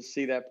just to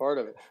see that part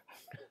of it.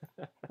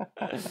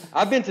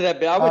 I've been to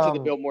that. I went to the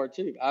Biltmore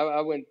too.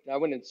 I went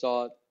and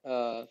saw it.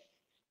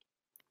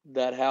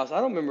 That house.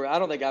 I don't remember. I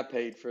don't think I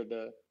paid for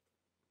the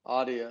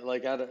audio.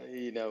 Like I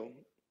did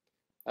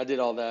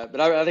all that, but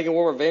I think I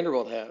wore a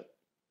Vanderbilt hat.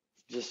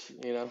 Just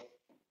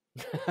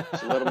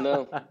just let them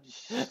know.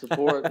 Just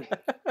support.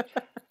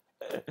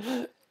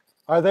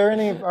 Are there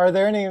any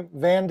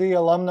Vandy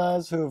alumni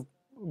who've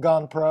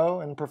gone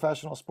pro in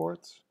professional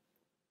sports?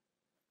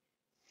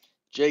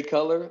 Jay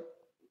Cutler,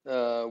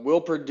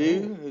 Will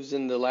Perdue, Ooh, who's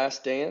in The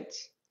Last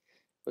Dance,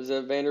 was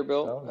at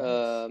Vanderbilt.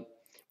 oh, nice.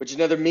 Which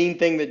another mean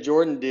thing that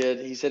Jordan did.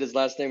 He said his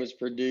last name was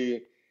Purdue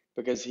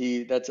because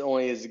he was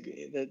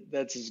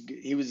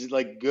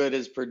like good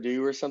as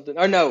Purdue or something.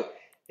 Or no,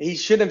 he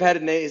shouldn't have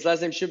had a name. His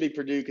last name should be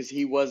Purdue because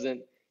he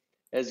wasn't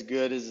as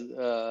good as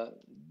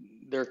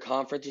their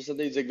conference or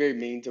something. He's like very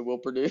mean to Will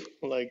Purdue.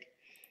 like,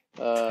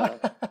 uh,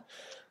 Yeah.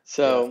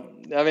 so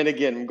I mean,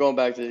 again, I'm going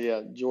back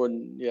to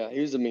Jordan. Yeah,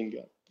 he was a mean guy.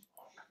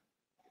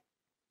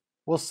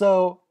 Well,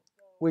 so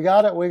we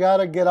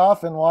gotta get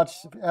off and watch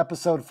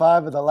episode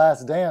 5 of The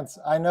Last Dance.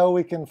 I know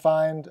we can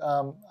find.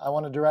 I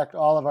want to direct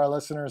all of our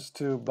listeners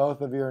to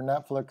both of your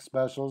Netflix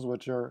specials,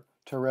 which are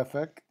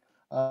terrific.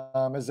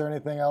 Is there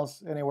anything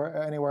else,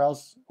 anywhere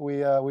else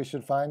we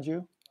should find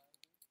you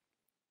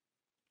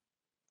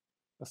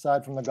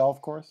aside from the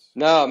golf course?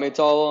 No, I mean it's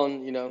all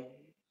on,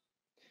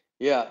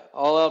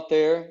 all out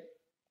there,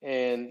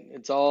 and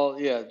it's all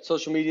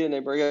social media,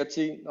 NATE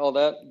BARGATZE, all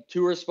that.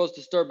 Tour is supposed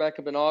to start back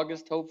up in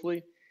August,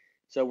 hopefully.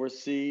 So we'll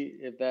see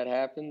if that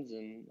happens,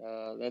 and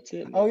that's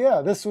it, Oh man.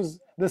 yeah, this was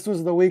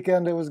the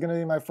weekend. It was going to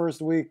be my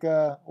first week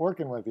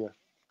working with you.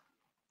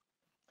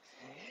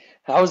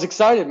 I was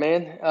excited,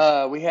 man.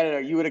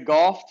 You would have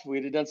golfed.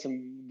 We'd have done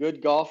some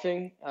good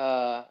golfing.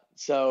 But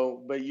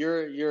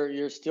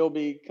you're still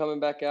be coming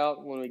back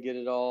out when we get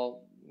it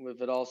all, if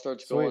it all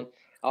starts Sweet. going.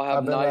 I'll have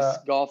I've been nice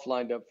golf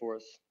lined up for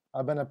us.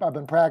 I've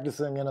been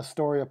practicing in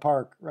Astoria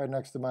Park right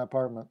next to my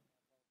apartment.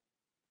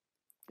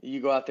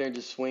 You go out there and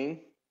just swing.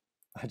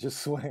 I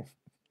just swing.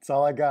 That's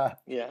all I got.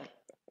 Yeah,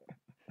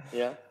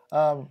 yeah,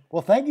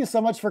 Well, thank you so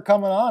much for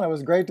coming on. It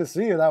was great to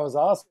see you. That was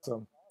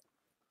awesome.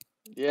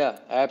 yeah.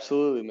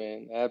 Absolutely,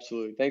 man.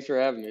 Absolutely. Thanks for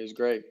having me. It was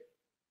great.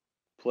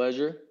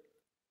 Pleasure.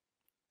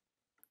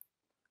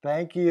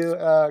 Thank you.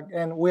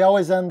 And we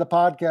always end the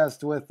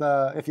podcast with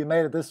if you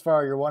made it this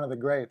far, you're one of the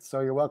greats. So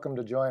you're welcome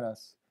to join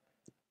us.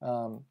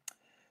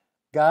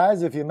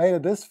 Guys, if you made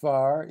it this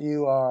far,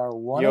 you are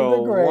one of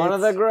the greats. One of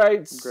the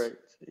greats. Great.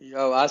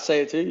 Oh, I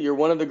say it too. You're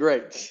one of the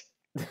greats.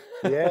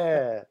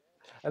 Yeah.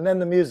 And then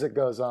the music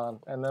goes on,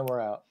 and then we're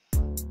out.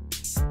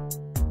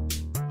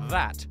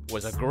 That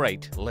was a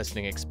great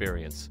listening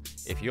experience.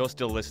 If you're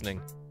still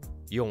listening,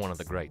 you're one of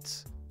the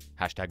greats.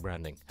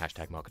 #branding,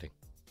 #marketing.